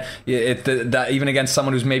format, even against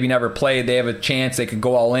someone who's maybe never played, they have a chance. They could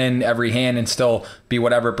go all in every hand and still be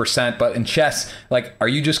whatever percent. But in chess, like, are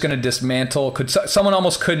you just going to dismantle? Someone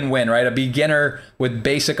almost couldn't win, right? A beginner with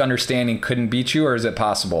basic understanding couldn't beat you, or is it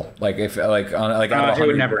possible? Like, if it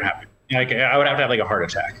would never happen. Like, I would have to have like a heart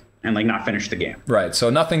attack and like not finish the game. Right.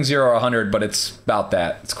 So nothing 0 or 100, but it's about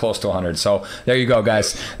that. It's close to 100. So there you go,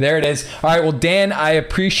 guys. There it is. All right. Well, Dan, I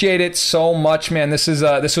appreciate it so much, man. This was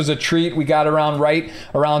a treat. We got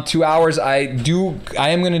around 2 hours. I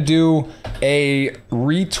am going to do a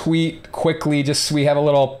retweet quickly. Just so we have a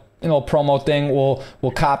little promo thing.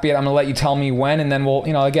 We'll copy it. I'm gonna let you tell me when, and then we'll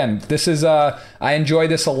again, this is I enjoy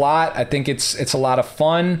this a lot. I think it's a lot of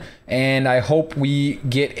fun, and I hope we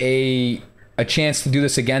get a chance to do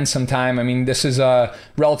this again sometime. I mean, this is a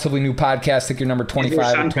relatively new podcast. I think you're number 25. Is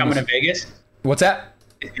your son coming to Vegas? What's that?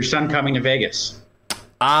 Is your son coming to Vegas?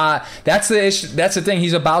 That's the issue. That's the thing.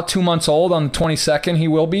 He's about 2 months old. On the 22nd, he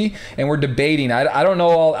will be, and we're debating. I don't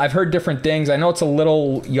know. I've heard different things. I know it's a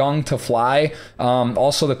little young to fly.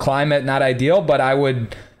 Also, the climate not ideal, but I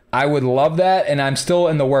would love that, and I'm still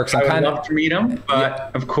in the works. I would love to meet him,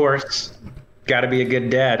 but of course, got to be a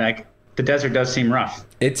good dad. The desert does seem rough.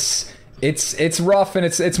 It's rough, and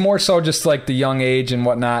it's more so just like the young age and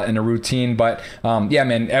whatnot and a routine. But yeah,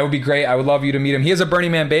 man, that would be great. I would love you to meet him. He is a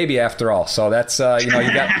Burning Man baby after all, so that's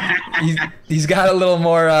he's got a little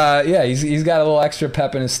more he's got a little extra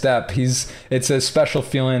pep in his step. It's a special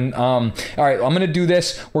feeling. All right, I'm gonna do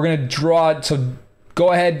this. We're gonna draw. So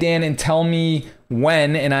go ahead, Dan, and tell me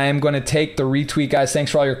when, and I am going to take the retweet, guys.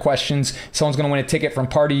 Thanks for all your questions. Someone's going to win a ticket from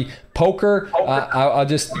Party Poker. I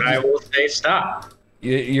will say stop.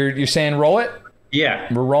 You're saying roll it?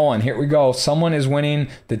 Yeah. We're rolling. Here we go. Someone is winning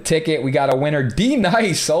the ticket. We got a winner. D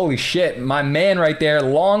Nice. Holy shit. My man right there.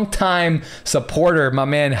 Long-time supporter. My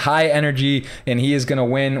man, high energy, and he is going to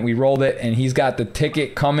win. We rolled it, and he's got the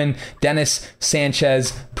ticket coming. Dennis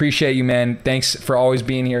Sanchez. Appreciate you, man. Thanks for always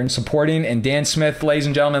being here and supporting. And Dan Smith, ladies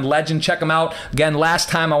and gentlemen, legend. Check him out. Again, last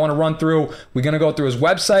time I want to run through, we're going to go through his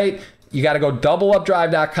website. You got to go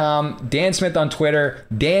doubleupdrive.com, Dan Smith on Twitter,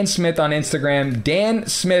 Dan Smith on Instagram, Dan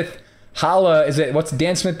Smith Holla. What's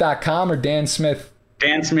dansmith.com or Dan Smith?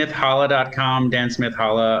 DanSmithHolla.com, Dan Smith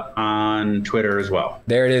Holla on Twitter as well.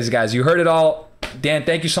 There it is, guys. You heard it all. Dan,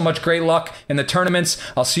 thank you so much. Great luck in the tournaments.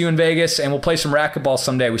 I'll see you in Vegas, and we'll play some racquetball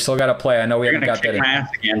someday. We still got to play. I know we haven't got that in. My ass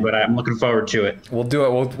again, but I'm looking forward to it. We'll do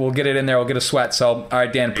it. We'll get it in there. We'll get a sweat. So, all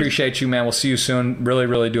right, Dan, appreciate you, man. We'll see you soon. Really,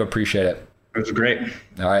 really do appreciate it. It was great.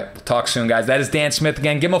 All right. We'll talk soon, guys. That is Dan Smith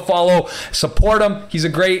again. Give him a follow. Support him. He's a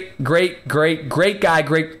great guy,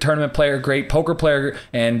 great tournament player, great poker player,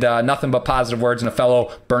 and nothing but positive words, and a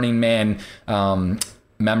fellow Burning Man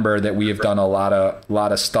member that we have done a lot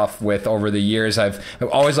of stuff with over the years. I've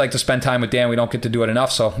always liked to spend time with Dan. We don't get to do it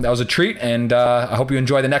enough, so that was a treat, and I hope you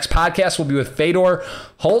enjoy the next podcast. We'll be with Fedor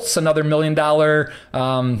Holtz, another $1 million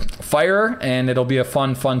firer, and it'll be a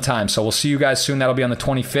fun time. So we'll see you guys soon. That'll be on the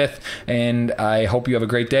 25th, and I hope you have a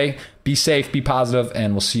great day. Be safe, be positive,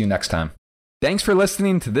 and we'll see you next time. Thanks for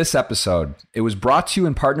listening to this episode. It was brought to you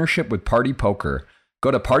in partnership with Party Poker. Go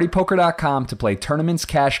to partypoker.com to play tournaments,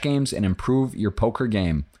 cash games, and improve your poker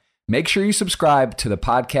game. Make sure you subscribe to the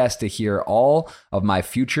podcast to hear all of my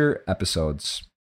future episodes.